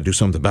 We got to do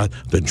something about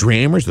the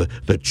dreamers,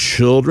 the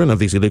children of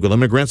these illegal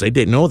immigrants. They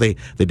didn't know. They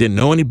didn't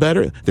know any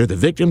better. They're the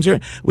victims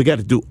here. We got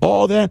to do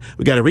all that.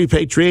 We got to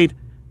repatriate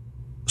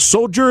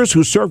soldiers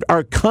who served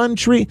our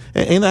country.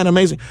 Ain't that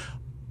amazing?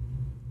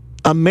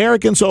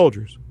 American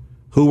soldiers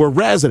who were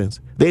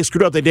residents. They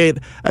screwed up. They did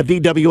a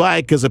DWI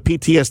because of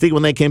PTSD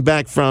when they came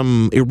back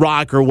from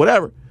Iraq or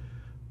whatever.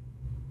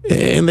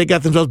 And they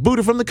got themselves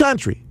booted from the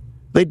country.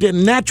 They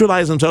didn't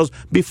naturalize themselves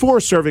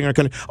before serving our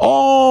country.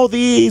 All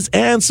these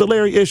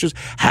ancillary issues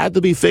had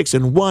to be fixed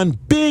in one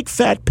big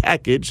fat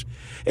package,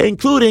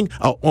 including,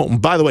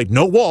 by the way,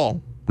 no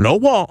wall.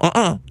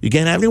 You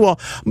can't have any wall.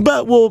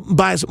 But we'll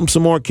buy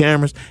some more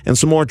cameras and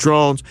some more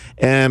drones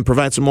and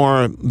provide some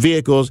more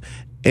vehicles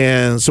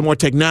and some more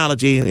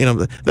technology.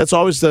 That's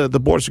always the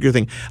border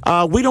security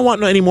thing. We don't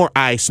want any more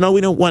ICE. No,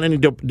 we don't want any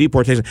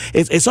deportation.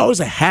 It's always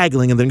a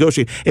haggling and the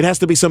negotiating. It has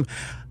to be some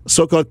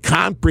so-called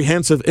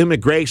comprehensive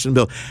immigration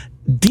bill.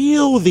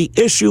 Deal with the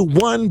issue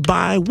one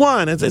by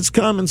one. It's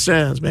common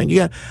sense, man. You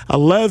got a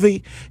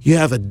levee, you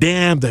have a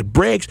dam that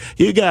breaks,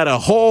 you got a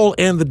hole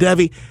in the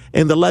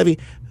levee.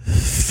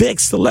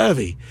 Fix the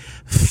levee.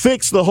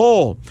 Fix the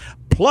hole.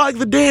 Plug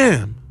the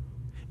dam.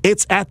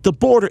 It's at the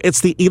border.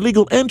 It's the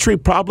illegal entry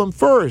problem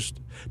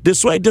first.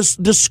 Dissuade,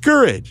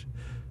 discourage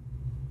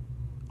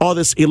all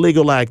this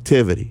illegal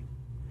activity.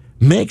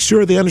 Make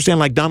sure they understand,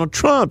 like Donald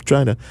Trump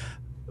trying to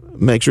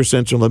make sure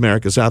Central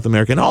America, South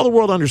America, and all the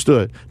world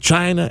understood.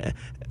 China,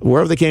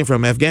 wherever they came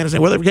from,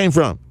 Afghanistan, wherever they came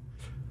from.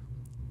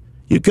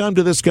 You come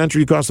to this country,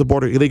 you cross the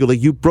border illegally,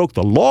 you broke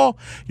the law,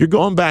 you're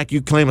going back,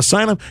 you claim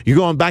asylum, you're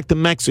going back to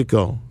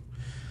Mexico.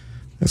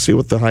 Let's see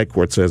what the High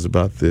Court says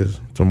about this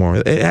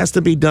tomorrow. It has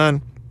to be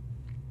done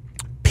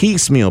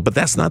piecemeal, but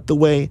that's not the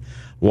way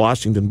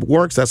Washington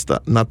works. That's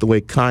not the way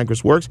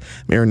Congress works.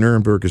 Mayor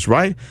Nirenberg is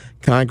right.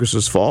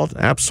 Congress's fault.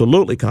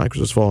 Absolutely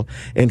Congress's fault.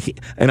 And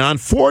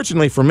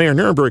unfortunately for Mayor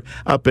Nirenberg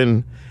up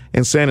in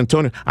San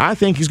Antonio, I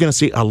think he's going to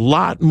see a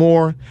lot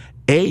more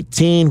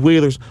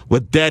 18-wheelers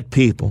with dead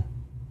people.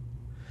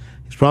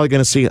 He's probably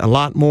going to see a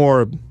lot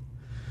more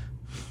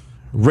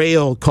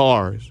rail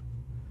cars,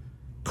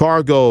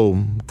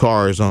 cargo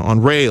cars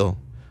on rail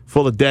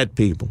full of dead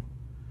people,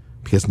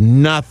 because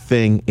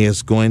nothing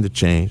is going to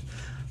change.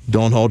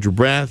 Don't hold your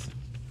breath.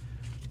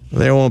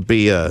 There won't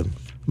be a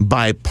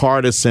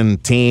bipartisan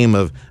team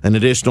of an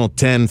additional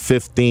 10,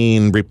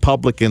 15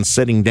 Republicans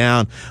sitting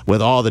down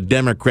with all the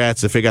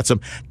Democrats to figure out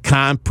some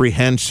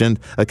comprehensive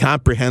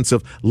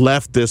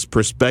leftist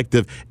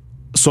perspective,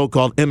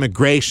 so-called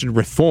immigration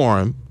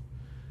reform.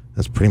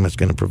 That's pretty much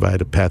going to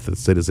provide a path to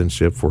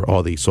citizenship for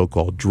all these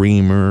so-called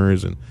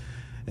dreamers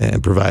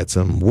and provide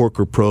some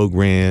worker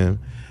program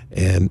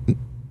and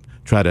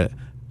try to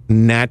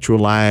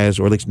naturalize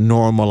or at least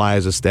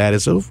normalize the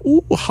status of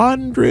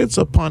hundreds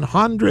upon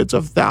hundreds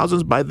of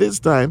thousands, by this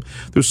time,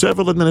 through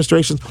several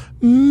administrations,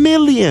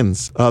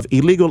 millions of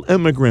illegal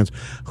immigrants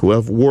who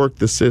have worked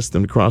the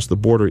system across the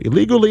border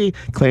illegally,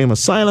 claim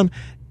asylum,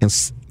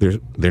 and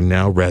they're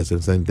now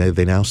residents, and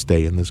they now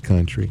stay in this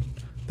country.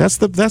 That's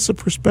the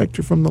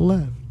perspective from the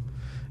left.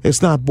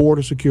 It's not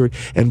border security,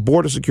 and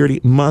border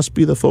security must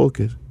be the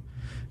focus.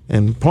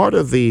 And part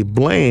of the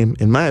blame,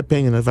 in my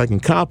opinion, if I can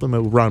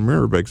compliment what Ron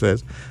Nirenberg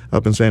says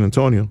up in San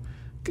Antonio,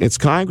 it's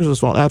Congress's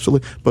fault,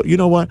 absolutely. But you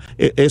know what?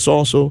 It's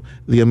also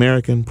the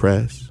American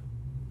press,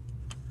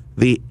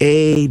 the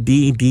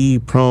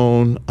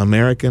ADD-prone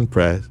American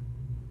press,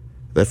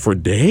 that for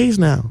days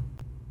now,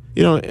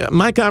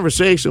 my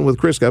conversation with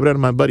Chris Cabret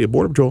and my buddy at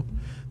Border Patrol,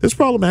 this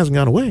problem hasn't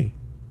gone away.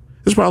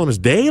 This problem is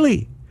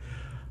daily.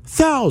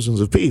 Thousands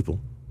of people,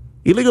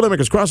 illegal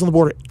immigrants crossing the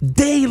border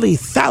daily,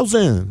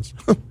 thousands.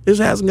 This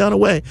hasn't gone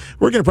away.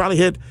 We're going to probably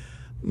hit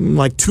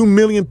like 2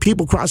 million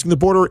people crossing the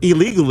border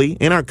illegally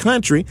in our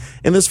country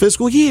in this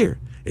fiscal year.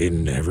 It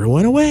never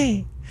went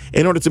away.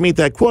 In order to meet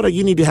that quota,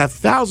 you need to have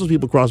thousands of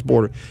people cross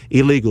border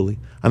illegally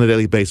on a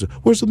daily basis.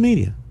 Where's the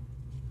media?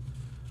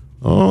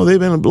 Oh, they've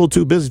been a little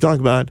too busy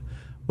talking about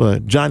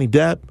Johnny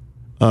Depp,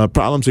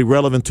 problems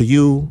irrelevant to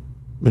you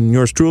and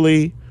yours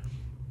truly,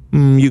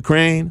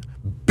 Ukraine,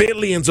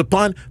 billions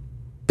upon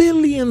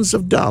billions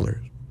of dollars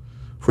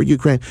for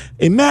Ukraine.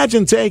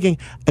 Imagine taking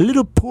a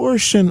little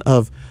portion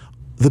of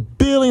the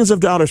billions of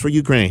dollars for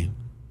Ukraine,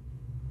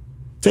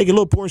 take a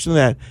little portion of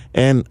that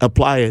and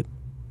apply it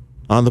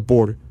on the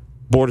border,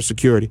 border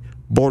security,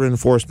 border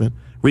enforcement,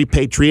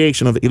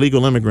 repatriation of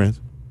illegal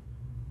immigrants.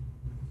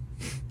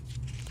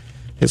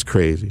 It's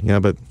crazy. Yeah,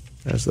 but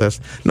that's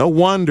no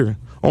wonder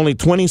only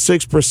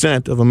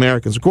 26% of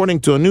Americans, according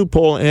to a new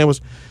poll, and it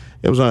was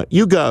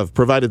YouGov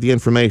provided the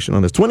information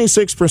on this.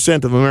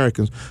 26% of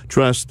Americans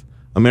trust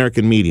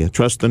American media,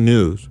 trust the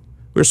news.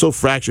 We're so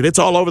fractured. It's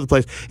all over the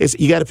place.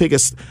 You got to pick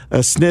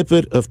a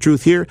snippet of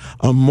truth here,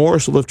 a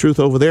morsel of truth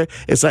over there.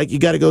 It's like you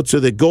got to go to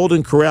the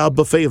Golden Corral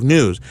buffet of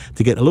news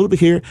to get a little bit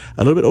here,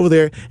 a little bit over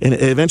there, and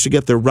eventually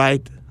get the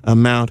right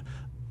amount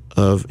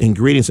of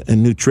ingredients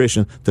and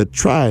nutrition to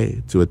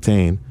try to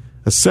attain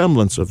a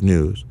semblance of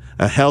news,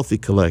 a healthy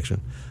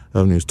collection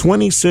of news.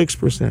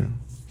 26%.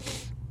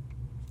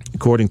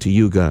 According to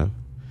YouGov.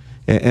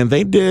 And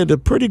they did a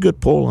pretty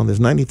good poll on this,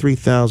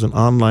 93,000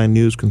 online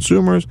news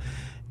consumers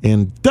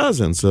in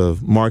dozens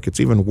of markets,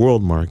 even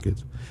world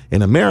markets.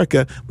 In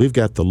America, we've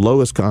got the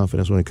lowest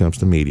confidence when it comes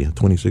to media,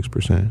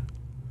 26%.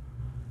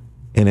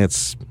 And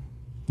it's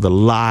the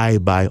lie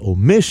by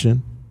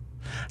omission,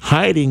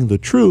 hiding the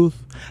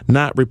truth,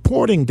 not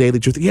reporting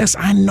daily truth. Yes,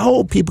 I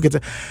know people get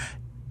to...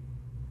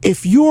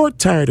 If you're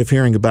tired of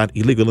hearing about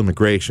illegal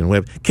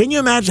immigration, can you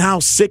imagine how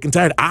sick and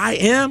tired I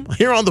am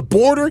here on the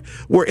border,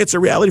 where it's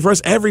a reality for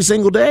us every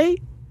single day?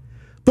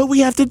 But we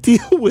have to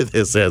deal with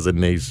this as a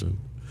nation.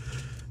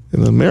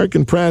 And the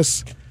American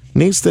press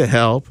needs to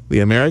help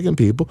the American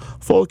people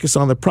focus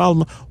on the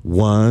problem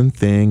one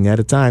thing at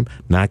a time,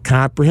 not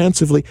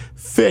comprehensively.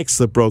 Fix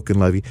the broken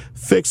levee,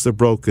 fix the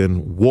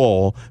broken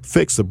wall,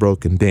 fix the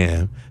broken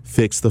dam,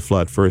 fix the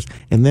flood first,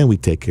 and then we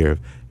take care of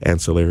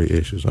ancillary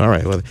issues. All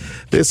right, well,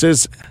 this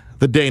is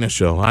The Dana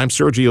Show. I'm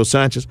Sergio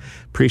Sanchez.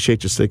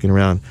 Appreciate you sticking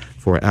around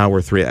for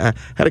hour 3. I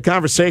had a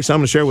conversation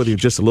I'm going to share with you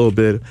just a little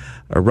bit.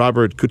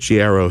 Robert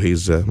Cucchiaro,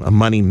 he's a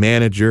money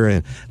manager,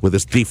 and with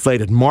this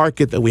deflated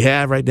market that we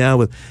have right now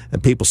with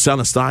people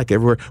selling stock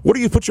everywhere, where do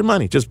you put your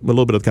money? Just a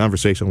little bit of the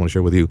conversation I want to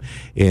share with you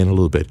in a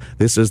little bit.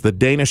 This is The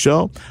Dana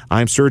Show.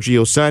 I'm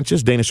Sergio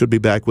Sanchez. Dana should be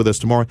back with us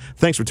tomorrow.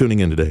 Thanks for tuning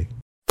in today.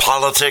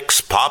 politics,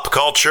 pop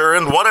culture,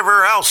 and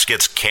whatever else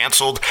gets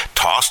canceled,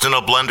 tossed in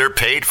a blender,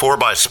 paid for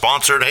by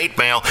sponsored hate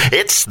mail.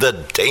 It's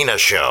The Dana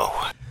Show.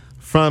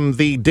 From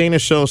the Dana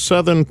Show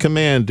Southern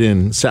Command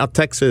in South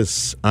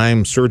Texas,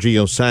 I'm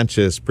Sergio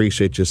Sanchez.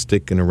 Appreciate you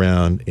sticking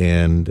around.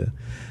 And,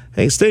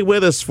 hey, stay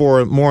with us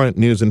for more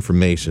news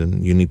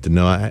information you need to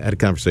know. I had a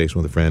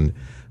conversation with a friend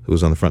who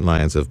was on the front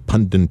lines of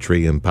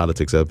punditry and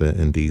politics up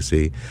in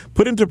D.C.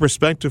 Put into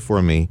perspective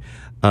for me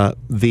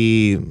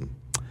the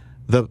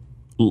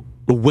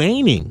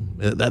waning,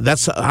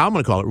 that's how I'm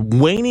going to call it,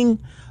 waning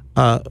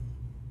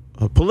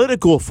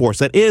political force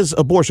that is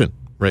abortion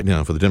right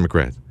now for the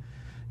Democrats.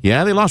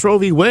 Yeah, they lost Roe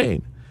v.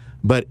 Wade.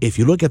 But if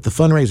you look at the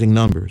fundraising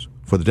numbers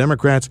for the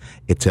Democrats,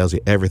 it tells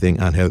you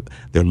everything on how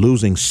they're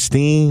losing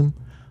steam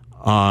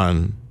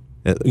on,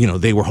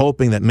 they were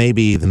hoping that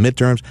maybe the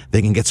midterms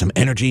they can get some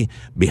energy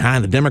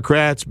behind the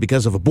Democrats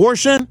because of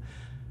abortion.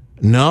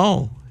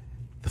 No,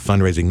 the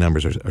fundraising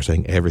numbers are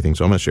saying everything.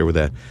 So I'm going to share with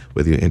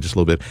you in just a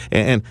little bit.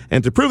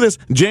 And to prove this,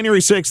 January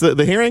 6th,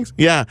 the hearings,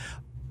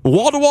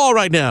 wall to wall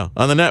right now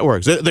on the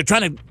networks. They're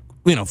trying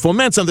to,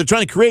 foment something. They're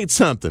trying to create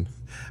something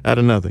out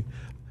of nothing.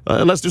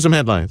 Let's do some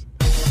headlines.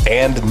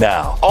 And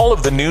now, all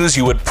of the news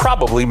you would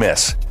probably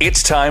miss.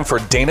 It's time for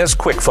Dana's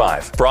Quick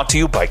Five, brought to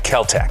you by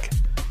Caltech.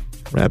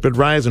 Rapid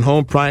rise in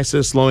home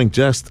prices slowing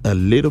just a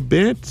little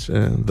bit.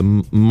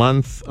 The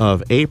month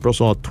of April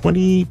saw a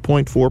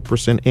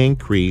 20.4%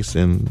 increase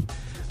in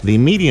the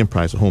median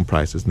price of home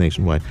prices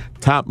nationwide.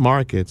 Top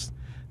markets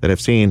that have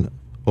seen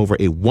over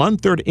a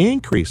 1/3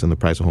 increase in the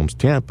price of homes: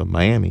 Tampa,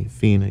 Miami,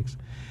 Phoenix.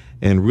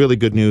 And really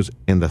good news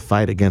in the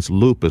fight against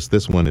lupus.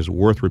 This one is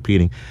worth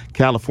repeating.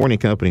 California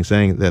company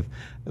saying that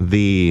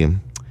the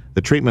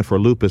treatment for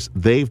lupus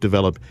they've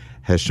developed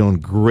has shown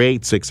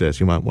great success.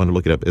 You might want to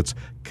look it up. It's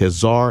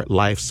Kazar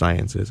Life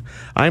Sciences.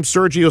 I'm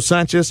Sergio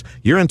Sanchez.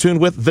 You're in tune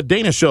with The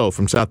Dana Show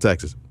from South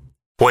Texas.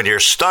 When you're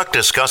stuck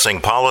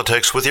discussing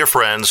politics with your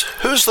friends,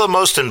 who's the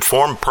most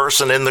informed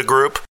person in the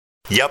group?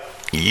 Yep,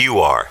 you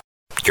are.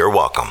 You're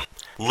welcome.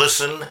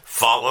 Listen,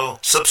 follow,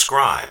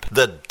 subscribe.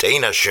 The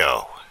Dana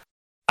Show.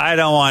 I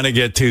don't want to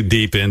get too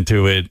deep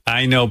into it.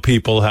 I know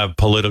people have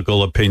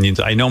political opinions.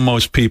 I know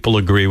most people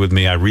agree with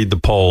me. I read the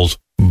polls.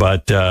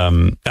 But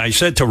I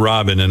said to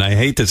Robin, and I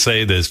hate to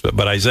say this,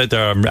 but I said to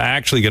her, I'm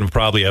actually going to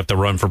probably have to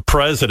run for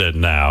president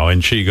now.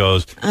 And she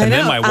goes,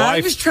 then my wife.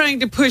 I was trying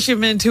to push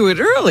him into it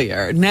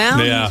earlier. Now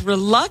he's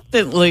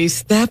reluctantly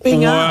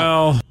stepping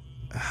up.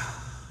 Well,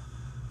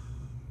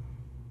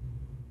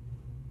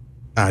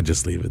 I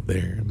just leave it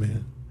there,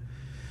 man.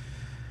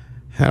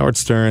 Howard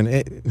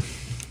Stern,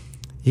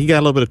 he got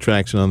a little bit of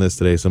traction on this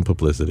today, some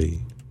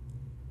publicity.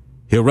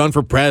 He'll run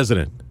for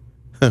president.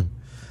 Is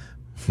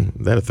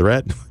that a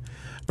threat?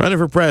 Running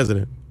for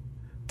president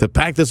to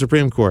pack the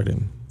Supreme Court.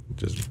 And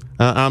just,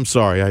 I'm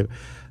sorry.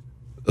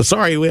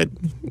 Sorry we had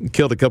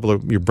killed a couple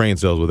of your brain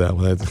cells with that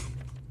one.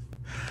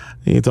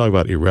 You talk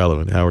about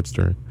irrelevant, Howard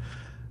Stern.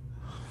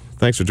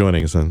 Thanks for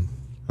joining us on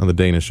the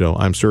Dana Show.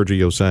 I'm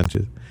Sergio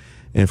Sanchez.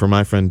 And for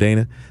my friend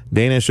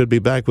Dana should be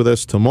back with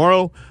us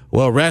tomorrow,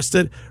 well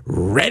rested,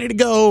 ready to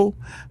go.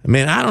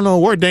 Man, I don't know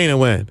where Dana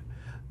went,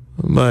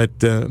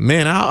 but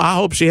man, I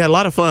hope she had a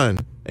lot of fun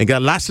and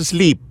got lots of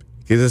sleep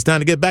because it's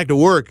time to get back to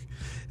work,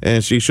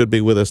 and she should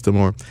be with us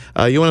tomorrow.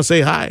 You want to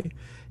say hi?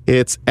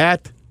 It's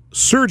at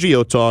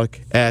Sergio Talk,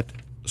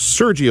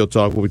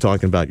 We'll be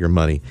talking about your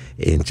money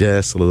in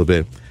just a little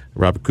bit.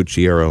 Robert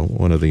Cucchiero,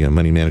 one of the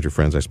money manager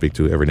friends I speak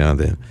to every now and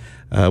then.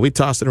 We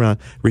tossed it around.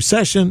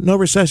 Recession, no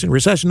recession.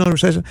 Recession, no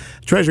recession.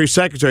 Treasury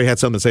Secretary had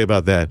something to say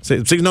about that.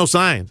 See, no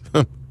signs.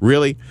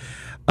 Really?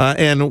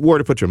 And where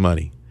to put your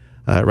money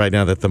right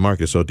now that the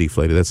market is so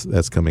deflated.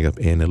 That's coming up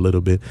in a little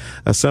bit.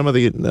 Some of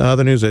the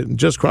other news that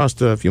just crossed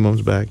a few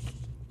moments back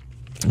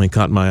and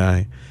caught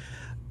my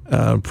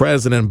eye.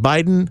 President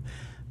Biden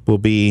will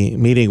be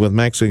meeting with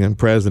Mexican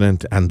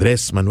President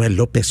Andrés Manuel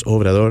López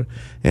Obrador,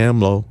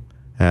 AMLO,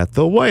 at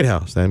the White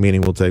House. That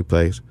meeting will take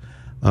place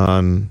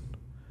on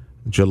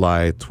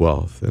July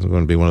 12th. It's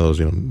going to be one of those,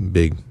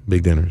 big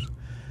dinners.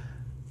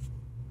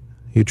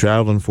 You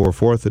traveling for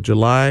 4th of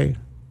July?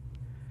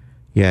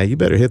 Yeah, you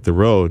better hit the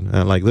road.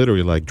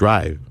 Literally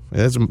drive.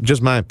 That's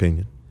just my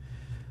opinion.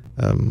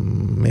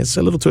 It's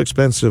a little too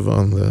expensive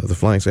on the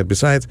flying side.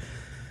 Besides,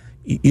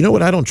 you know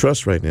what I don't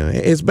trust right now?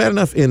 It's bad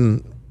enough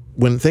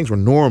when things were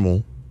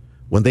normal,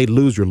 when they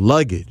lose your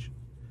luggage.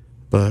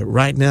 But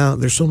right now,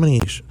 there's so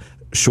many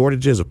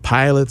shortages of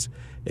pilots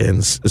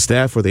and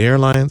staff for the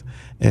airlines,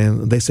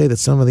 and they say that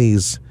some of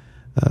these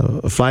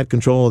flight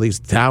control, these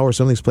towers,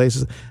 some of these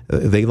places,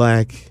 they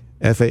lack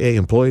FAA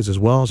employees as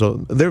well.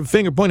 So they're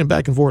finger pointing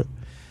back and forth.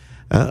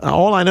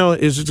 All I know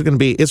is it's going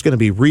to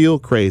be real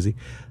crazy.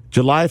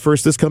 July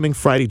 1st, this coming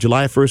Friday,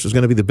 July 1st is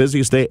going to be the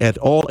busiest day at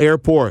all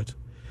airports,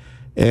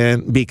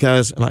 and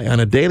because on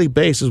a daily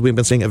basis we've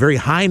been seeing a very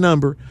high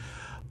number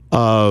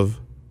of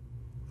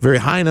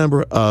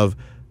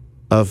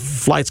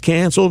flights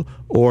canceled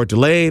or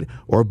delayed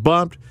or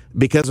bumped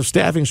because of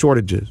staffing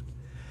shortages.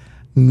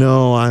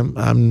 No,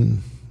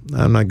 I'm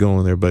not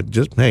going there. But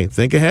just, hey,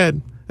 think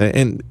ahead.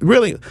 And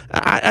really,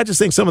 I just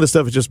think some of this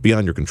stuff is just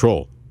beyond your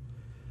control.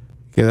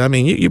 I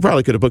mean, you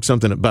probably could have booked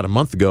something about a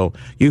month ago.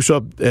 You show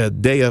up a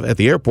day at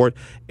the airport,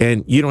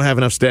 and you don't have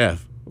enough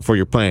staff for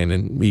your plane,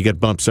 and you get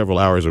bumped several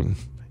hours or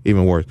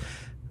even worse.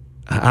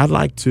 I'd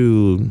like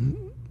to,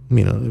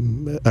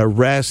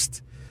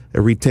 arrest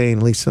or retain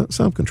at least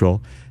some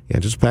control. Yeah,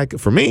 just pack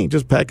up the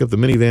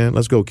minivan.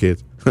 Let's go,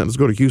 kids. Let's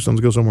go to Houston.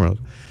 Let's go somewhere else.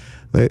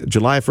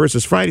 July 1st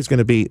is Friday. It's going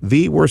to be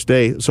the worst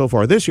day so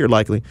far this year,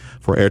 likely,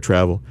 for air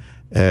travel.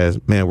 As,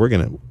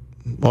 man,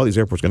 all these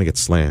airports are going to get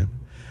slammed.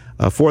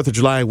 4th of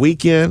July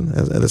weekend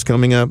that's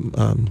coming up.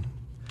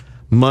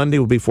 Monday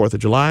will be 4th of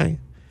July.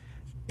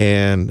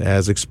 And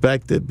as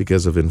expected,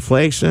 because of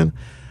inflation,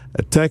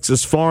 a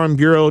Texas Farm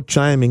Bureau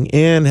chiming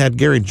in, had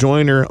Gary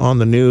Joyner on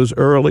the news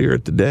earlier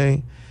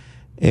today.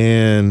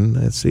 And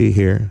let's see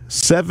here,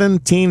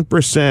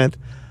 17%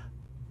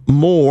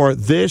 more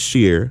this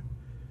year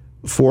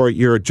for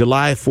your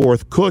July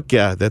 4th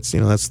cookout. That's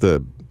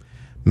the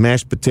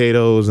mashed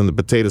potatoes and the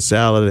potato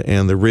salad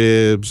and the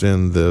ribs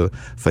and the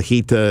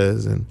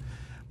fajitas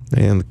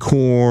and the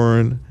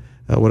corn.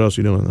 What else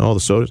are you doing? All the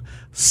sodas.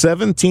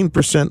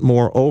 17%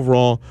 more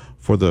overall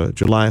for the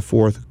July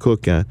 4th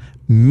cookout.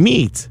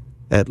 Meat,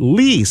 at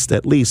least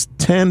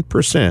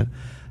 10%.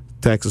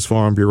 Texas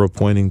Farm Bureau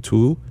pointing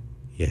to,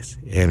 yes,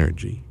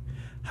 energy,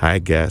 high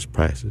gas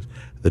prices,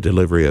 the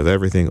delivery of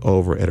everything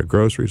over at a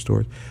grocery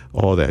store,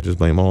 all that. Just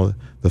blame all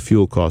the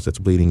fuel costs that's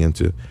bleeding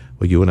into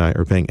what you and I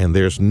are paying. And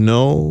there's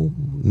no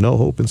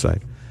hope in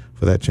sight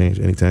for that change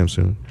anytime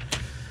soon.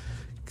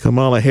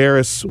 Kamala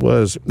Harris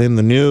was in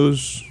the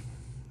news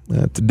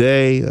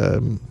today.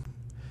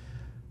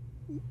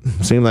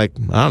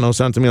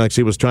 Sounded to me like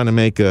she was trying to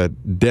make a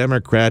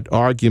Democrat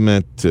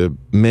argument to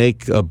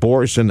make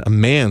abortion a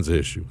men's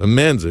issue.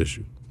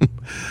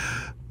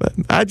 But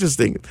I just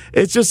think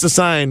it's just a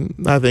sign.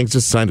 I think it's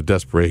just a sign of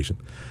desperation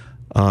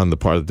on the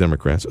part of the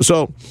Democrats.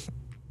 So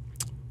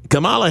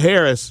Kamala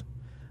Harris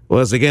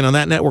was again on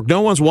that network.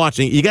 No one's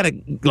watching. You got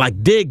to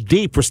dig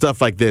deep for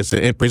stuff like this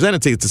and present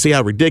it to you to see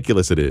how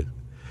ridiculous it is.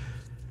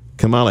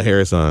 Kamala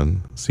Harris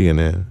on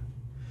CNN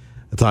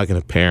talking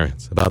to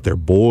parents about their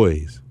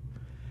boys,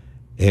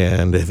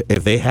 and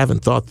if they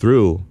haven't thought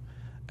through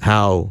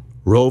how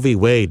Roe v.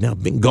 Wade now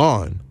been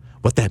gone,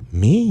 what that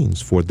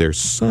means for their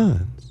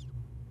sons.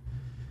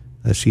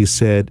 She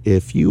said,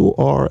 if you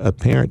are a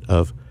parent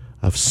of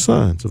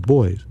sons, of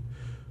boys,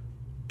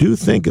 do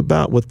think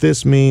about what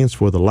this means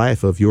for the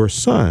life of your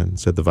son,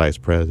 said the vice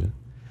president,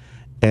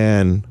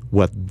 and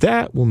what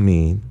that will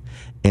mean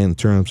in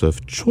terms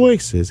of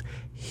choices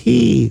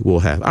he will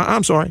have.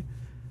 I'm sorry.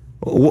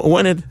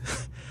 When did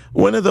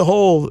the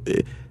whole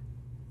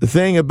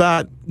thing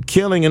about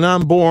killing an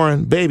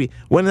unborn baby,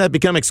 when did that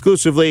become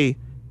exclusively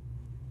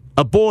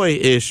a boy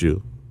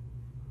issue?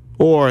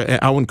 Or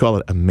I wouldn't call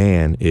it a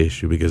man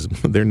issue because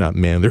they're not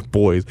men, they're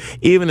boys.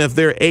 Even if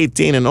they're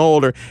 18 and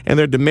older and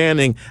they're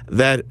demanding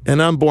that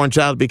an unborn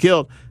child be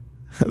killed,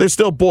 they're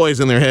still boys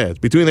in their heads,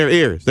 between their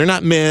ears. They're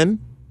not men.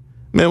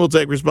 Men will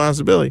take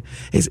responsibility.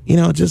 It's,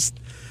 just,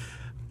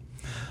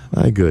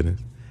 my goodness.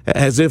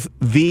 As if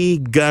the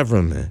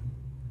government,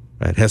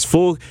 right,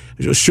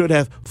 should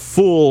have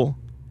full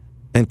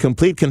and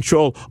complete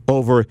control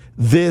over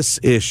this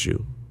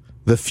issue,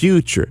 the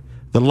future,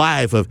 the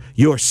life of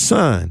your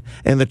son,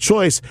 and the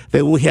choice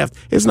that we have.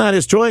 It's not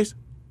his choice.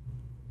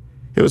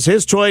 It was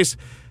his choice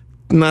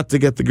not to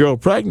get the girl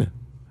pregnant,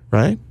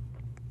 right?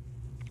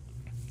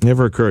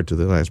 Never occurred to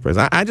the vice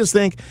president. I just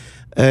think,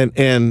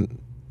 and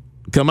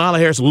Kamala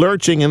Harris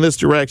lurching in this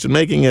direction,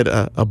 making it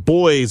a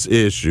boys'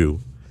 issue,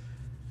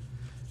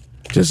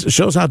 just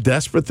shows how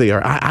desperate they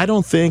are. I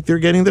don't think they're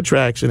getting the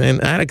traction. And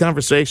I had a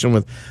conversation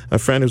with a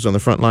friend who's on the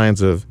front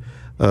lines of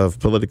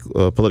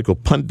political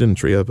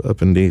punditry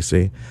up in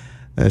D.C.,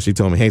 she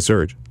told me, hey,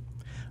 Serge,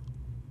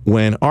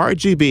 when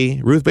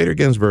Ruth Bader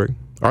Ginsburg,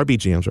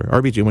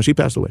 RBG, when she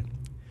passed away,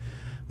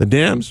 the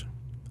Dems,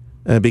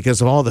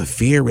 because of all the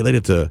fear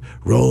related to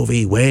Roe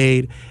v.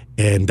 Wade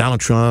and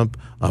Donald Trump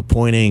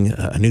appointing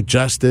a new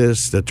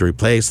justice to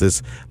replace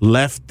this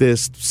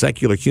leftist,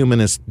 secular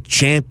humanist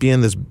champion,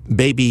 this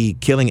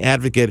baby-killing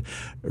advocate,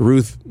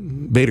 Ruth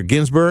Bader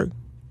Ginsburg,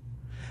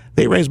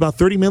 they raised about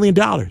 $30 million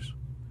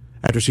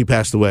after she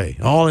passed away,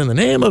 all in the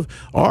name of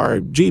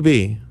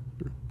RBG.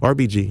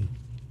 $30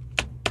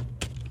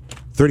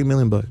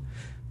 million.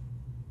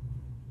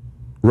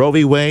 Roe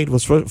v. Wade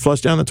was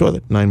flushed down the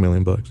toilet, $9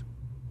 million.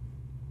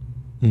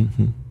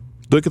 Mm-hmm.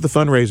 Look at the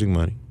fundraising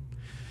money.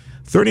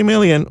 $30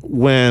 million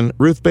when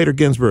Ruth Bader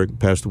Ginsburg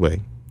passed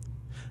away.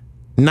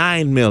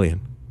 $9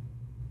 million.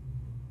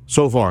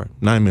 So far,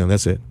 $9 million,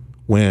 that's it.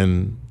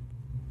 When,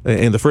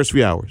 in the first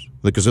few hours.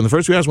 Because in the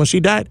first few hours when she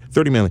died,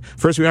 $30 million.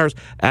 First few hours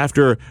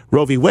after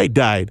Roe v. Wade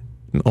died,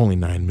 only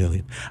 $9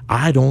 million.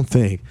 I don't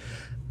think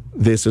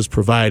this is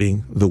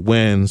providing the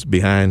wins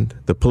behind,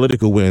 the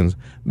political wins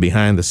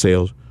behind the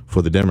sales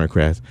for the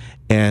Democrats.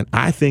 And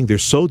I think they're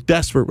so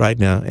desperate right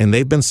now, and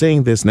they've been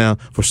saying this now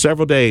for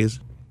several days.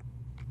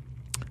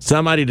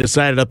 Somebody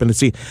decided up in the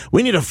seat,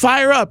 we need to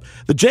fire up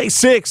the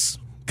J6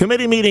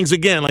 Committee meetings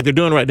again, like they're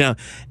doing right now.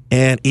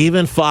 And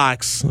even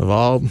Fox,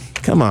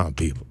 come on,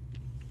 people.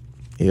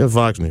 Even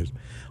Fox News.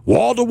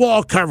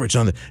 Wall-to-wall coverage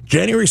on the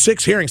January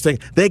 6th hearings thing.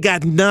 They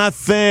got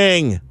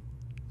nothing.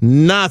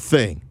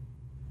 Nothing.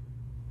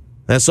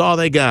 That's all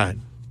they got.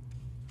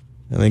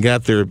 And they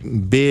got their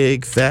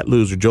big, fat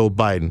loser, Joe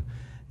Biden,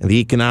 and the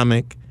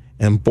economic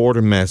and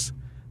border mess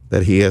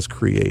that he has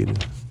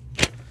created.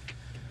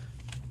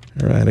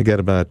 All right, I got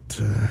about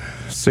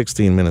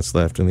 16 minutes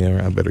left in the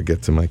hour. I better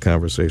get to my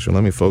conversation.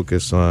 Let me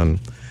focus on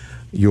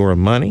your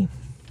money,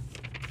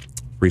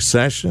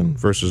 recession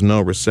versus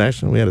no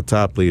recession. We had a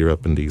top leader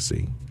up in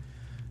D.C.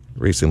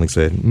 recently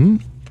said,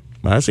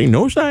 I see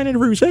no sign of a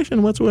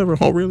recession whatsoever.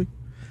 Oh, really?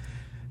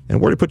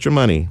 And where to put your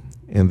money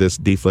in this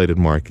deflated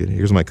market?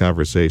 Here's my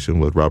conversation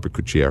with Robert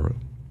Cucchiaro.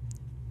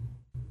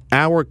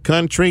 Our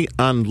country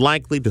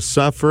unlikely to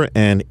suffer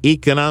an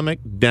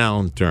economic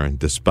downturn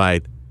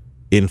despite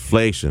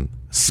inflation,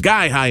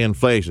 sky-high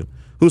inflation.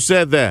 Who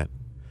said that?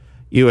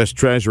 U.S.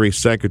 Treasury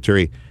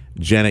Secretary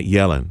Janet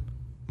Yellen.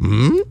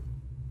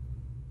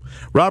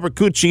 Robert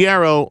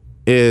Cucchiaro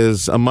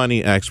is a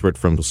money expert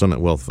from Summit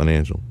Wealth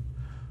Financial.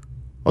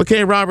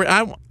 Okay, Robert,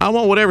 I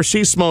want whatever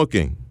she's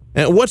smoking.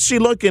 And what's she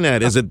looking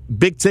at? Is it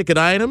big-ticket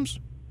items,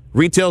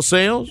 retail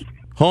sales,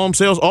 home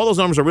sales? All those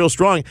numbers are real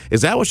strong.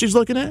 Is that what she's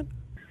looking at?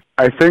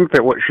 I think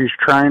that what she's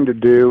trying to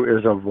do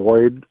is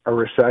avoid a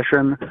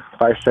recession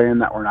by saying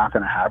that we're not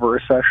going to have a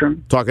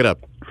recession. Talk it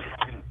up.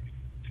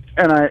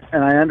 And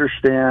I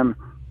understand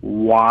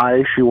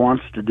why she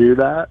wants to do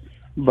that,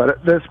 but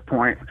at this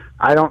point,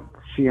 I don't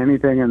see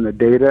anything in the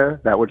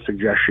data that would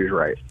suggest she's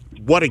right.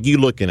 What are you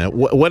looking at?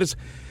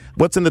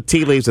 What's in the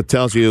tea leaves that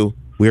tells you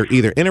we're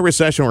either in a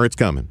recession or it's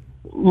coming?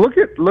 Look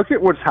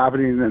at what's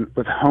happening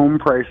with home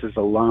prices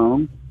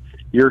alone.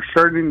 You're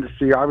starting to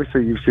see,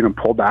 obviously, you've seen a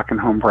pullback in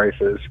home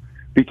prices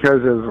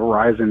because of the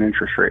rise in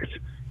interest rates.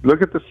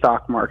 Look at the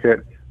stock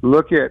market.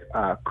 Look at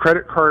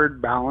credit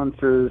card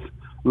balances.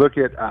 Look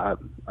at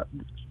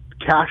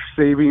cash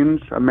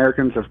savings.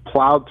 Americans have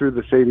plowed through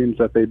the savings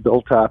that they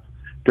built up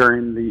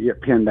during the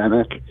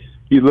pandemic.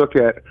 You look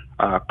at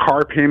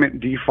car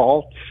payment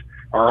defaults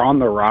are on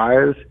the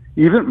rise.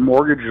 Even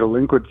mortgage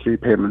delinquency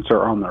payments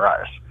are on the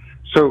rise.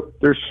 So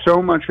there's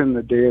so much in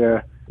the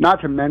data,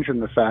 not to mention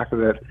the fact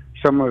that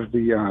some of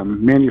the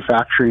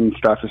manufacturing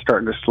stuff is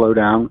starting to slow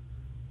down.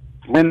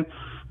 And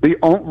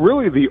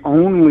really the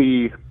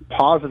only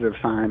positive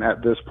sign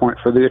at this point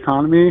for the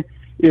economy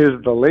is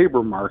the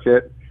labor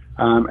market.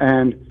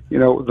 And,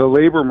 the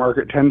labor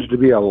market tends to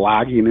be a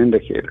lagging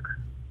indicator.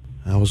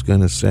 I was going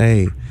to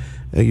say,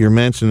 you're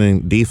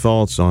mentioning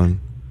defaults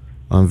on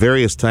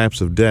various types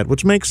of debt,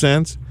 which makes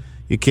sense.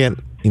 You can't,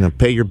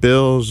 pay your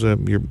bills.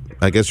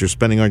 I guess you're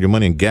spending all your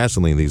money in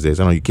gasoline these days.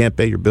 I know you can't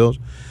pay your bills,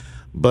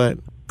 but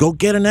go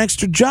get an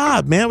extra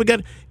job, man. We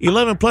got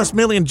 11 plus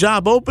million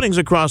job openings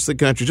across the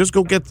country. Just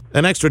go get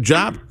an extra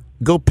job.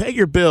 Go pay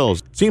your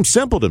bills. Seems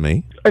simple to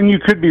me. And you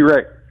could be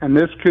right. And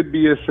this could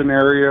be a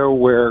scenario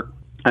where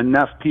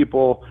enough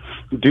people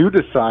do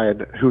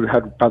decide, who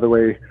had, by the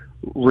way,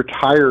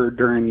 retired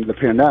during the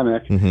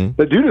pandemic,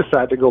 that do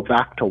decide to go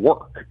back to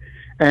work.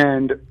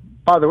 And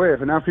by the way,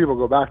 if enough people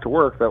go back to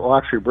work, that will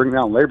actually bring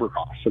down labor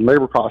costs. And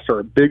labor costs are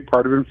a big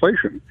part of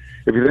inflation.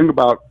 If you think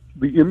about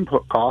the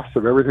input costs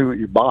of everything that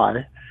you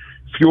buy,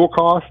 fuel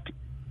cost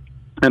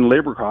and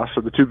labor costs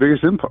are the two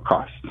biggest input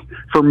costs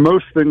for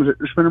most things that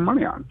you're spending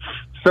money on.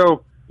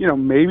 So,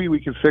 maybe we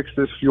can fix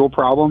this fuel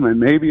problem, and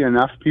maybe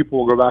enough people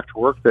will go back to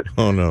work that,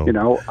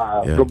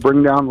 will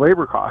bring down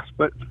labor costs.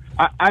 But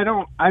I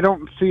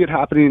don't see it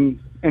happening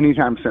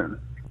anytime soon.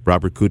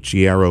 Robert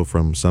Cucchiaro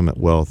from Summit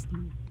Wealth.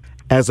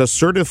 As a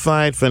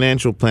certified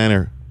financial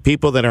planner,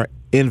 people that are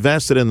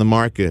invested in the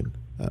market,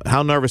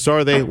 how nervous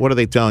are they? What are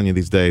they telling you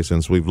these days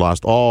since we've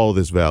lost all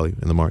this value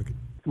in the market?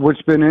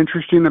 What's been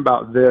interesting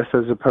about this,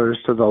 as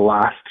opposed to the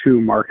last two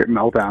market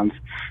meltdowns,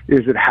 is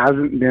it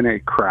hasn't been a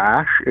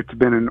crash. It's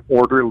been an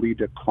orderly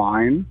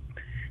decline.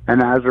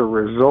 And as a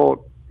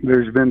result,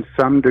 there's been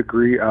some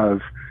degree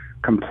of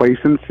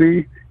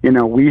complacency.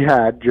 We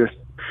had just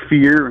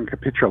fear and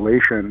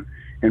capitulation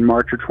in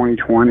March of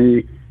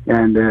 2020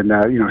 and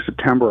in,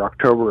 September,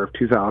 October of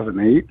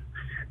 2008.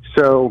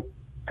 So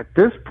at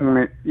this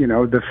point,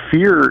 the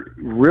fear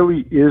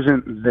really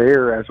isn't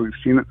there as we've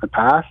seen it in the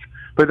past.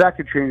 But that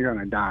could change on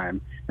a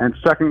dime. And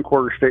second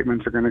quarter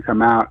statements are going to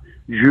come out.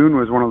 June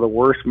was one of the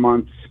worst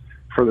months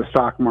for the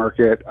stock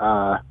market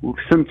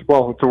it's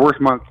the worst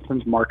month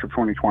since March of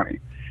 2020.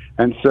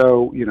 And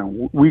so,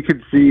 we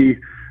could see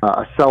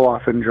a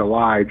sell-off in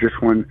July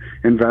just when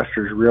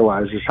investors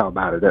realize just how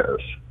bad it is.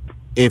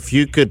 If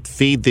you could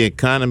feed the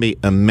economy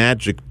a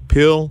magic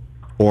pill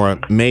or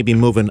maybe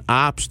move an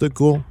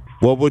obstacle,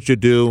 what would you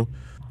do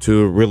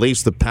to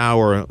release the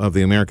power of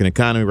the American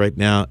economy right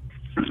now?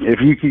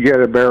 If you could get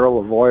a barrel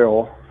of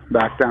oil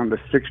back down to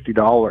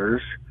 $60,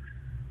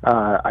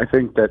 I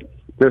think that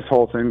this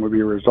whole thing would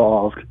be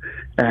resolved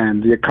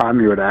and the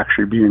economy would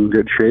actually be in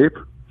good shape.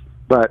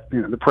 But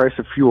the price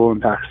of fuel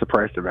impacts the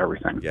price of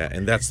everything. Yeah,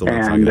 and that's the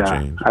one thing to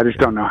change. I just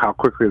don't know how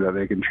quickly that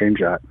they can change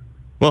that.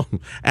 Well,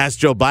 ask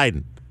Joe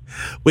Biden.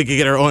 We could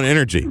get our own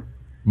energy.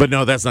 But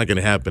no, that's not going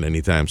to happen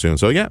anytime soon.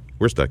 So, yeah,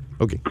 we're stuck.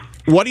 Okay.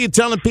 What are you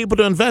telling people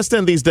to invest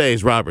in these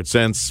days, Robert,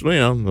 since,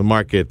 the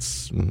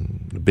market's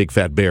a big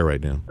fat bear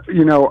right now?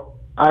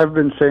 I've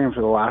been saying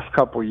for the last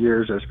couple of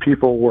years, as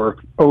people were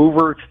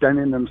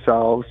overextending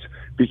themselves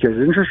because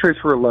interest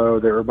rates were low,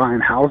 they were buying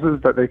houses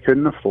that they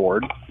couldn't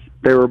afford.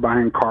 They were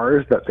buying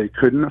cars that they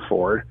couldn't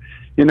afford.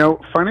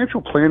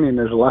 Financial planning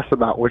is less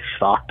about which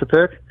stock to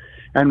pick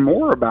and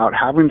more about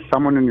having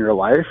someone in your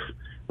life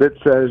that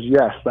says,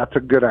 yes, that's a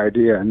good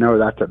idea, and no,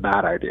 that's a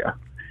bad idea.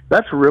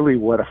 That's really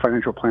what a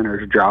financial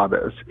planner's job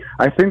is.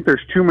 I think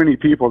there's too many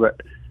people that,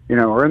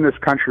 are in this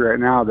country right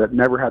now that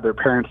never had their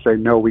parents say,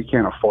 no, we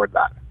can't afford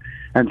that.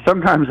 And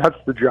sometimes that's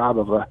the job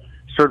of a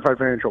certified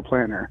financial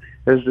planner,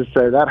 is to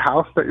say that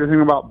house that you're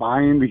thinking about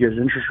buying because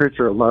interest rates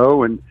are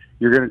low and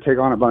you're going to take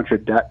on a bunch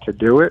of debt to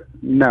do it.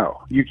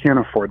 No, you can't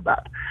afford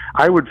that.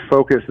 I would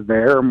focus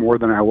there more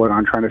than I would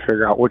on trying to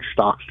figure out which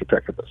stocks to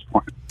pick at this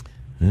point.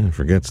 Yeah,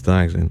 forget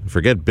stocks and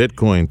forget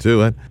Bitcoin,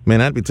 too.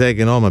 I'd be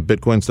taking all my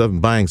Bitcoin stuff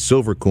and buying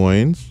silver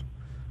coins.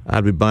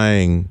 I'd be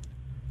buying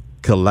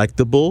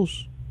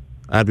collectibles.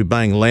 I'd be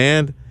buying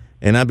land.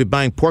 And I'd be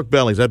buying pork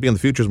bellies. I'd be in the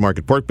futures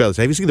market, pork bellies.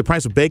 Have you seen the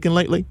price of bacon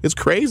lately? It's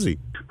crazy.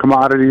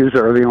 Commodities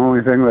are the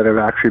only thing that have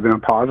actually been a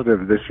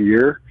positive this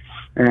year.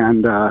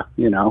 And,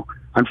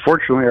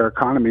 unfortunately, our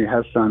economy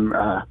has some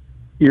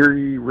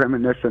eerie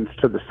reminiscence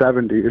to the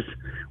 70s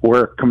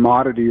where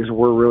commodities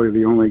were really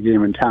the only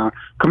game in town.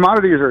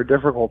 Commodities are a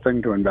difficult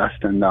thing to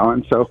invest in, though.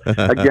 And so,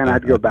 again,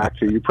 I'd go back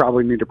to you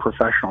probably need a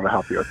professional to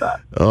help you with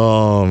that.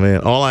 Oh,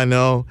 man. All I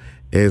know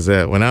is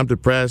that when I'm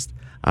depressed,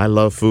 I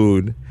love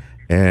food.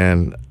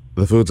 And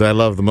the foods I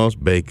love the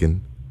most,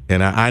 bacon.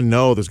 And I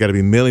know there's got to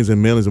be millions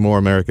and millions of more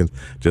Americans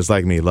just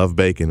like me, love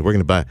bacon. We're going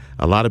to buy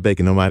a lot of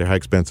bacon no matter how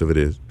expensive it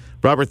is.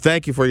 Robert,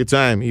 thank you for your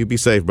time. You be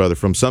safe, brother.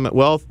 From Summit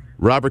Wealth,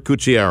 Robert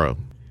Cucciaro.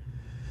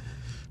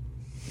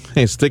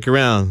 Hey, stick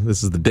around.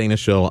 This is the Dana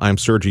Show. I'm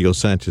Sergio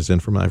Sanchez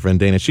in for my friend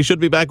Dana. She should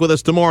be back with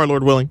us tomorrow,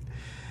 Lord willing.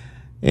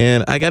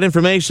 And I got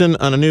information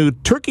on a new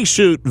Turkey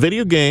Shoot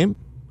video game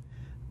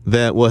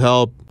that will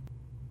help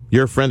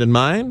your friend and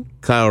mine,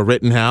 Kyle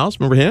Rittenhouse.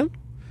 Remember him?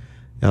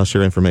 I'll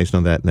share information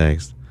on that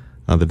next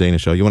on the Dana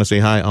Show. You want to say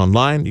hi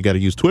online? You got to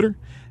use Twitter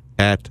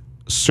at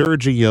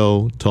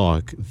Sergio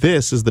Talk.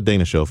 This is the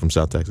Dana Show from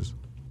South Texas.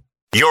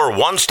 Your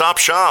one-stop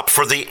shop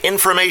for the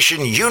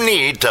information you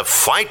need to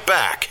fight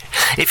back.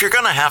 If you're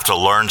going to have to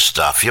learn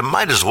stuff, you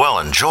might as well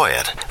enjoy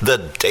it.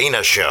 The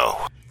Dana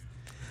Show.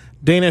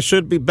 Dana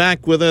should be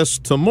back with us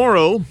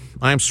tomorrow.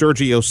 I'm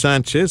Sergio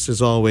Sanchez.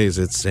 As always,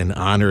 it's an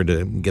honor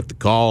to get the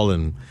call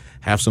and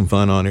have some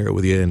fun on here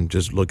with you and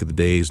just look at the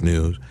day's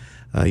news.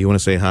 You want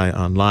to say hi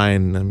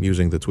online? I'm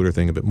using the Twitter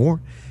thing a bit more.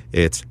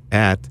 It's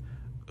at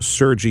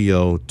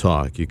Sergio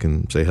Talk. You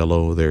can say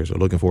hello there. So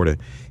looking forward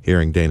to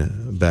hearing Dana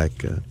back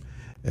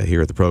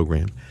here at the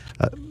program.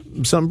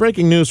 Some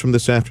breaking news from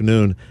this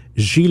afternoon.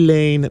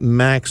 Ghislaine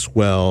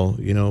Maxwell,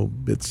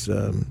 it's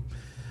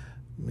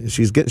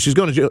she's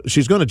going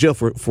to jail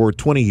for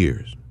 20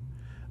 years.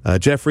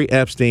 Jeffrey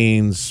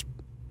Epstein's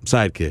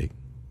sidekick,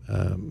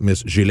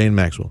 Miss Ghislaine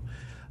Maxwell,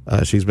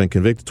 she's been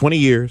convicted 20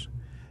 years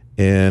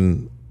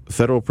in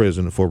federal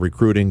prison for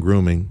recruiting,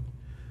 grooming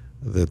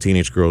the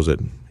teenage girls that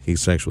he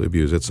sexually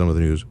abused. That's some of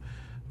the news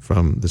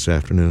from this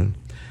afternoon.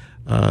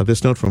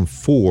 This note from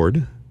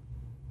Ford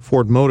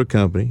Motor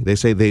Company. They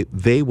say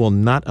they will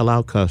not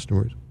allow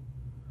customers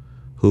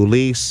who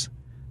lease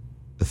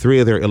 3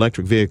 of their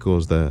electric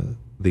vehicles, the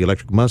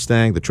electric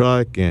Mustang, the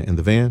truck, and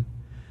the van.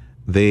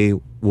 They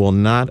will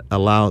not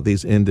allow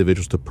these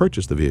individuals to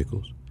purchase the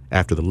vehicles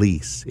after the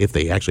lease. If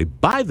they actually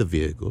buy the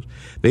vehicles,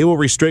 they will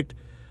restrict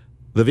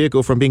the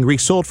vehicle from being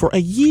resold for a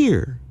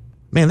year.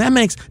 Man,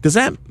 does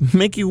that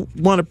make you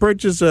want to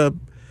purchase a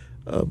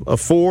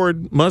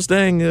Ford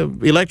Mustang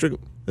electric?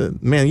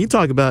 Man, you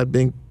talk about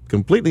being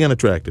completely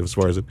unattractive as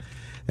far as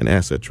an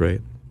asset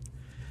trade.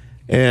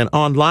 And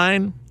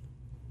online,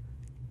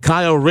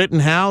 Kyle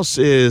Rittenhouse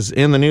is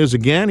in the news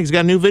again. He's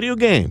got a new video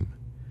game.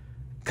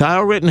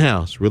 Kyle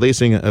Rittenhouse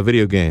releasing a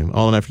video game,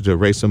 all in an effort to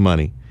raise some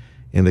money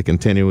in the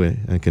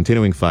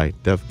continuing fight,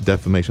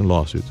 defamation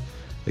lawsuits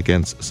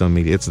against some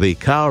media. It's the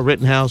Kyle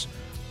Rittenhouse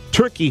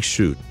Turkey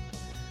Shoot.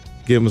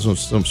 Give him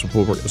some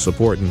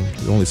support, and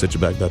we'll only set you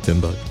back about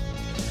 $10.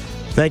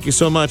 Thank you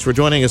so much for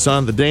joining us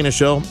on The Dana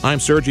Show. I'm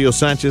Sergio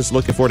Sanchez.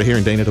 Looking forward to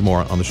hearing Dana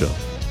tomorrow on the show.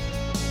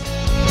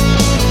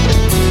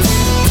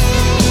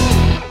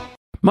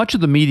 Much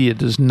of the media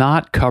does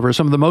not cover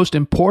some of the most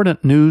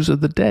important news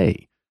of the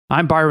day.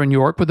 I'm Byron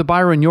York with The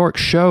Byron York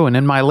Show, and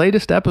in my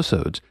latest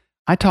episodes,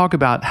 I talk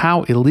about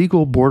how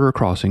illegal border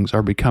crossings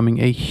are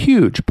becoming a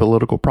huge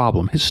political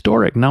problem,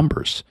 historic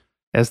numbers.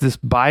 As this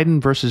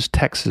Biden versus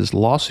Texas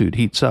lawsuit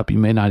heats up, you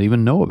may not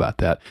even know about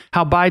that.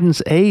 How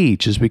Biden's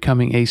age is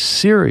becoming a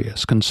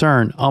serious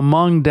concern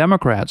among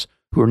Democrats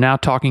who are now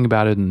talking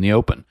about it in the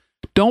open.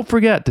 Don't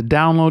forget to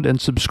download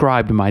and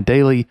subscribe to my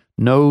daily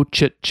No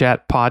Chit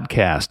Chat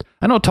podcast.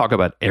 I don't talk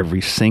about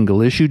every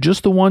single issue,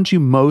 just the ones you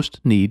most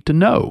need to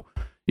know.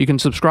 You can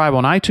subscribe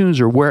on iTunes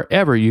or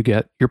wherever you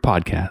get your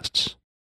podcasts.